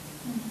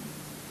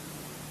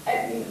 I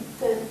mean,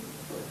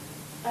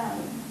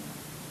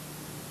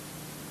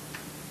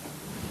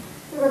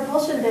 the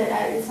repulsion bit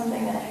is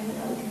something that I haven't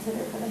really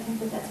considered, but I think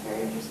that that's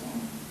very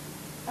interesting.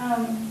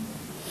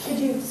 Could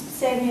you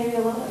say maybe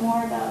a little bit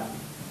more about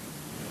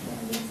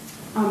this?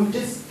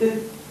 Just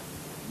that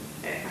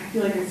I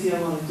feel like I see a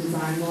lot of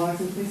design laws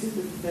in places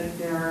that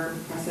there are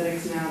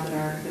prosthetics now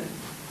that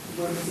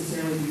won't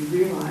necessarily be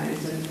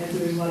realized, and so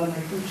there's a lot of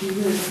like, oh gee,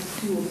 really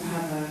nice tool to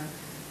have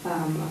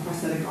a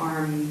prosthetic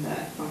arm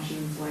that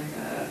functions like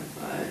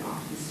an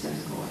octopus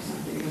tentacle or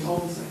something. It was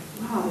always like,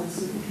 wow, that's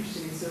so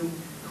interesting. It's so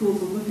cool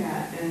to look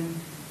at. And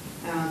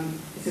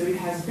so it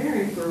has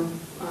bearing for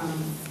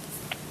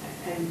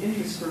and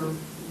interest for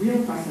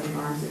real prosthetic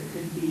arms that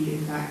could be,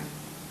 in fact,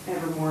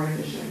 ever more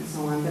efficient and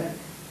so on. But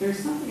there's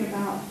something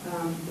about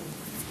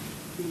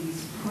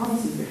these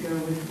promises that go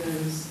with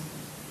those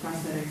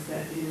prosthetics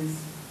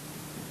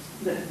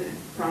that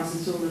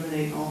promises to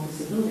eliminate all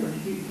disability. Like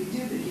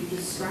if you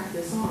just strap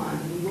this on,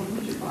 you won't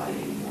hurt your body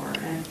anymore.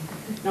 And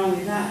not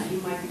only that, you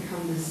might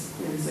become this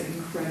like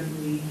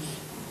incredibly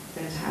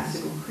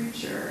fantastical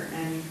creature.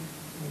 And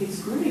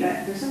it's great.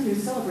 There's something to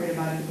celebrate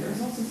about it, but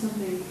there's also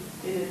something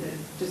in it that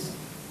just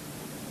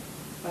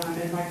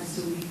invites us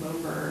to leap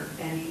over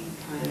any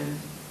kind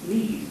of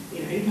need,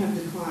 any kind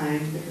of decline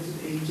because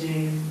of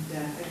aging and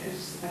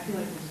death. I feel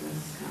like there's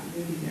this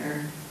continuity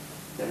there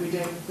that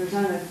there's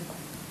not enough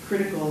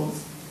critical,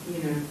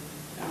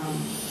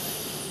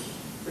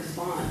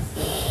 response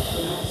that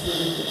helps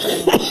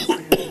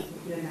with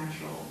in a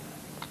natural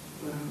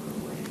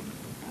way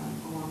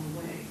along the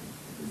way.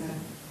 Is that?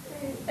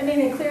 I mean,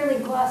 they clearly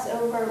gloss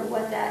over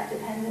what that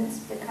dependence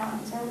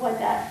becomes, or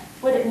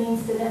what it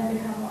means to then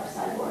become more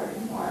cyborg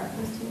and more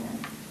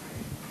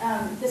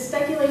post-human. The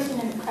speculation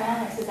in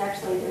cryonics is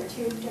actually, there are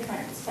two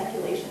different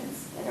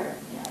speculations that are,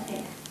 I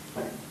think,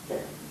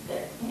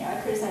 that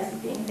I criticize as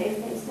being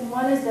faith-based. And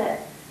one is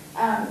that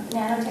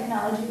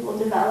nanotechnology will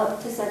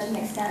develop to such an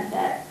extent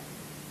that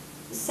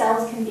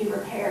cells can be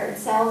repaired.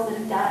 Cells that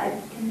have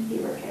died can be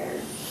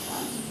repaired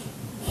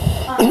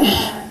on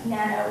a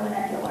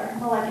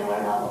molecular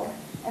level.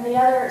 And the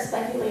other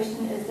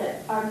speculation is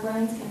that our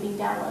brains can be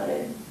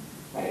downloaded,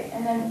 right,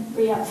 and then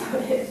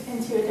re-uploaded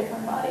into a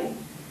different body.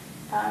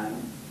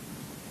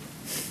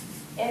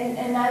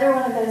 And neither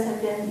one of those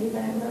have been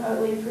even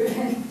remotely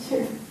proven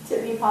to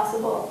be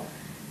possible.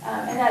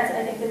 And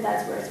I think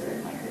that's where sort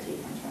of my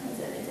critique comes from, is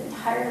that it's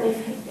entirely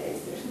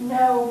faith-based. There's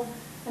no,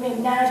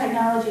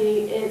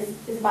 nanotechnology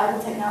is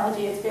vital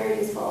technology. It's very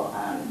useful.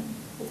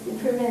 It's been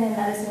proven in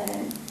medicine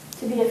and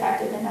to be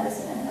effective in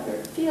medicine and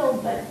another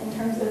field, but in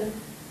terms of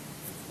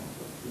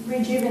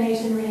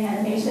rejuvenation,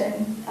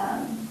 reanimation,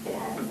 it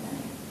hasn't been.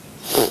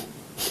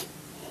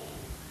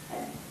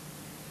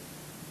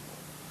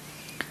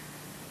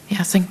 Yeah,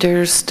 I think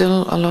there's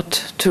still a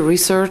lot to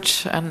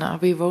research, and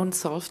we won't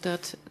solve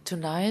that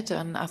tonight.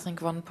 And I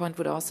think one point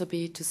would also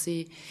be to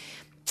see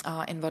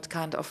in what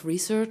kind of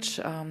research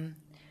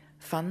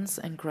funds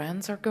and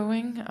grants are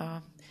going,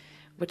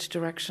 which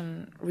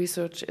direction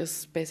research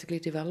is basically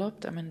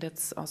developed.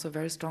 That's also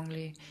very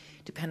strongly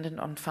dependent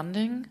on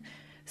funding,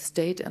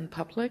 state and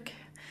public,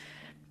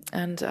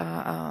 and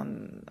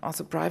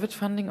also private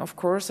funding, of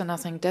course. And I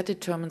think that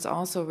determines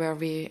also where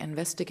we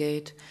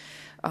investigate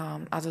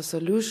other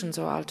solutions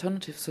or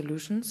alternative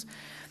solutions.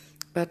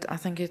 But I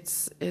think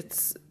it's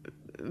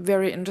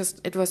very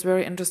it was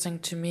very interesting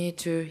to me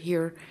to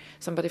hear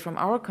somebody from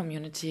our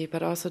community,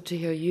 but also to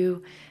hear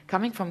you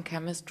coming from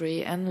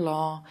chemistry and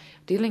law,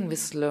 dealing with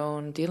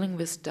Sloan, dealing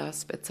with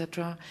DASP,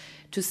 etc.,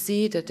 to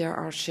see that there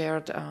are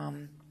shared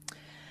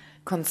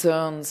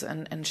concerns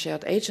and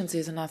shared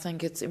agencies. And I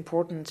think it's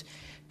important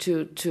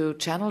to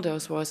channel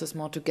those voices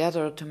more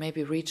together, to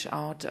maybe reach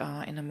out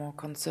in a more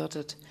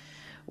concerted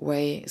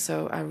way.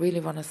 So I really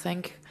want to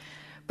thank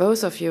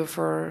both of you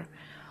for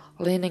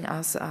lending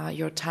us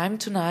your time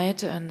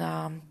tonight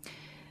and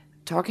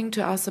talking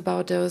to us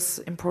about those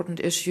important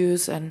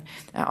issues. And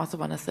I also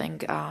want to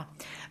thank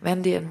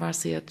Wendy and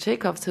Marcia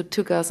Jacobs, who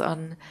took us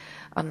on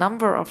a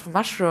number of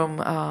mushroom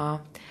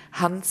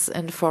hunts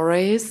and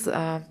forays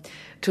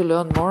to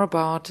learn more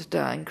about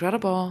the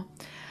incredible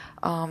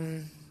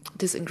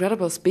this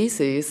incredible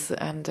species.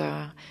 And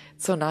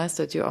it's so nice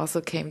that you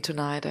also came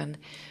tonight. And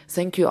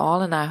thank you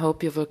all, and I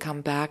hope you will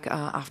come back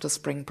after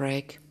spring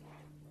break.